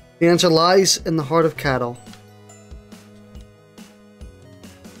 The answer lies in the heart of cattle.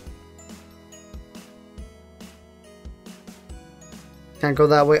 Can't go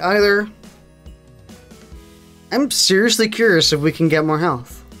that way either. I'm seriously curious if we can get more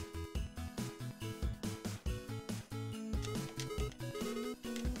health.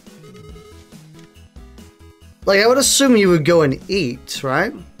 Like, I would assume you would go and eat,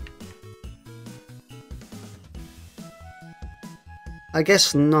 right? I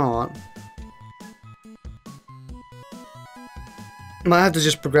guess not. Might have to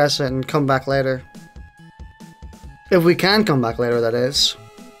just progress it and come back later. If we can come back later, that is.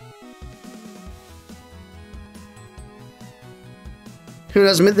 Who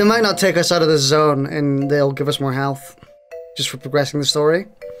knows, they might not take us out of the zone and they'll give us more health. Just for progressing the story.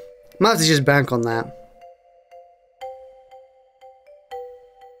 Might have to just bank on that.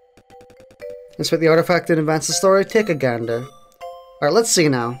 Inspect the artifact and advance the story, take a gander. Alright, let's see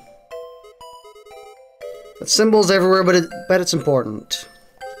now. That symbol's everywhere, but bet it's important.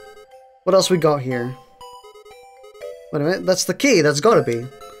 What else we got here? Wait a minute, that's the key, that's gotta be.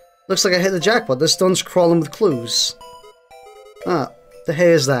 Looks like I hit the jackpot, this stone's crawling with clues. Ah, the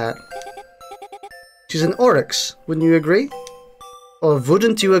hay is that. She's an Oryx, wouldn't you agree? Or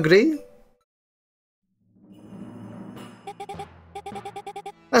wouldn't you agree?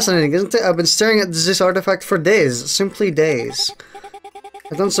 Fascinating, isn't it? I've been staring at this artifact for days, simply days.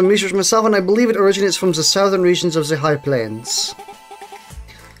 I've done some research myself and I believe it originates from the southern regions of the High Plains.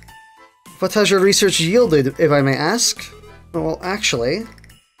 What has your research yielded, if I may ask? Well, actually...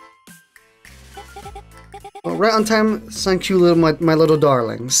 Well, right on time, thank you, my little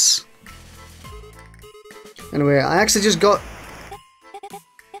darlings. Anyway, I actually just got...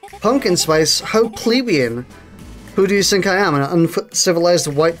 Pumpkin spice? How plebeian! Who do you think I am, an uncivilized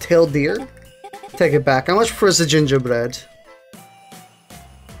white-tailed deer? Take it back, I much prefer the gingerbread.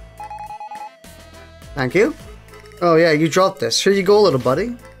 Thank you. Oh yeah, you dropped this. Here you go, little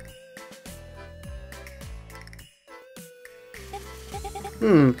buddy.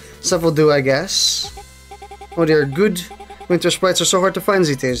 Stuff will do, I guess. Oh dear, good winter sprites are so hard to find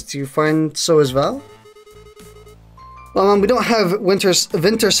these days. Do you find so as well? Well, we don't have winter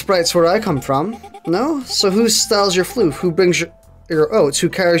sprites where I come from. No? So who styles your floof? Who brings your oats? Who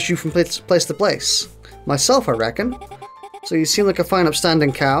carries you from place to place? Myself, I reckon. So you seem like a fine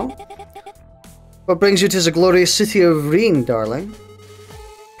upstanding cow. What brings you to the glorious city of Reen, darling?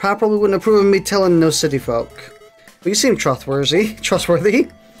 Probably wouldn't approve of me telling no city folk. But you seem trustworthy. Trustworthy?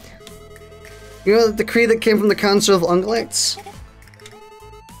 You know the decree that came from the Council of Ungulates?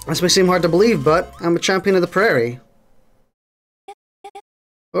 This may seem hard to believe, but I'm a champion of the prairie.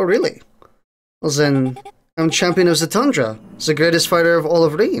 Oh, really? Well then, I'm champion of the tundra, the greatest fighter of all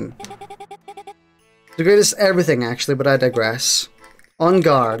of Reen. The greatest everything, actually, but I digress. On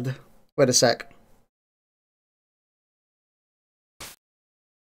guard. Wait a sec.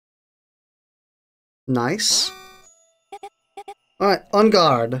 Nice. Alright, on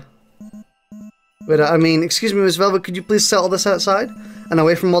guard. Wait, I mean, excuse me, Miss Velvet, could you please settle this outside? And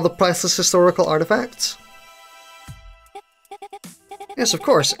away from all the priceless historical artifacts? Yes, of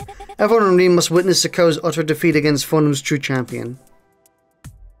course. Everyone in Reen must witness the cow's utter defeat against Fonum's true champion.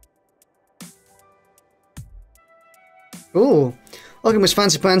 Ooh. Look at Miss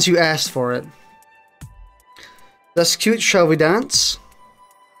Fancy Pants, you asked for it. That's cute, shall we dance?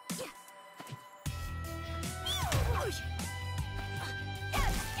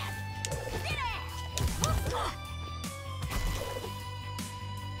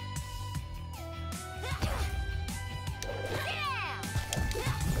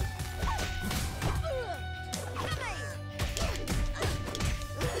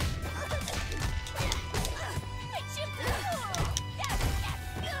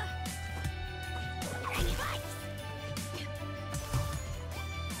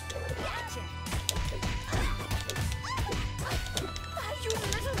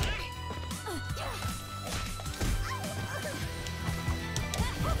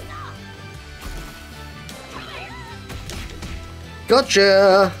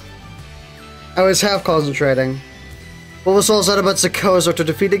 Gotcha! I was half concentrating. What was all that about the cows are to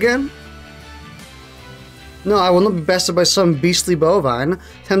defeat again? No, I will not be bested by some beastly bovine.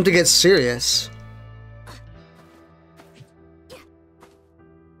 Time to get serious.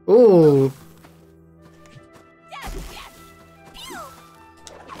 Ooh.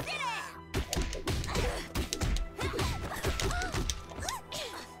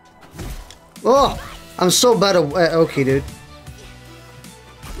 Oh! I'm so bad at okay, dude.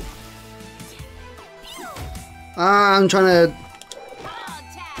 I'm trying to...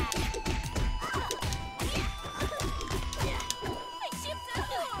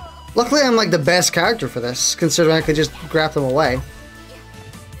 Luckily, I'm like the best character for this, considering I could just grab them away.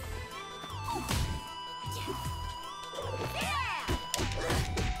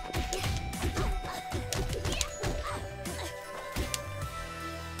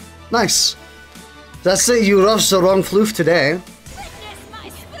 Nice. That's it, you rushed the wrong floof today.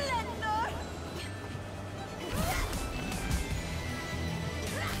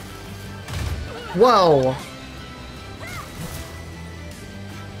 Whoa!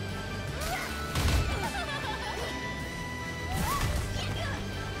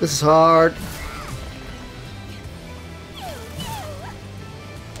 This is hard.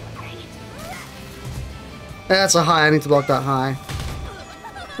 That's a high, I need to block that high.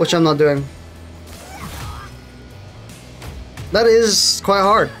 Which I'm not doing. That is quite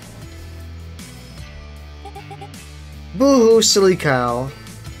hard. Boo-hoo, silly cow.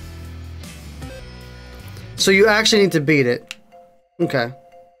 So you actually need to beat it. Okay.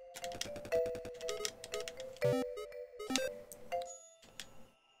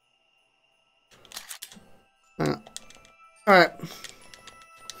 Alright.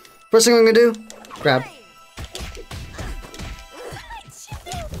 First thing I'm gonna do, grab.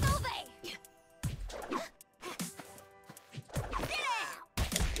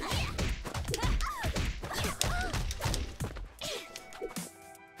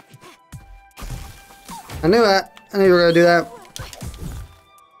 I knew that. I knew you were gonna do that.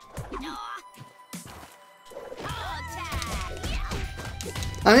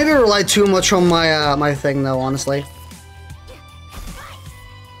 I maybe relied too much on my my thing though, honestly.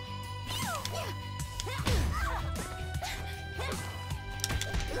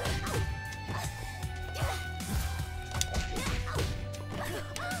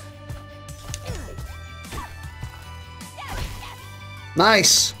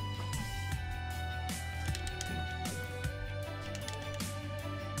 Nice.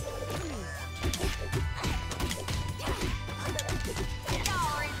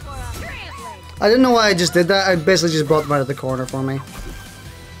 I didn't know why I just did that. I basically just brought them out of the corner for me.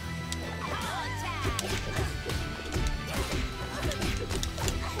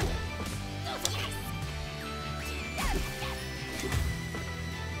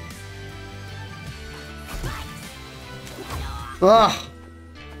 Ugh.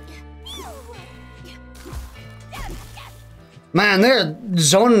 Man, they're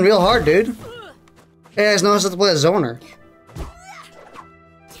zoning real hard, dude. Hey, guys, notice how to play a zoner.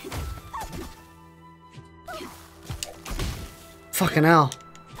 Fucking hell.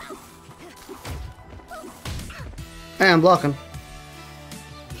 Hey, I'm blocking.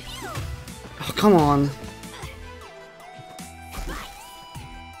 Oh, come on.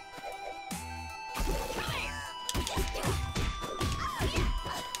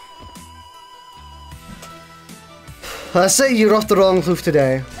 I say you're off the wrong hoof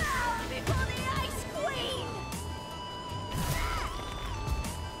today.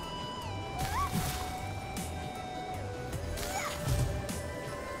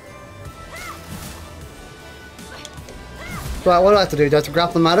 Right, what do I have to do? Do I have to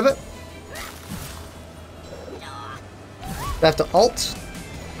grapple them out of it? Do I have to alt?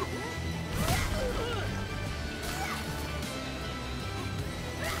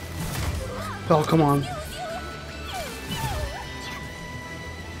 Oh, come on.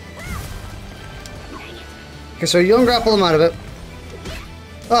 Okay, so you ungrapple them out of it.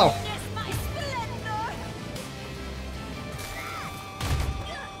 Oh.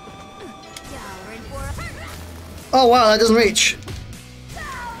 Oh wow, that doesn't reach.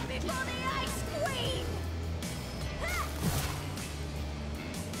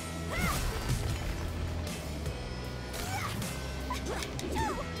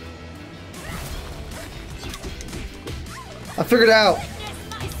 I figured it out.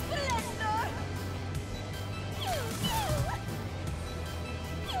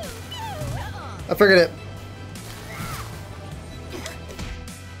 I figured it.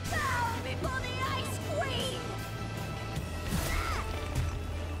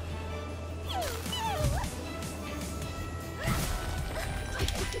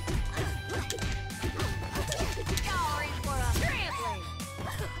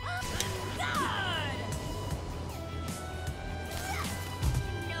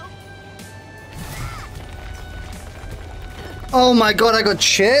 Oh my god, I got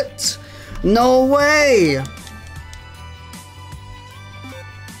chipped? No way!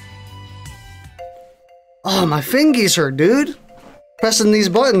 Oh, my fingies hurt, dude. Pressing these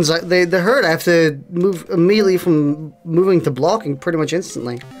buttons, they hurt. I have to move immediately from moving to blocking pretty much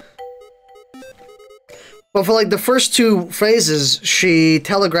instantly. But for like the first two phases, she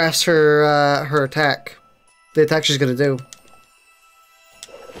telegraphs her her attack. The attack she's gonna do.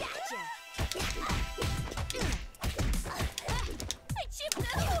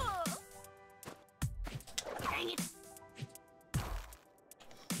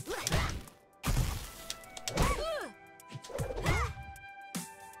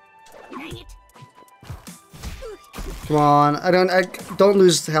 Come on, I don't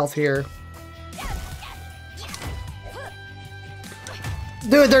lose health here.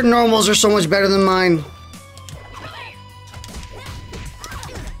 Dude, their normals are so much better than mine.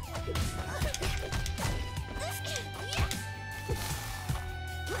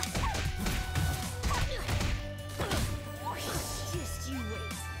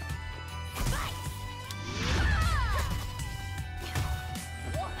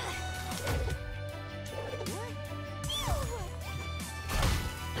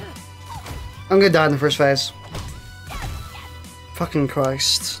 I'm gonna die in the first phase. Fucking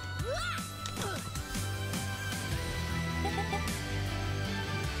Christ.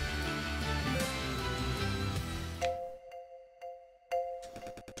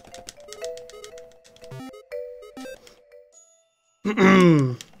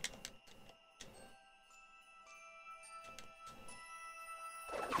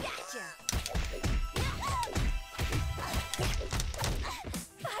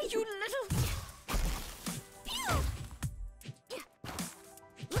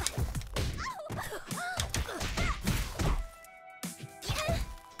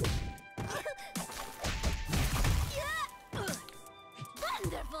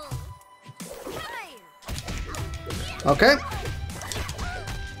 Okay.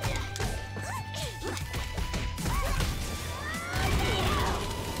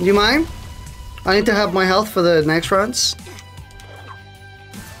 Do you mind? I need to have my health for the next rounds.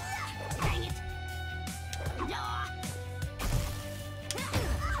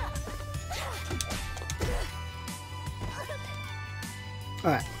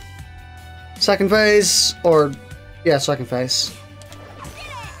 Alright. Second phase, or... yeah, second phase.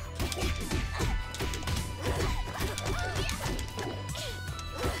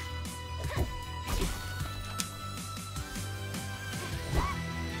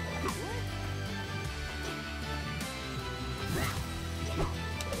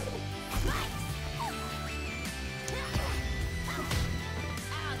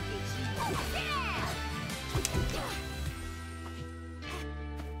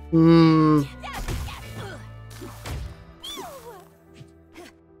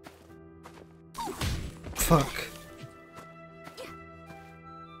 Fuck.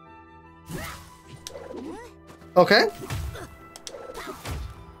 Okay.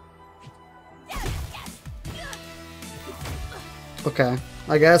 Okay.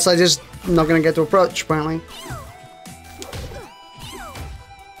 I guess I just not gonna get to approach, apparently.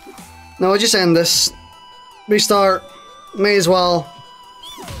 No, we'll just end this. Restart. May as well.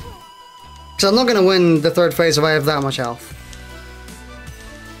 Because I'm not gonna win the third phase if I have that much health.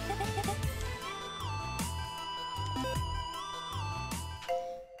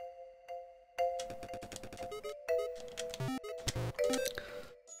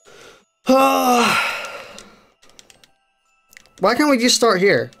 Why can't we just start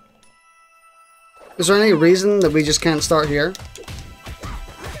here? Is there any reason that we just can't start here?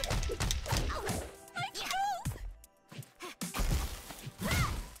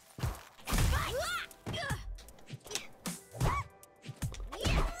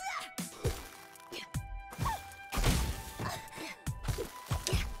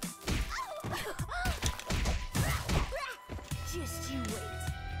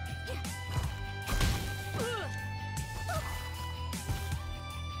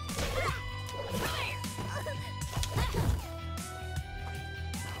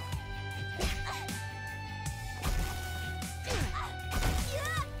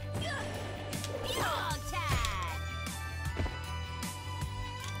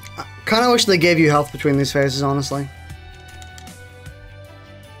 Kinda wish they gave you health between these phases, honestly.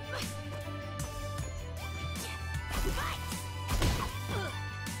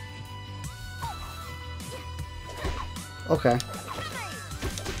 Okay.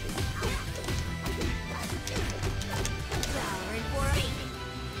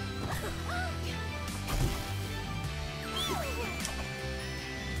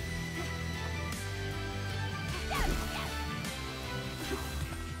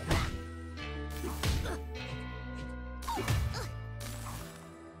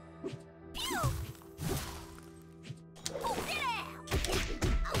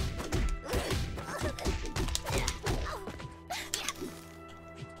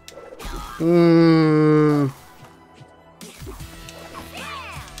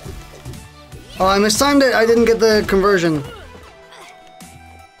 Oh, I mistimed it. I didn't get the conversion.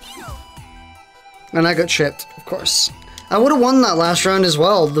 And I got shipped, of course. I would have won that last round as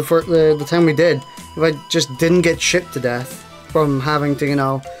well, the time we did, if I just didn't get shipped to death from having to, you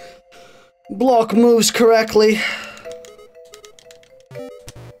know, block moves correctly.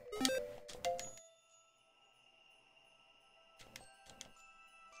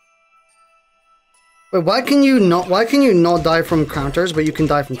 Wait, why can you not die from counters, but you can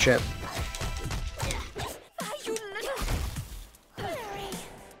die from chip?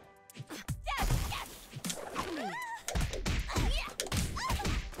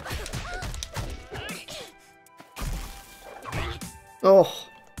 Oh.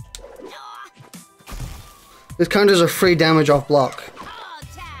 This counters are free damage off block.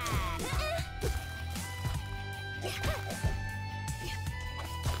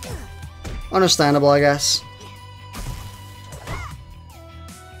 Understandable, I guess.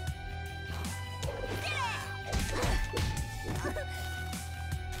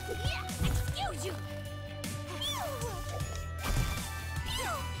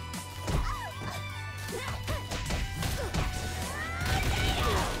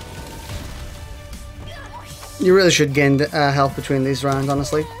 You really should gain health between these rounds,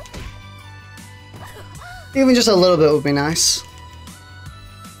 honestly. Even just a little bit would be nice.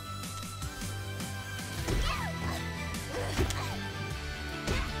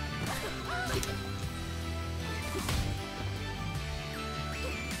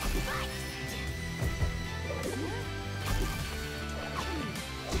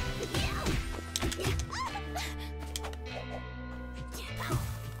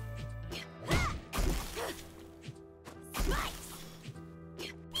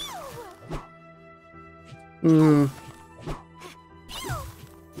 Hmm.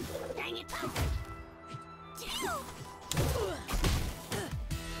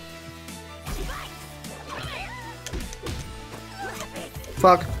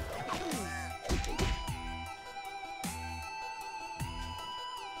 Fuck.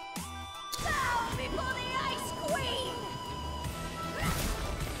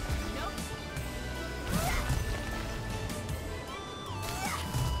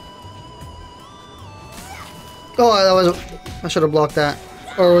 Oh, that wasn't. I should have blocked that.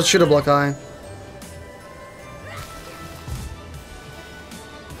 Or should have blocked I.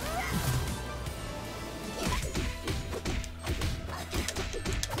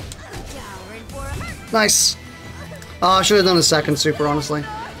 Nice. Oh, I should have done a second super, honestly.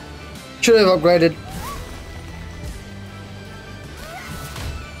 Should have upgraded.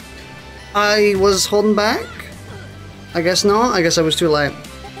 I was holding back? I guess not. I guess I was too late.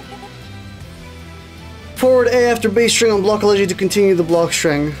 Forward A after B string on block allows you to continue the block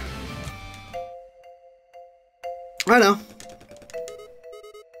string. I know.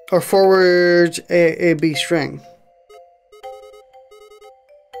 Or forward A B string.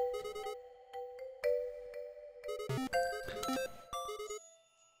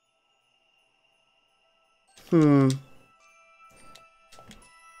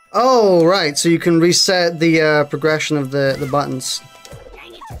 Oh, right. So you can reset the progression of the buttons.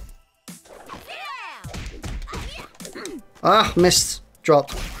 Ah, missed.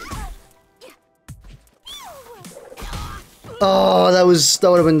 Dropped. Oh, that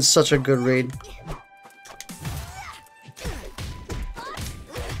would have been such a good read.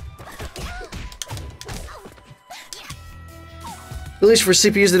 At least for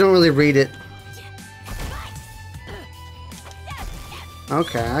CPUs, they don't really read it.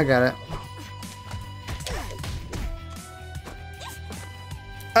 Okay, I got it.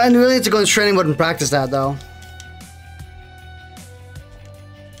 I really need to go in training mode and practice that, though.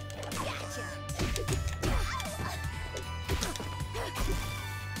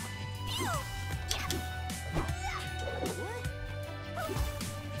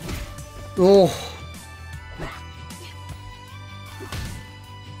 Oh.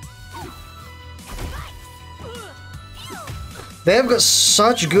 They have got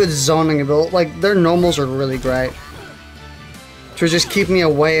such good zoning ability. Like, their normals are really great. To just keep me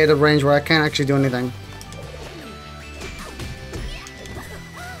away at a range where I can't actually do anything.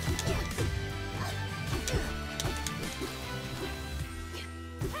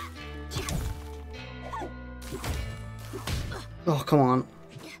 Oh, come on.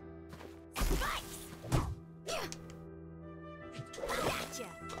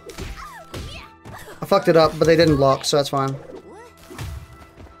 I fucked it up, but they didn't block, so that's fine.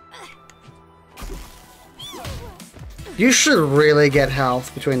 You should really get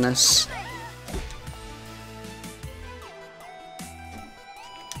health between this.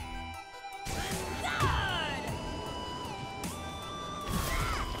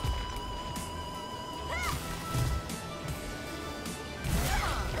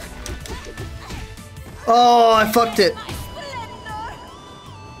 Oh, I fucked it.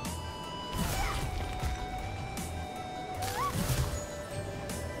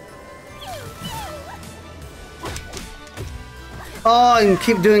 Oh, I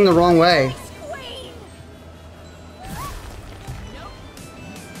keep doing the wrong way.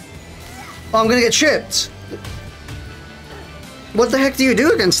 Oh, I'm gonna get chipped. What the heck do you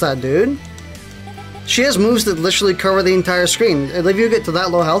do against that, dude? She has moves that literally cover the entire screen. If you get to that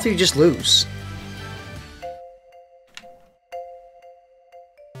low health, you just lose.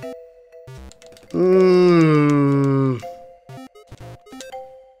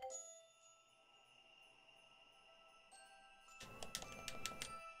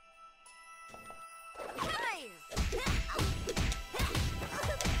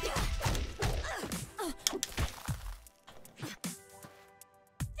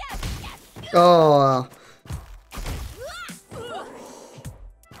 Oh.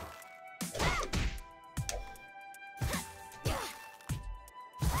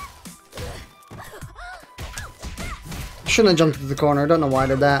 Shouldn't have jumped into the corner. I don't know why I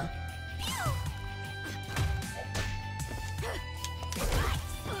did that.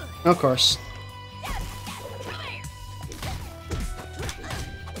 Of course.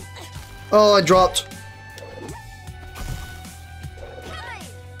 Oh, I dropped.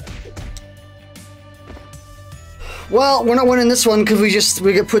 Well, we're not winning this one because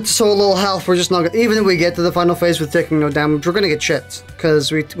we get put to so little health. We're just not gonna, even if we get to the final phase with taking no damage, we're gonna get chipped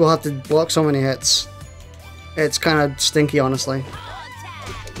because we'll have to block so many hits. It's kind of stinky, honestly.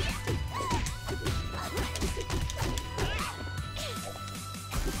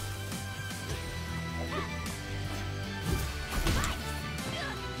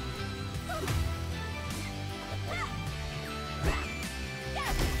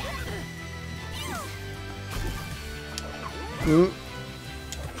 Mm.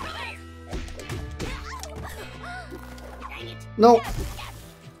 No.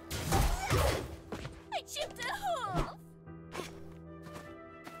 I chipped a hole.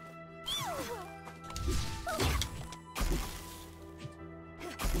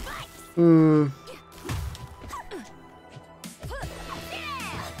 Hmm.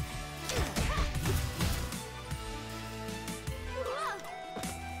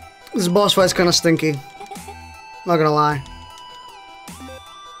 This boss fight's kind of stinky. Not gonna lie.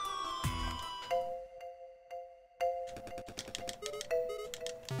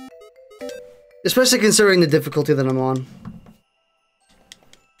 Especially considering the difficulty that I'm on.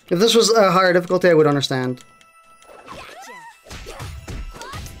 If this was a higher difficulty, I would understand.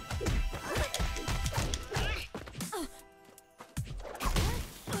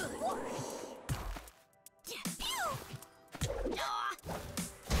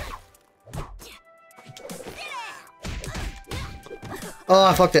 Oh,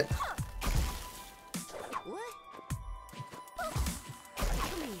 I fucked it.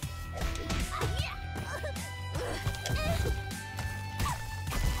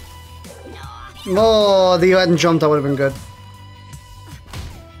 Oh, if you hadn't jumped, that would have been good.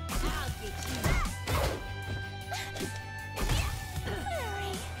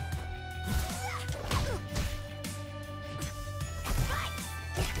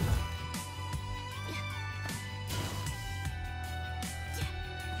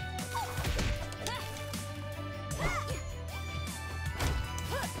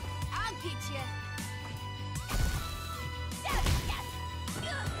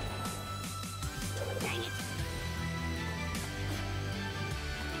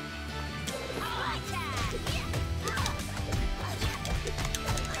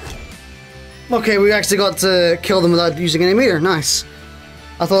 Okay, we actually got to kill them without using any meter. Nice.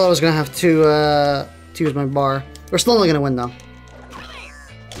 I thought I was gonna have to use my bar. We're still only gonna win though.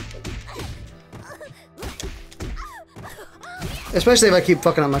 Especially if I keep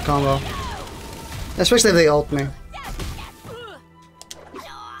fucking up my combo. Especially if they ult me.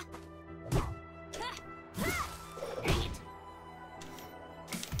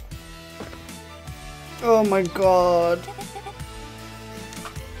 Oh my god.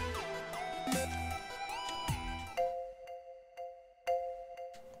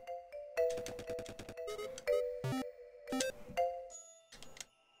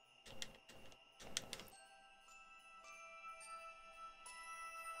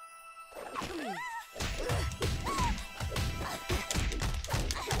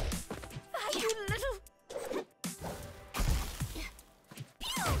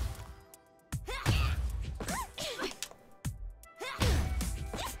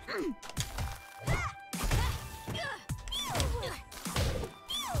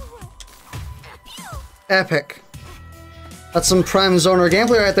 Epic. That's some prime zoner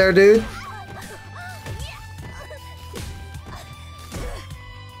gameplay right there, dude.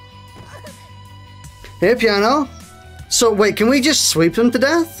 Hey, piano. So, wait, can we just sweep him to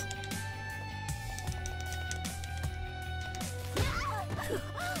death?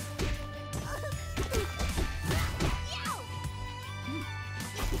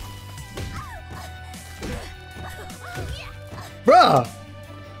 Bruh!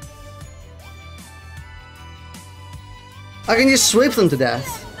 I can just sweep them to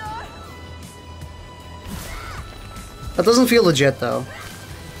death. That doesn't feel legit, though.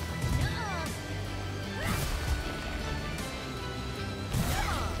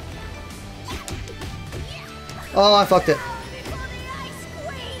 Oh, I fucked it.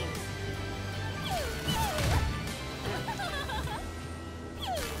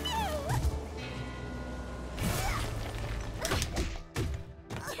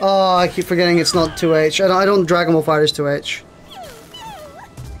 Oh, I keep forgetting it's not 2H. I don't Dragon Ball FighterZ 2H.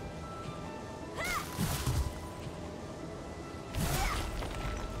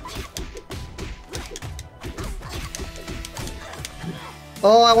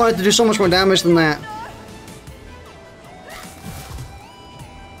 Oh, I wanted to do so much more damage than that.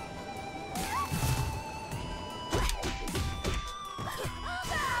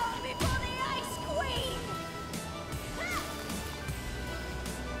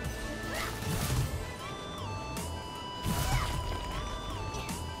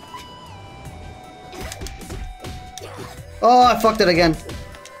 Oh, I fucked it again.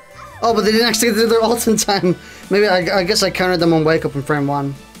 Oh, but they didn't actually do their ult in time. Maybe, I guess I countered them on wake up in frame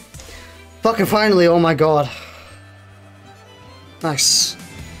 1. Fucking finally, oh my god. Nice.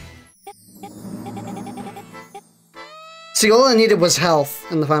 See, all I needed was health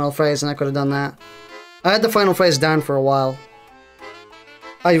in the final phase, and I could have done that. I had the final phase down for a while.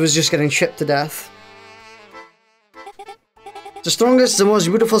 I was just getting chipped to death. The strongest, the most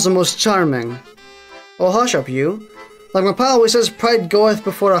beautiful, the most charming. Oh, hush up, you. Like my pal always says, pride goeth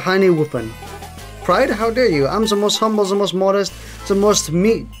before a hiney whoopin'. Pride? How dare you? I'm the most humble, the most modest, the most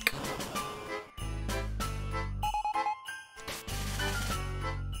meek.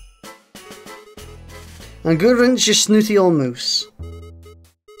 And good riddance, you snooty old moose.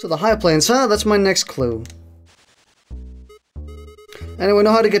 So the high plains, huh? That's my next clue. Anyone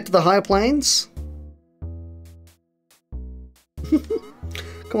know how to get to the high plains?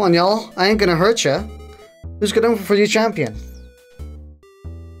 Come on, y'all. I ain't gonna hurt ya. Who's going for you, champion?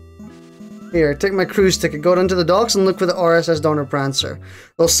 Here, take my cruise ticket, go down to the docks and look for the RSS Donor Prancer.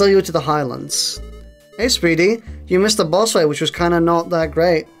 They'll sell you to the Highlands. Hey, Speedy. You missed the boss fight, which was kinda not that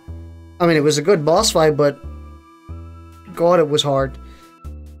great. I mean, it was a good boss fight, but... God, it was hard.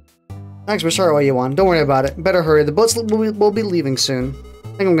 Thanks, we're sorry what you won. Don't worry about it. Better hurry. The boats will be leaving soon. I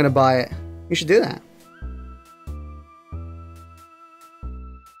think I'm gonna buy it. You should do that.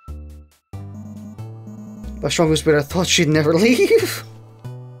 By strong spirit, I thought she'd never leave.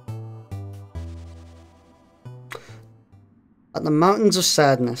 At the Mountains of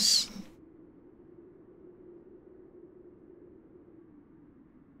Sadness.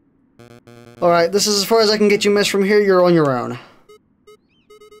 Alright, this is as far as I can get you, miss. From here, you're on your own.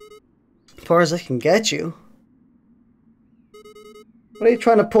 As far as I can get you? What are you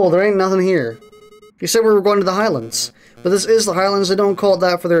trying to pull? There ain't nothing here. You said we were going to the Highlands. But this is the Highlands. They don't call it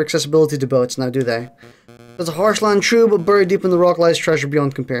that for their accessibility to boats, now do they? There's a harsh land, true, but buried deep in the rock lies treasure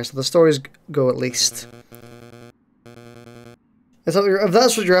beyond compare, so the stories go at least. If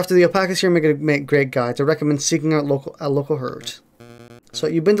that's what you're after, the alpacas here make great guides. I recommend seeking out a local herd. So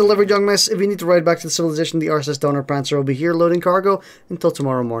you've been delivered, young miss. If you need to ride back to the civilization, the RSS Donor Prancer will be here loading cargo until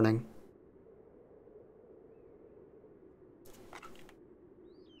tomorrow morning.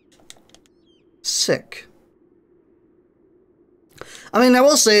 Sick. I mean, I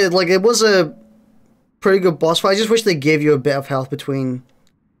will say, like, it was a pretty good boss fight. I just wish they gave you a bit of health between,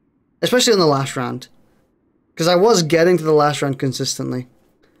 especially in the last round. Because I was getting to the last round consistently.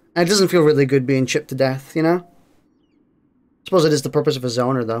 And it doesn't feel really good being chipped to death, you know? I suppose it is the purpose of a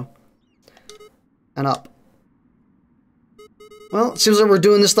zoner, though. And up. Well, it seems like we're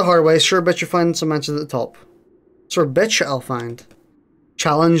doing this the hard way. Sure bet you'll find some answers at the top. Sure bet you I'll find.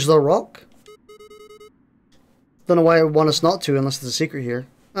 Challenge the rock? Don't know why I want us not to, unless there's a secret here.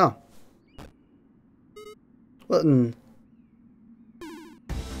 Oh. Button.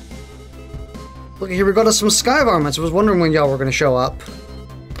 Look, here we got us some sky varmints. I was wondering when y'all were going to show up.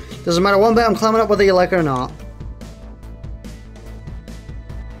 Doesn't matter one bit, I'm climbing up whether you like it or not.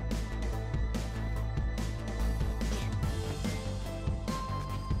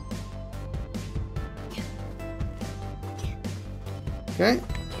 Okay.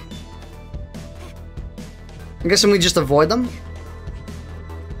 I'm guessing we just avoid them.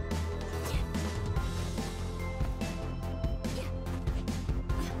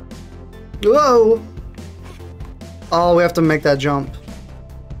 Whoa! Oh, we have to make that jump.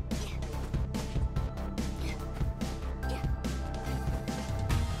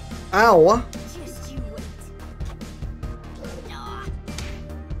 Ow!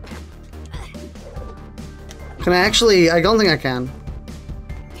 Can I actually? I don't think I can.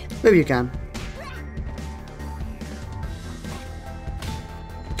 Maybe you can.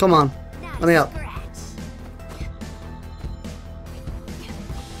 Come on. Let me up.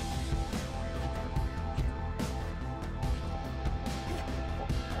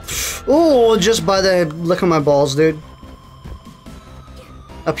 Oh, just by the look of my balls, dude.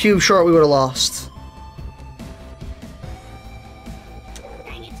 A pube short, we would have lost.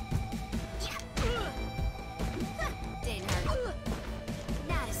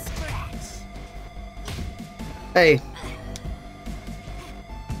 Hey.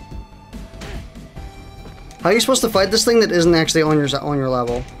 How are you supposed to fight this thing that isn't actually on your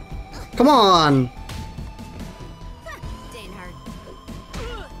level? Come on!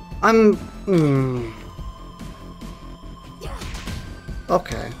 I'm...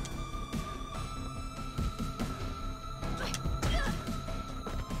 Okay.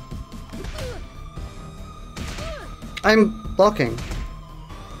 I'm blocking.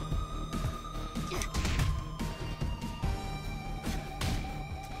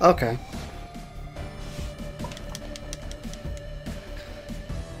 Okay.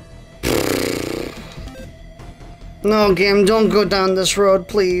 No, game, don't go down this road,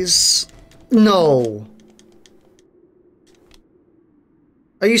 please. No.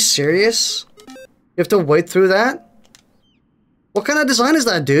 Are you serious? You have to wait through that? What kind of design is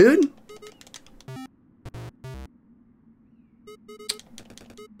that, dude?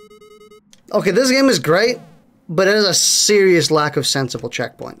 Okay, this game is great, but it is a serious lack of sensible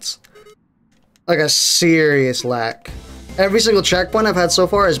checkpoints. Like a serious lack. Every single checkpoint I've had so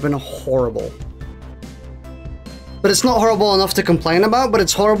far has been horrible. But it's not horrible enough to complain about, but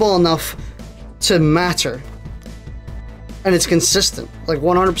it's horrible enough to matter. And it's consistent, like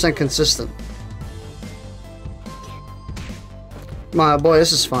 100% consistent. My boy,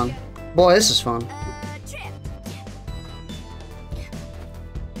 this is fun. Boy, this is fun.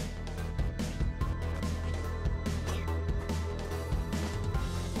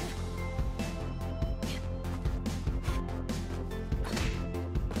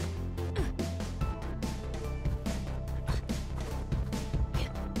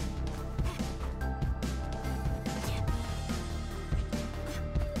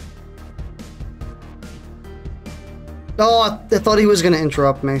 Oh, I thought he was going to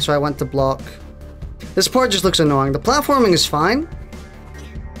interrupt me, so I went to block. This part just looks annoying. The platforming is fine.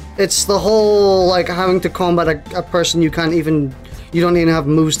 It's the whole, like, having to combat a person you don't even have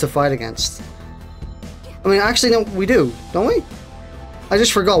moves to fight against. I mean, actually, no, we do, don't we? I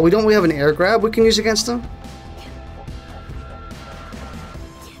just forgot. We have an air grab we can use against him?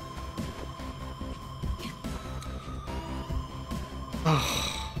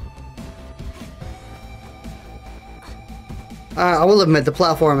 I will admit the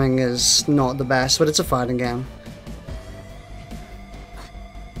platforming is not the best, but it's a fighting game.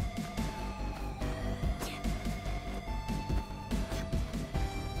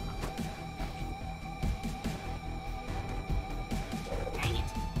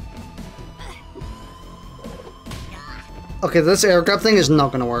 Okay, this air grab thing is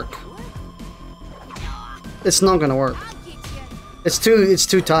not gonna work. It's not gonna work. It's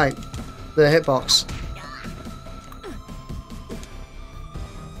too tight. The hitbox.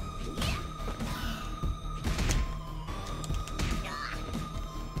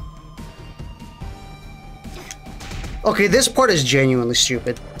 Okay, this part is genuinely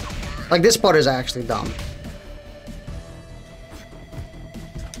stupid. Like, this part is actually dumb.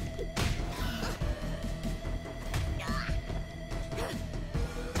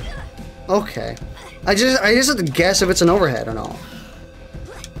 Okay. I just have to guess if it's an overhead or not.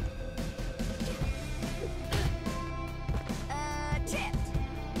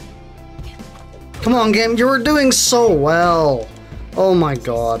 Come on, game, you were doing so well. Oh my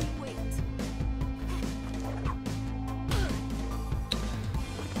god.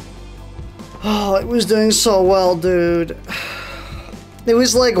 Oh, it was doing so well, dude. It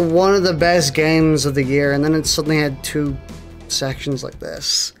was like one of the best games of the year, and then it suddenly had two sections like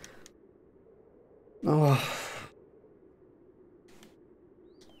this. Oh.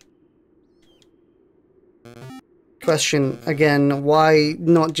 Question, again, why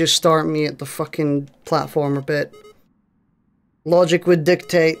not just start me at the fucking platformer bit? Logic would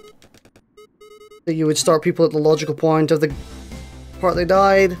dictate that you would start people at the logical point of the part they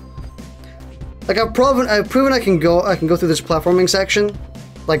died. Like, I've proven I can go through this platforming section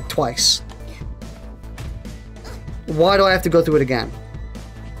like twice. Why do I have to go through it again?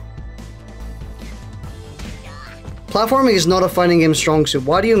 Platforming is not a fighting game strong suit.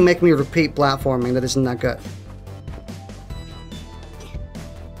 Why do you make me repeat platforming that isn't that good?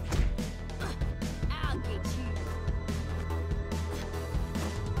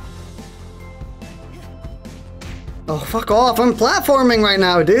 Oh, fuck off. I'm platforming right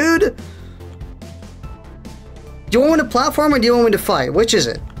now, dude. Do you want me to platform or do you want me to fight? Which is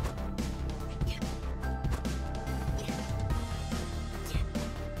it?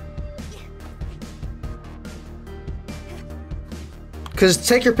 Because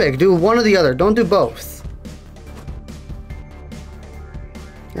take your pick. Do one or the other. Don't do both.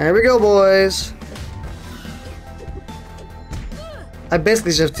 There we go, boys. I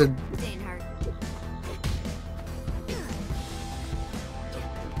basically just have to...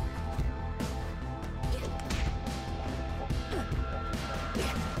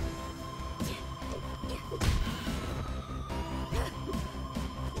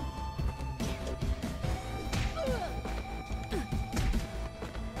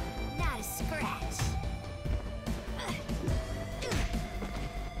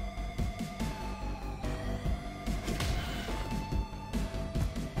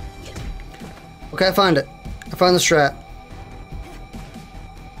 Okay, I found it. I found the strat.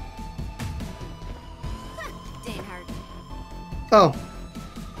 Oh.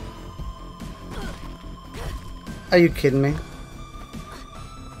 Are you kidding me?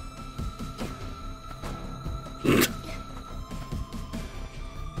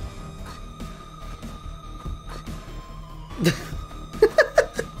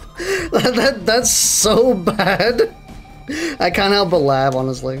 That's so bad. I can't help but laugh,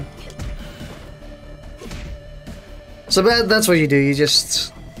 honestly. So that's what you do, you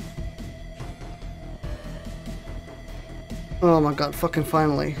just... Oh my god, fucking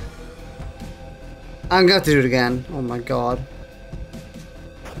finally. I'm gonna have to do it again. Oh my god.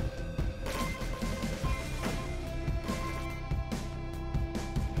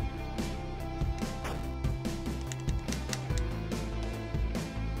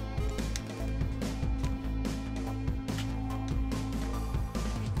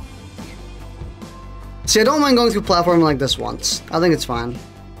 See, I don't mind going through platforming like this once. I think it's fine.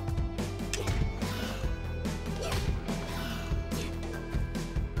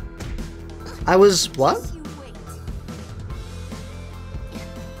 I was... what?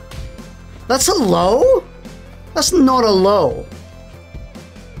 That's a low? That's not a low.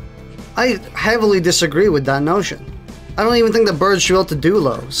 I heavily disagree with that notion. I don't even think the birds should be able to do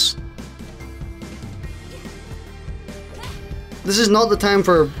lows. This is not the time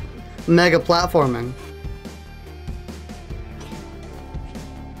for mega platforming.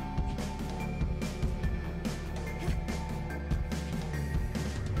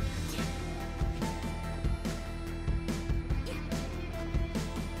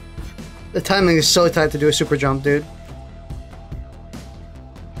 The timing is so tight to do a super jump, dude.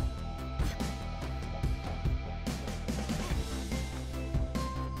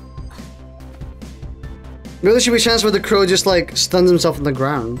 Maybe there should be a chance where the crow just like stuns himself on the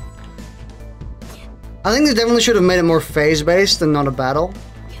ground. I think they definitely should have made it more phase-based and not a battle.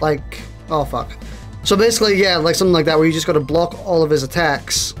 Like, oh fuck. So basically, yeah, like something like that where you just gotta block all of his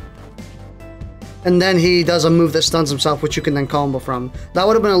attacks. And then he does a move that stuns himself, which you can then combo from. That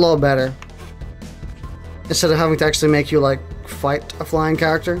would have been a lot better. Instead of having to actually make you, like, fight a flying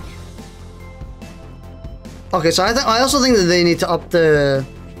character. Okay, so I also think that they need to up the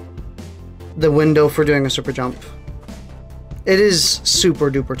window for doing a super jump. It is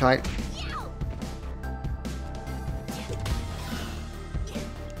super duper tight.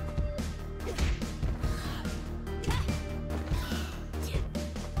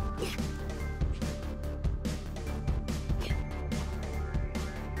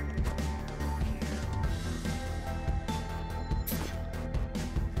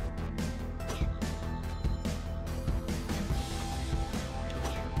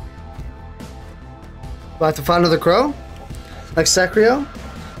 About to find another crow? Like Sacrio?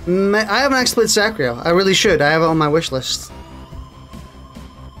 I haven't actually played Sacrio. I really should. I have it on my wish list.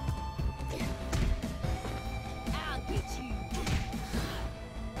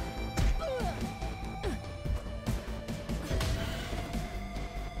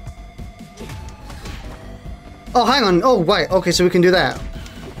 Oh, hang on. Oh, right. Okay, so we can do that.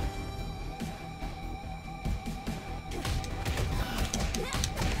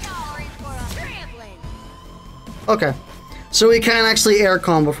 Okay, so we can actually air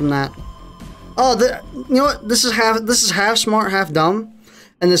combo from that. Oh, you know what? This is half smart, half dumb,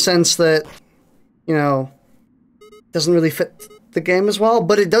 in the sense that, you know, doesn't really fit the game as well.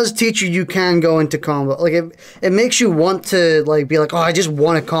 But it does teach you can go into combo. Like it makes you want to like be like, oh, I just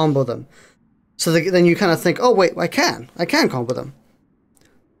want to combo them. So then you kind of think, oh wait, I can combo them.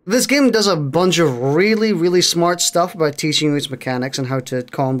 This game does a bunch of really, really smart stuff about teaching you its mechanics and how to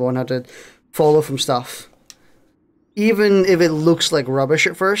combo and how to follow from stuff. Even if it looks like rubbish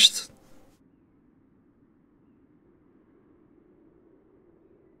at first.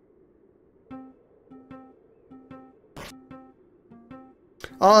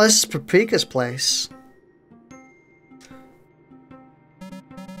 Oh, this is Paprika's place.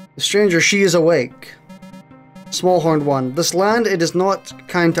 The stranger, she is awake. Small-horned one. This land, it is not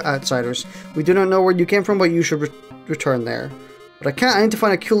kind to outsiders. We do not know where you came from, but you should return there. But I need to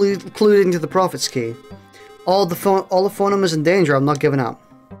find a clue leading to the Prophet's Key. All the phoneme is in danger. I'm not giving up.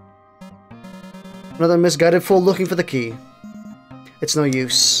 Another misguided fool looking for the key. It's no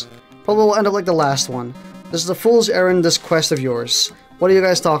use. Probably will end up like the last one. This is a fool's errand, this quest of yours. What are you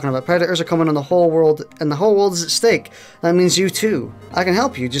guys talking about? Predators are coming on the whole world, and the whole world is at stake. That means you too. I can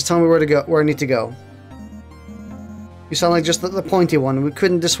help you. Just tell me where to go, where I need to go. You sound like just the pointy one. We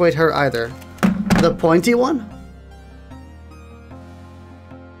couldn't dissuade her either. The pointy one?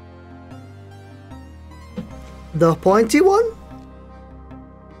 The pointy one?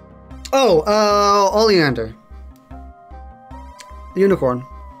 Oh, Oleander. The unicorn.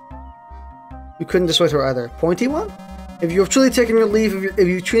 You couldn't dissuade her either. Pointy one? If you have truly taken your leave, if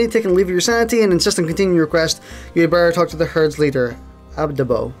you've truly taken leave of your sanity and insist on continuing your quest, you had better talk to the herd's leader,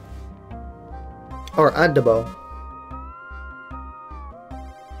 Abdabo. Or Addabo.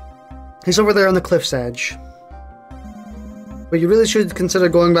 He's over there on the cliff's edge. But you really should consider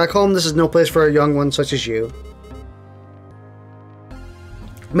going back home. This is no place for a young one such as you.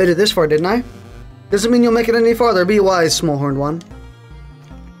 Made it this far, didn't I? Doesn't mean you'll make it any farther. Be wise, small-horned one.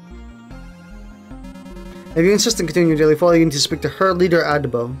 If you insist on continuing your daily follow, you need to speak to herd leader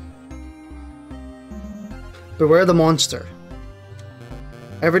Adbo. Beware the monster.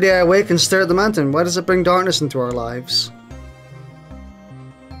 Every day I awake and stare at the mountain. Why does it bring darkness into our lives?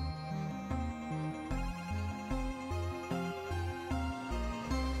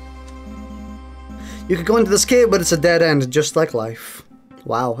 You could go into this cave, but it's a dead end, just like life.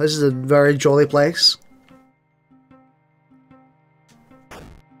 Wow, this is a very jolly place.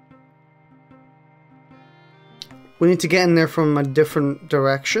 We need to get in there from a different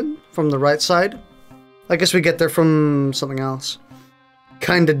direction, from the right side. I guess we get there from something else.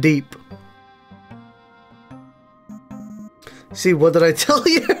 Kinda deep. See, what did I tell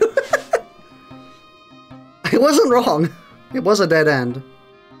you? I wasn't wrong. It was a dead end.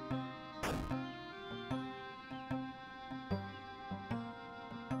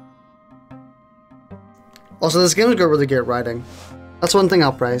 Also, this game's got really great writing. That's one thing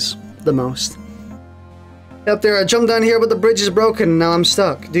I'll praise the most. Up there, I jumped down here, but the bridge is broken and now I'm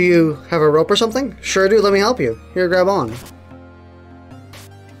stuck. Do you have a rope or something? Sure do, let me help you. Here, grab on.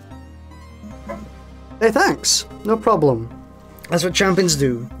 Hey, thanks. No problem. That's what champions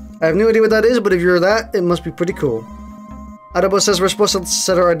do. I have no idea what that is, but if you're that, it must be pretty cool. Adabo says we're supposed to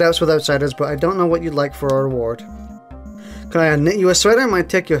settle our doubts with outsiders, but I don't know what you'd like for a reward. Can I knit you a sweater? Might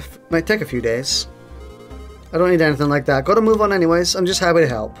take a few days. I don't need anything like that. Gotta move on anyways. I'm just happy to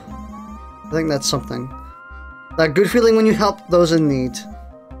help. I think that's something. That good feeling when you help those in need.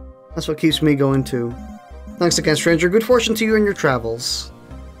 That's what keeps me going too. Thanks again, stranger. Good fortune to you in your travels.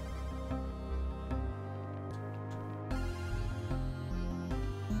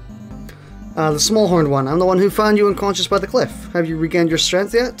 The small-horned one. I'm the one who found you unconscious by the cliff. Have you regained your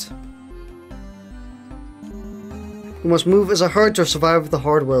strength yet? We must move as a herd to survive the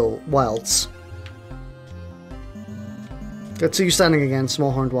hard wilds. Good to see you standing again,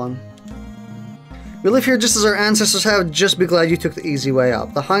 small-horned one. We live here just as our ancestors have. Just be glad you took the easy way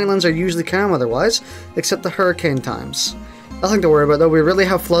up. The highlands are usually calm otherwise, except the hurricane times. Nothing to worry about though, we really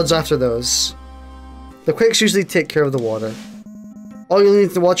have floods after those. The quakes usually take care of the water. All you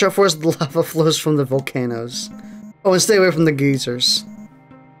need to watch out for is the lava flows from the volcanoes. Oh, and stay away from the geysers.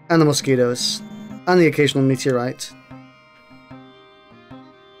 And the mosquitoes. And the occasional meteorite.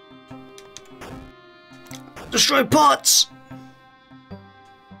 Destroy pots!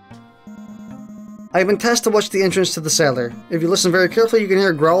 I've been tasked to watch the entrance to the cellar. If you listen very carefully, you can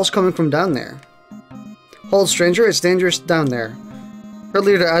hear growls coming from down there. Hold, stranger, it's dangerous down there. Her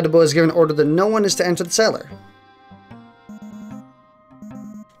leader Adabo has given order that no one is to enter the cellar.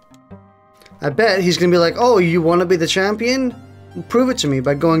 I bet he's gonna be like, oh, you wanna be the champion? Prove it to me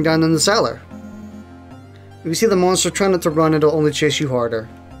by going down in the cellar. If you see the monster, try not to run, it'll only chase you harder.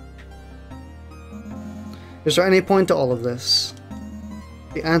 Is there any point to all of this?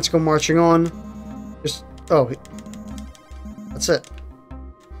 The ants go marching on. Just, oh, that's it.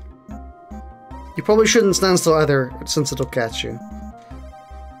 You probably shouldn't stand still either, since it'll catch you.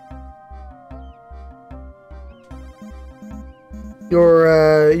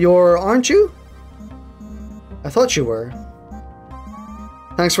 You're, aren't you? I thought you were.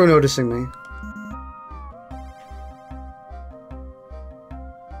 Thanks for noticing me.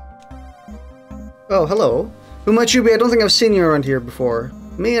 Oh, hello. Who might you be? I don't think I've seen you around here before.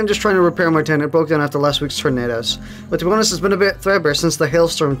 Me, I'm just trying to repair my tent. It broke down after last week's tornadoes. But to be honest, it's been a bit threadbare since the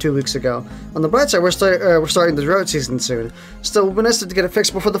hailstorm 2 weeks ago. On the bright side, we're starting the drought season soon. Still, we'll be nice to get it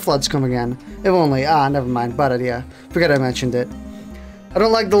fixed before the floods come again. If only. Ah, never mind. Bad idea. Forget I mentioned it. I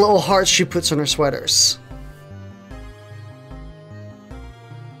don't like the little hearts she puts on her sweaters.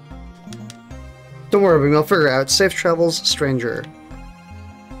 Don't worry, I'll figure it out. Safe travels, stranger.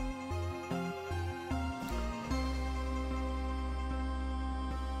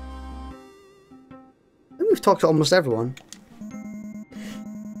 I think we've talked to almost everyone.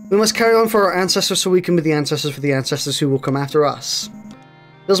 We must carry on for our ancestors so we can be the ancestors for the ancestors who will come after us.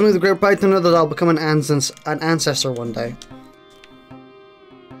 It does me with great pride to know that I'll become an ancestor one day.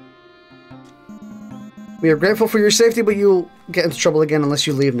 We are grateful for your safety, but you'll get into trouble again unless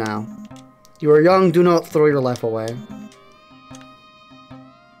you leave now. You are young, do not throw your life away.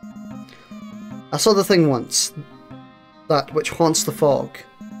 I saw the thing once. That which haunts the fog.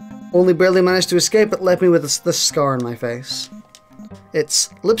 Only barely managed to escape, it left me with this scar on my face. It's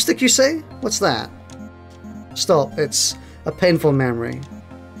lipstick, you say? What's that? Stop, it's a painful memory.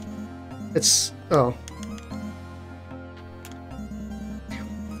 It's... oh.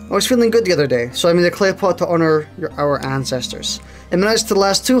 I was feeling good the other day, so I made a clay pot to honor our ancestors. It managed to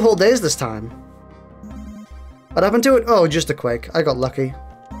last 2 whole days this time. What happened to it? Oh, just a quake. I got lucky.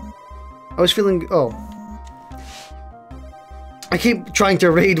 I was feeling... Oh. I keep trying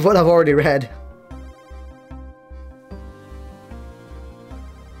to read what I've already read.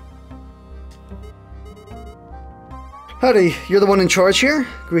 Howdy, you're the one in charge here?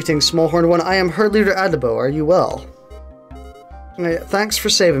 Greetings, Smallhorn One. I am Herd Leader Adabo. Are you well? Thanks for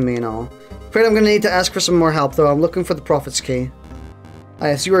saving me and all. Afraid I'm going to need to ask for some more help, though. I'm looking for the Prophet's Key.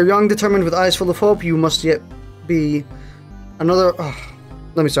 Yes, you are young, determined, with eyes full of hope. You must yet be another... Oh,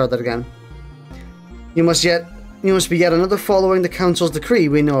 let me start that again. You must be yet another following the Council's decree.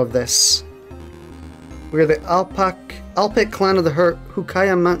 We know of this. We are the Alpic clan of the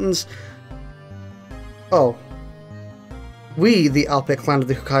Hukaya Mountains. Oh. We, the Alpic clan of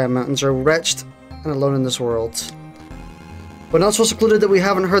the Hukaya Mountains, are wretched and alone in this world. But not so secluded that we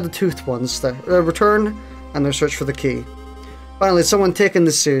haven't heard the Toothed Ones, their return, and their search for the key. Finally, someone taking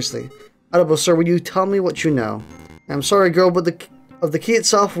this seriously. Adabo, sir, will you tell me what you know? I'm sorry, girl, but of the key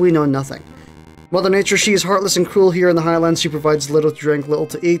itself, we know nothing. Mother Nature, she is heartless and cruel here in the Highlands. She provides little to drink, little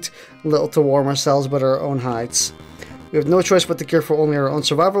to eat, little to warm ourselves but our own hides. We have no choice but to care for only our own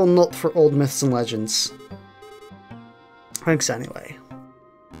survival, not for old myths and legends. Thanks anyway.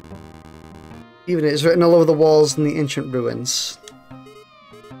 Even it is written all over the walls in the ancient ruins.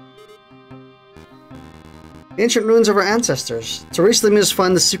 The ancient ruins of our ancestors. To reach them, you must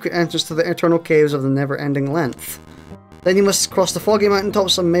find the secret entrance to the eternal caves of the never-ending length. Then you must cross the foggy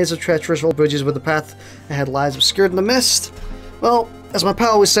mountaintops, a maze of treacherous old bridges where the path ahead lies obscured in the mist. Well, as my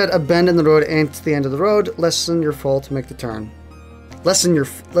pal always said, a bend in the road ain't the end of the road. Lessen your fall to make the turn. Lessen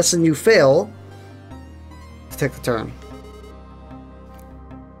you fail to take the turn.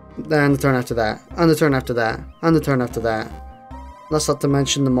 Then the turn after that, and the turn after that, and the turn after that. Let's not to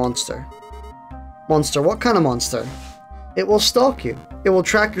mention the monster. Monster, what kind of monster? It will stalk you. It will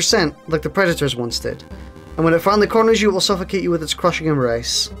track your scent, like the predators once did. And when it finally corners you, it will suffocate you with its crushing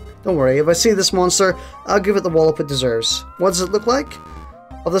embrace. Don't worry, if I see this monster, I'll give it the wallop it deserves. What does it look like?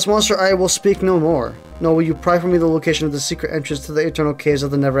 Of this monster I will speak no more. Nor will you pry from me the location of the secret entrance to the eternal caves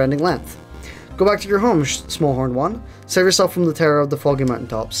of the never-ending length. Go back to your home, Smallhorned One. Save yourself from the terror of the foggy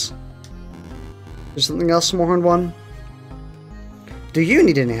mountaintops. There's something else, Smallhorned One? Do you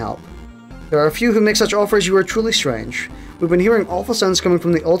need any help? There are a few who make such offers. You are truly strange. We've been hearing awful sounds coming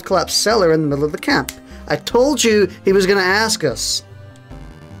from the old collapsed cellar in the middle of the camp. I told you he was going to ask us.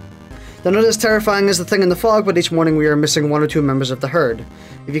 They're not as terrifying as the thing in the fog, but each morning we are missing one or two members of the herd.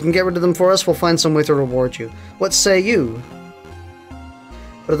 If you can get rid of them for us, we'll find some way to reward you. What say you?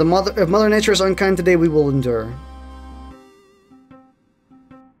 But if Mother Nature is unkind today, we will endure.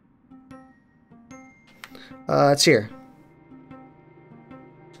 It's here.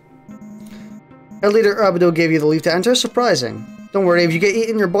 Our leader Abido gave you the leave to enter. Surprising. Don't worry, if you get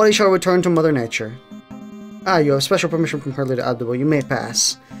eaten, your body shall return to Mother Nature. Ah, you have special permission from her leader Abido. You may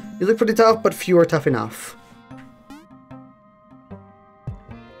pass. You look pretty tough, but few are tough enough.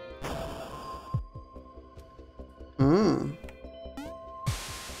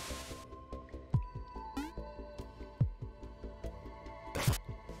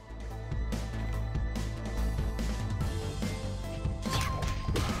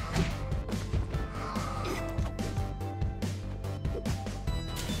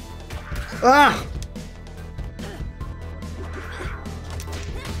 Ah!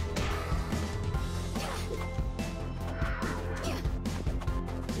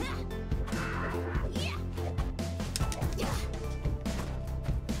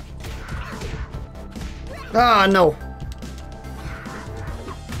 Ah, no.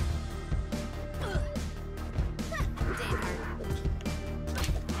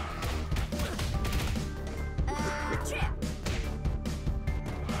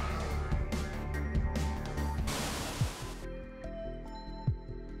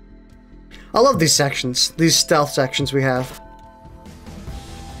 I love these sections, these stealth sections we have.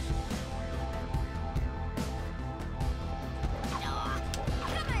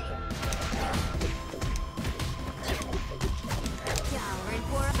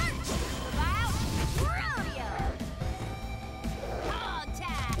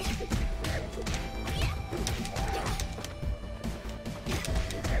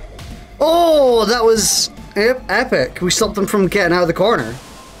 Oh, that was epic. We stopped them from getting out of the corner.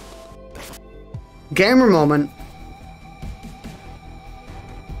 Gamer moment.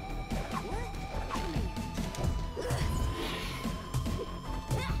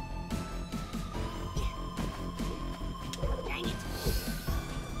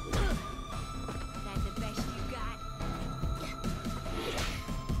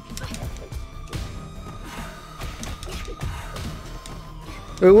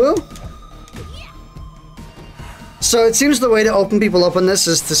 So it seems the way to open people up on this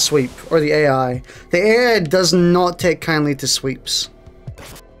is to sweep, or the AI. The AI does not take kindly to sweeps.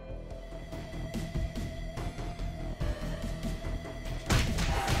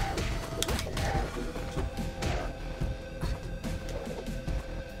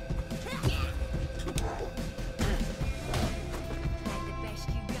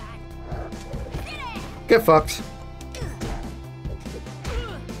 Get fucked.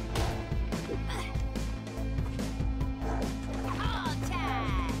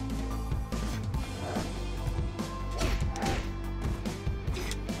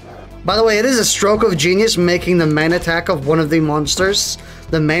 By the way, it is a stroke of genius making the main attack of one of the monsters,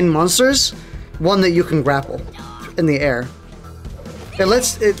 the main monsters, one that you can grapple in the air.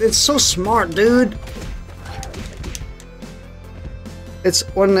 It's so smart, dude. It's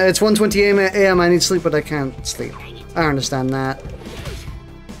 1:20 a.m. I need sleep, but I can't sleep. I understand that.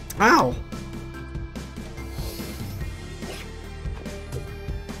 Ow.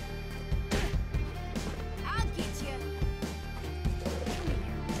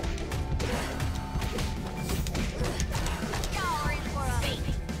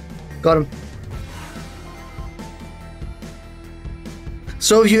 Got him.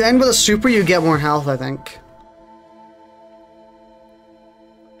 So if you end with a super, you get more health, I think.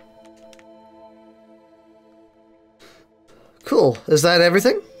 Cool. Is that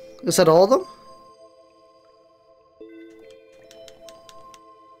everything? Is that all of them?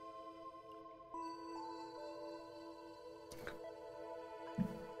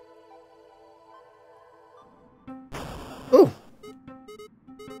 Oh.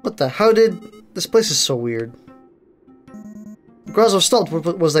 What the? How did... This place is so weird. Grazov stopped.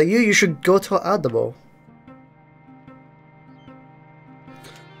 Was that you? You should go to Adabo.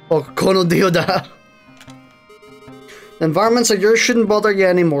 Oh, Kono Dioda. The environments of yours shouldn't bother you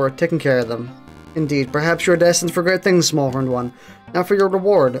anymore. Taking care of them. Indeed, perhaps you're destined for great things, small horned one. Now for your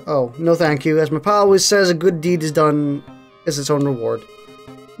reward. Oh, no thank you. As my pal always says, a good deed is done is its own reward.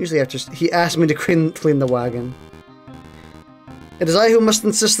 Usually after he asked me to clean the wagon. It is I who must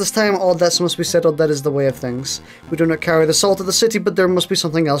insist this time. All debts must be settled. That is the way of things. We do not carry the salt of the city, but there must be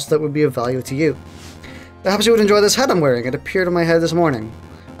something else that would be of value to you. Perhaps you would enjoy this hat I'm wearing. It appeared on my head this morning.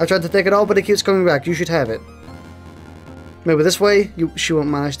 I tried to take it off, but it keeps coming back. You should have it. Maybe this way, she won't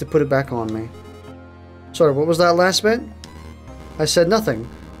manage to put it back on me. Sorry, what was that last bit? I said nothing.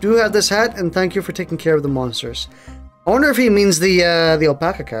 Do have this hat, and thank you for taking care of the monsters. I wonder if he means the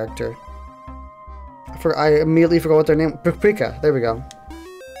alpaca character. I immediately forgot what their name... Paprika. There we go.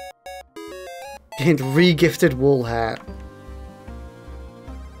 Gained re-gifted wool hat.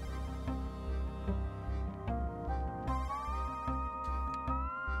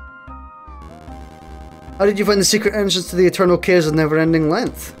 How did you find the secret entrance to the eternal caves of never-ending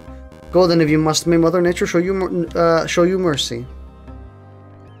length? Go then if you must. May Mother Nature show you mercy.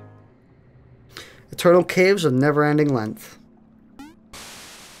 Eternal caves of never-ending length.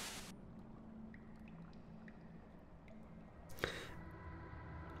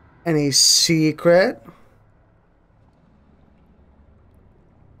 Any secret?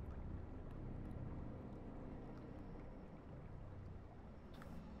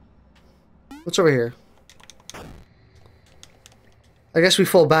 What's over here? I guess we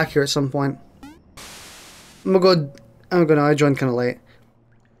fall back here at some point. I'm gonna I joined kind of late.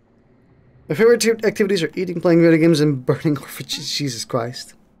 My favorite activities are eating, playing video games, and burning orphanages. Jesus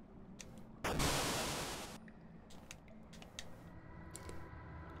Christ.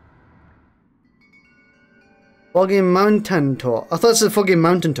 Foggy Mountain Toe. I thought it said Foggy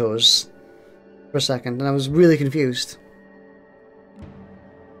Mountain Toes for a second, and I was really confused.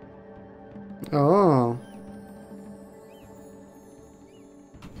 Oh.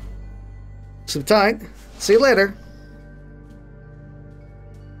 Sleep tight. See you later.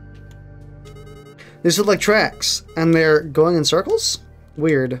 These look like tracks, and they're going in circles?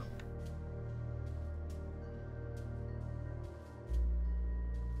 Weird.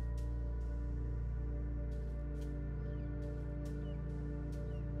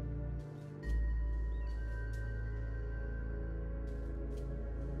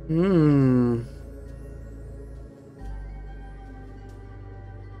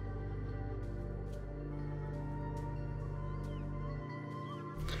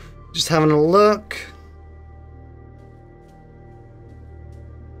 Just having a look.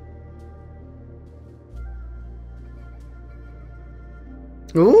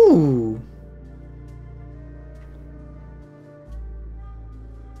 Ooh.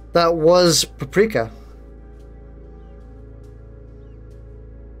 That was paprika.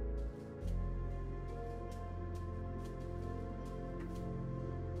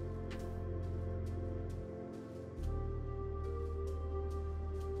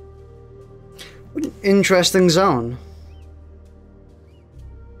 Interesting zone.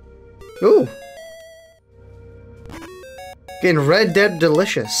 Ooh. Getting Red Dead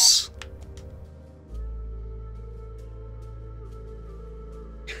delicious.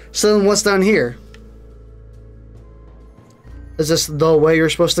 So then what's down here? Is this the way you're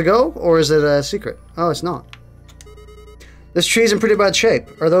supposed to go? Or is it a secret? Oh, it's not. This tree's in pretty bad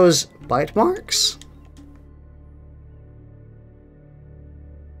shape. Are those bite marks?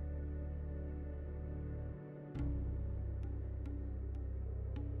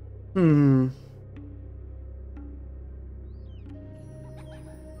 Hmm.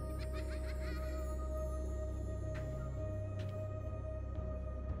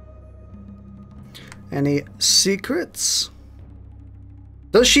 Any secrets?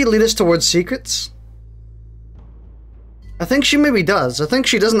 Does she lead us towards secrets? I think she maybe does. I think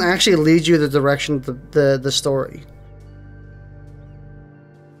she doesn't actually lead you the direction of the story.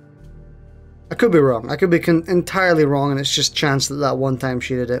 I could be wrong. I could be entirely wrong, and it's just chance that that one time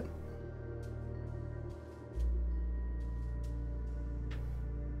she did it.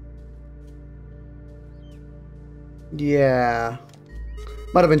 Yeah.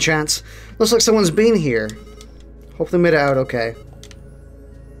 Might have been chance. Looks like someone's been here. Hope they made it out okay.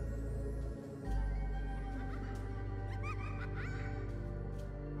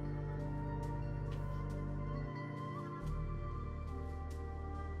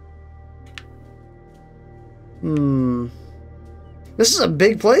 This is a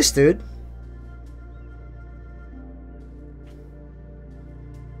big place, dude.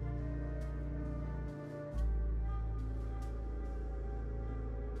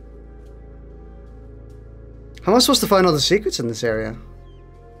 How am I supposed to find all the secrets in this area?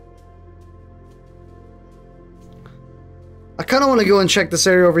 I kind of want to go and check this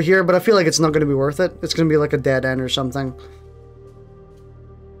area over here, but I feel like it's not going to be worth it. It's going to be like a dead end or something.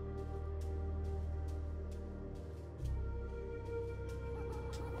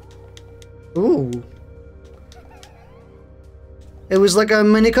 Ooh. It was like a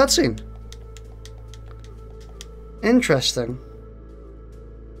mini cutscene. Interesting.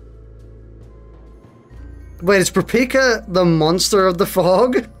 Wait, is Propika the monster of the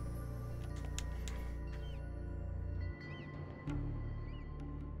fog?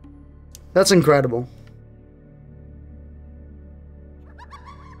 That's incredible.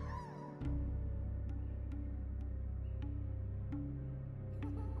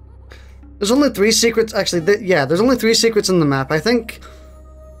 There's only 3 secrets, actually, yeah, there's only 3 secrets in the map. I think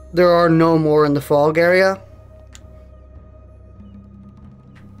there are no more in the fog area.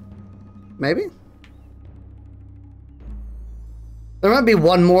 Maybe? There might be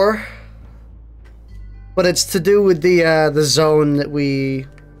one more, but it's to do with the zone that we,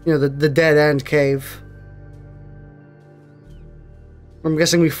 you know, the dead end cave. I'm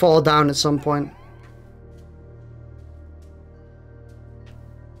guessing we fall down at some point.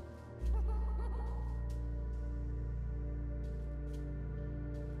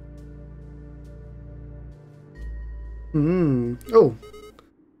 Oh,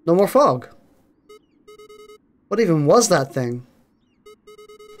 no more fog. What even was that thing?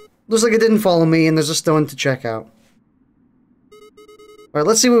 Looks like it didn't follow me, and there's a stone to check out. Alright,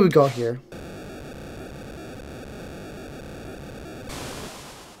 let's see what we got here.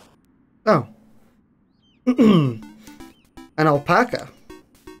 Oh. An alpaca.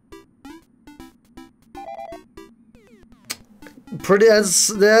 Pretty,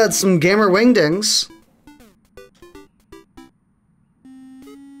 that's some gamer wingdings.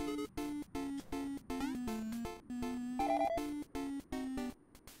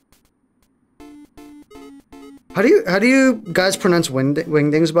 How do you guys pronounce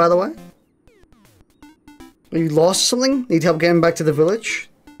wingdings, by the way? Are you lost something? Need help getting back to the village?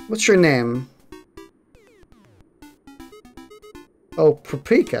 What's your name? Oh,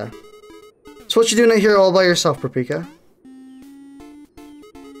 Propika. So what you doing out here all by yourself, Propika?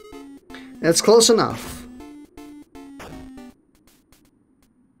 It's close enough.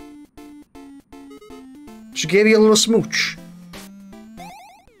 She gave you a little smooch.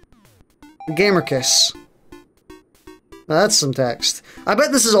 A gamer kiss. That's some text. I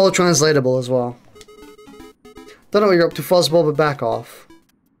bet this is all translatable as well. Don't know what you're up to, Fuzzball, but back off.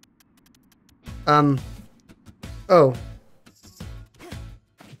 Oh.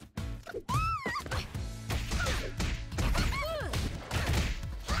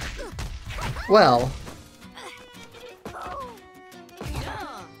 Well.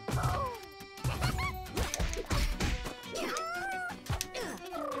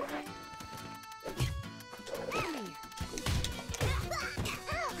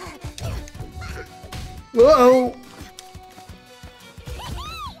 Whoa!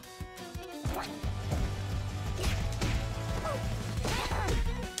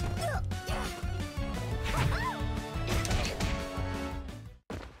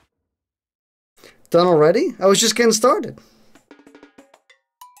 Done already? I was just getting started.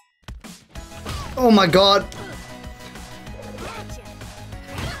 Oh my god.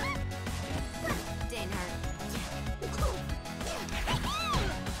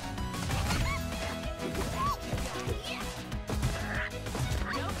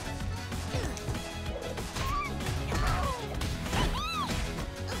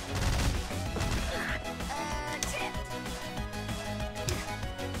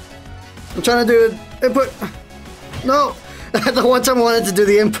 I'm trying to do input. No! The one time I wanted to do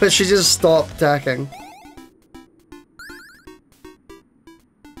the input, she just stopped attacking.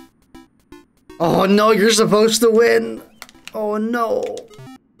 Oh no, you're supposed to win! Oh no!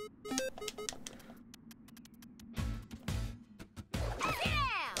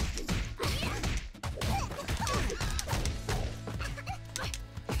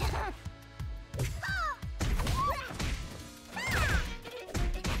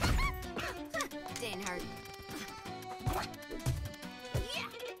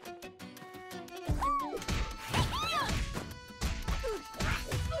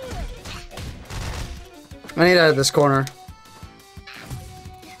 I need out of this corner.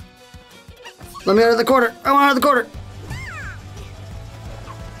 Let me out of the corner. I want out of the corner.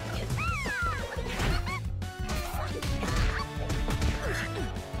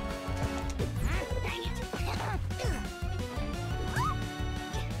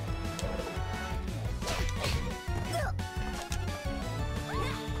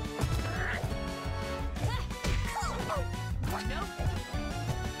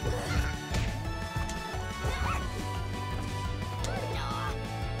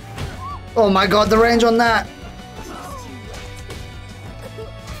 Oh my god, the range on that!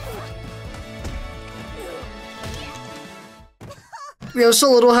 We have so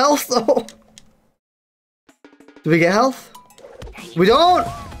little health though. Do we get health? We don't!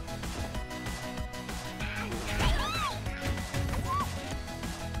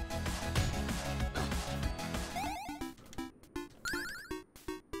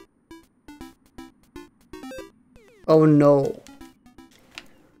 Oh no.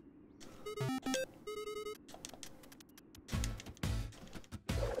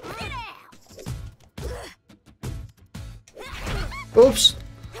 Oops.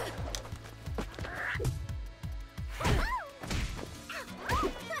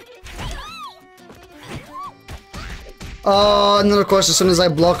 Oh, and then of course as soon as I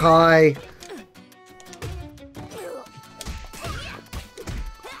block high.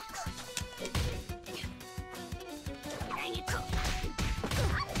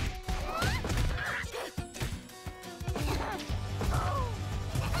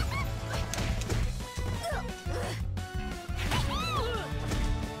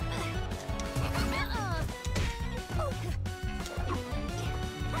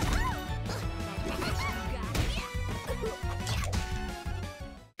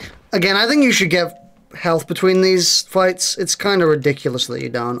 Again, I think you should get health between these fights. It's kind of ridiculous that you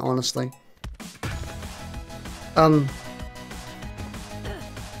don't, honestly. I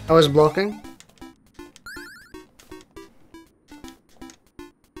was blocking.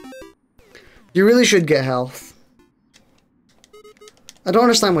 You really should get health. I don't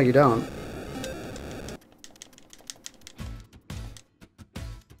understand why you don't.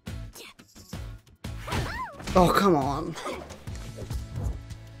 Oh, come on.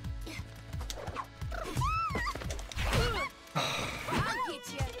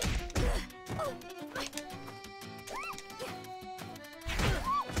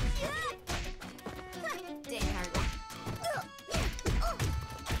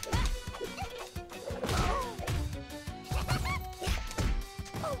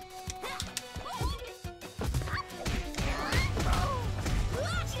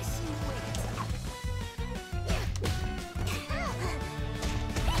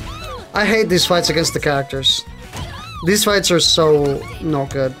 I hate these fights against the characters. These fights are so not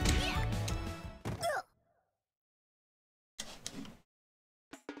good.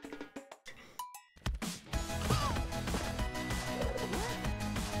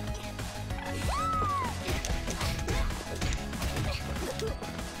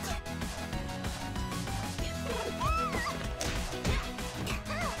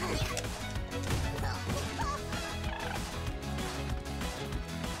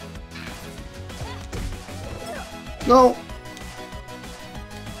 No.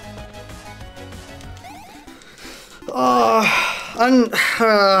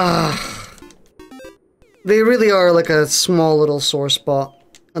 They really are like a small little sore spot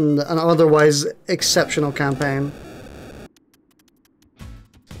and an otherwise exceptional campaign.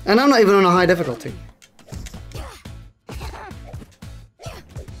 And I'm not even on a high difficulty.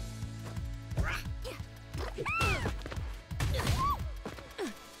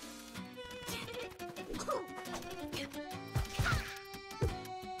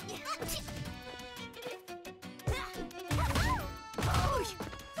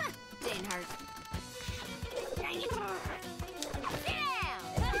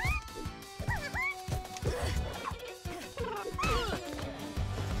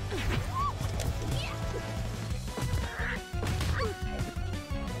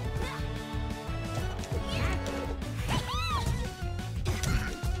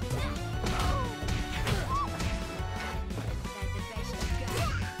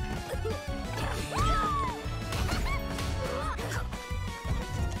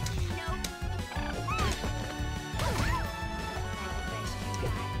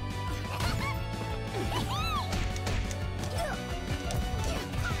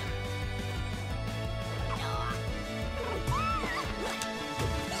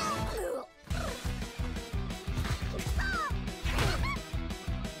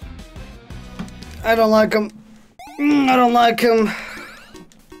 I don't like him. I don't like him.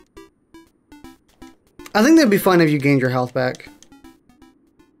 I think they'd be fine if you gained your health back.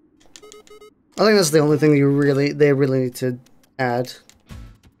 I think that's the only thing they really need to add.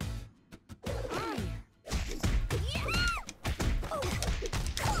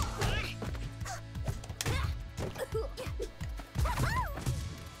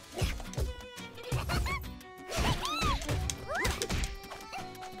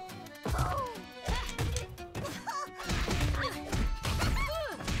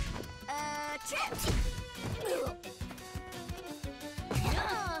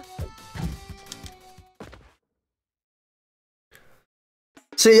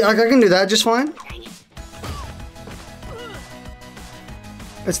 See, I can do that just fine.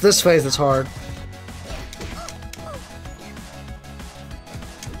 It's this phase that's hard.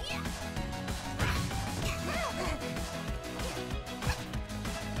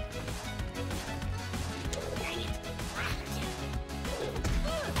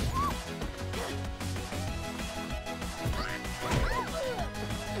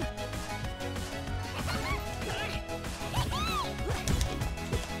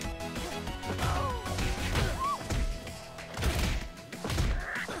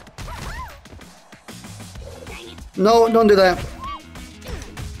 No, don't do that.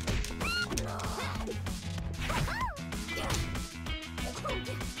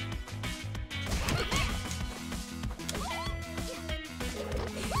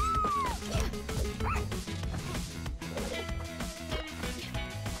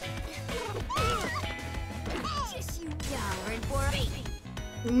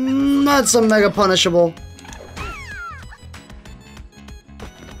 That's a mega punishable.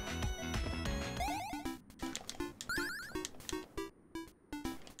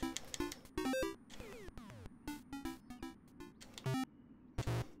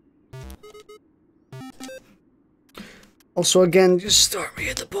 Also, again, just start me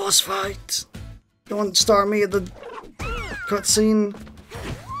at the boss fight. Don't start me at the cutscene.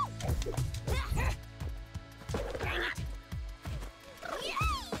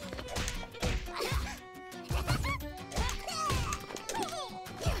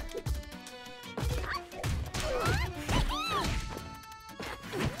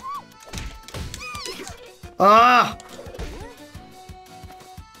 Ah!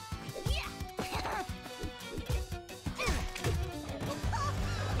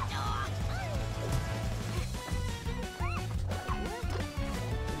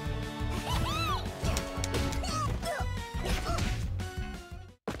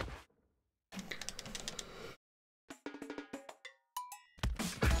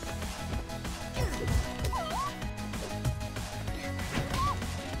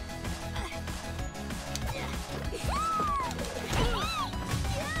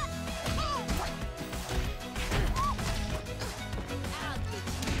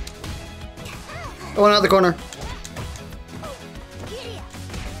 I went out the corner.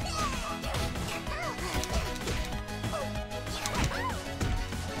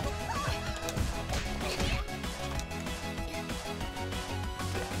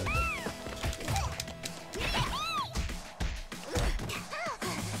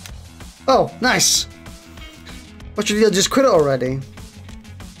 Oh, nice. What's your deal? Just quit it already.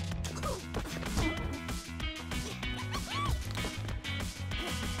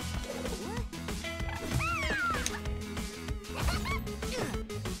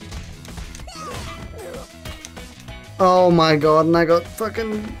 Oh my god, and I got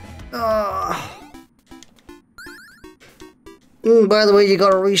fucking... by the way, you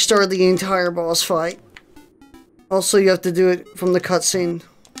gotta restart the entire boss fight. Also, you have to do it from the cutscene.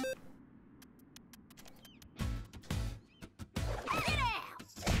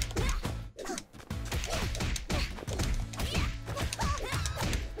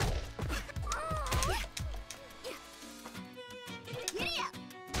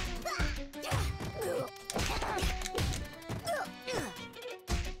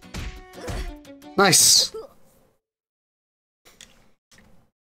 Nice.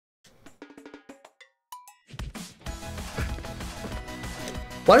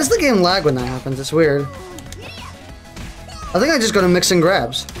 Why does the game lag when that happens? It's weird. I think I just go to mix and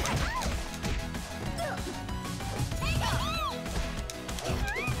grabs.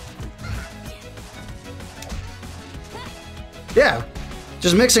 Yeah.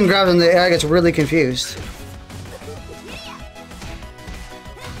 Just mix and grab and the AI gets really confused.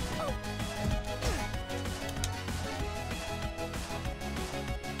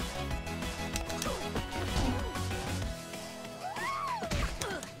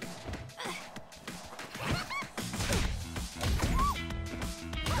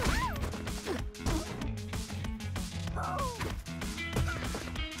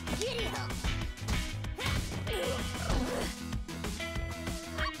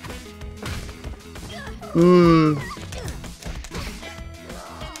 Hmm.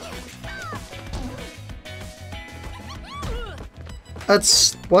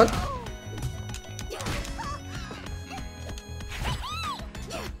 That's... what?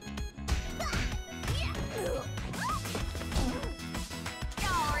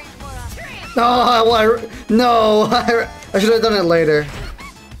 No, I should have done it later.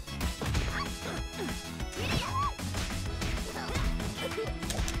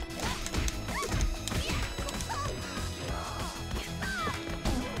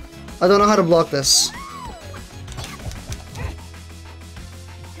 I don't know how to block this.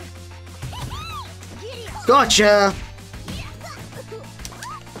 Gotcha!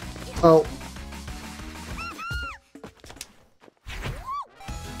 Oh.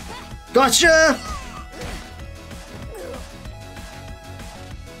 Gotcha!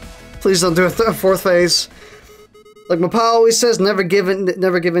 Please don't do a fourth phase. Like my pal always says, never give in,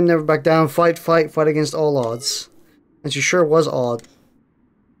 never back down. Fight, fight, fight against all odds. And she sure was odd.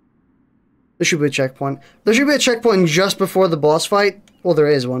 There should be a checkpoint. There should be a checkpoint just before the boss fight. Well, there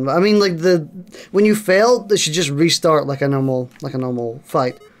is one, but I mean, like when you fail, they should just restart like a normal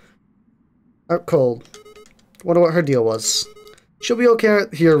fight. Cold. Wonder what her deal was. She'll be okay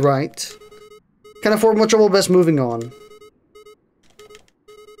here, right? Can't afford much trouble. Best moving on.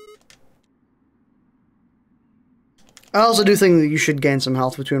 I also do think that you should gain some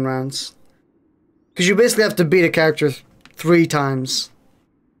health between rounds, because you basically have to beat a character 3 times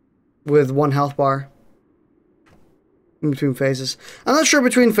with 1 health bar in between phases. I'm not sure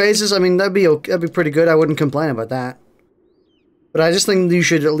between phases. I mean, that'd be pretty good. I wouldn't complain about that. But I just think you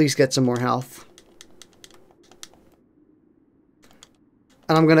should at least get some more health.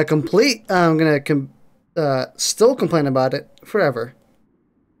 And I'm gonna still complain about it forever.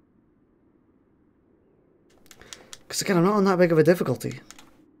 Because again, I'm not on that big of a difficulty.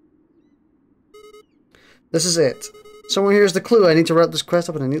 This is it. Somewhere here's the clue. I need to wrap this quest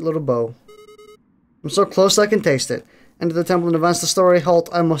up in a neat little bow. I'm so close I can taste it. Enter the temple and advance the story. Halt,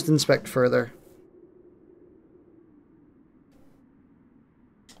 I must inspect further.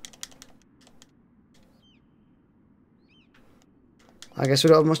 I guess we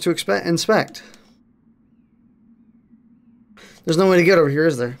don't have much to inspect. There's no way to get over here,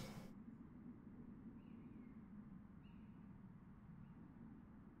 is there?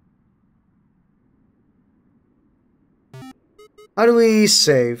 How do we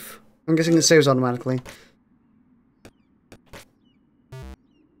save? I'm guessing it saves automatically.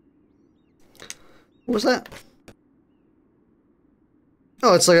 What was that?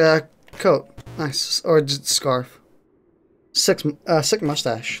 Oh, it's like a coat. Nice. Or just a scarf. Sick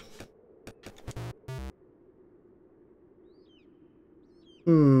mustache.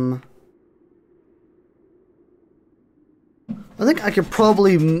 I think I could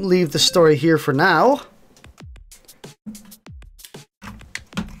probably leave the story here for now.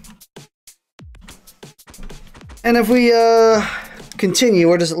 And if we continue,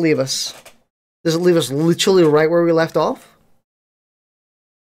 where does it leave us? Does it leave us literally right where we left off?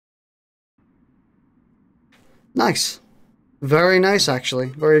 Nice. Very nice, actually.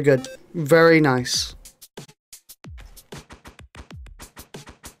 Very good. Very nice.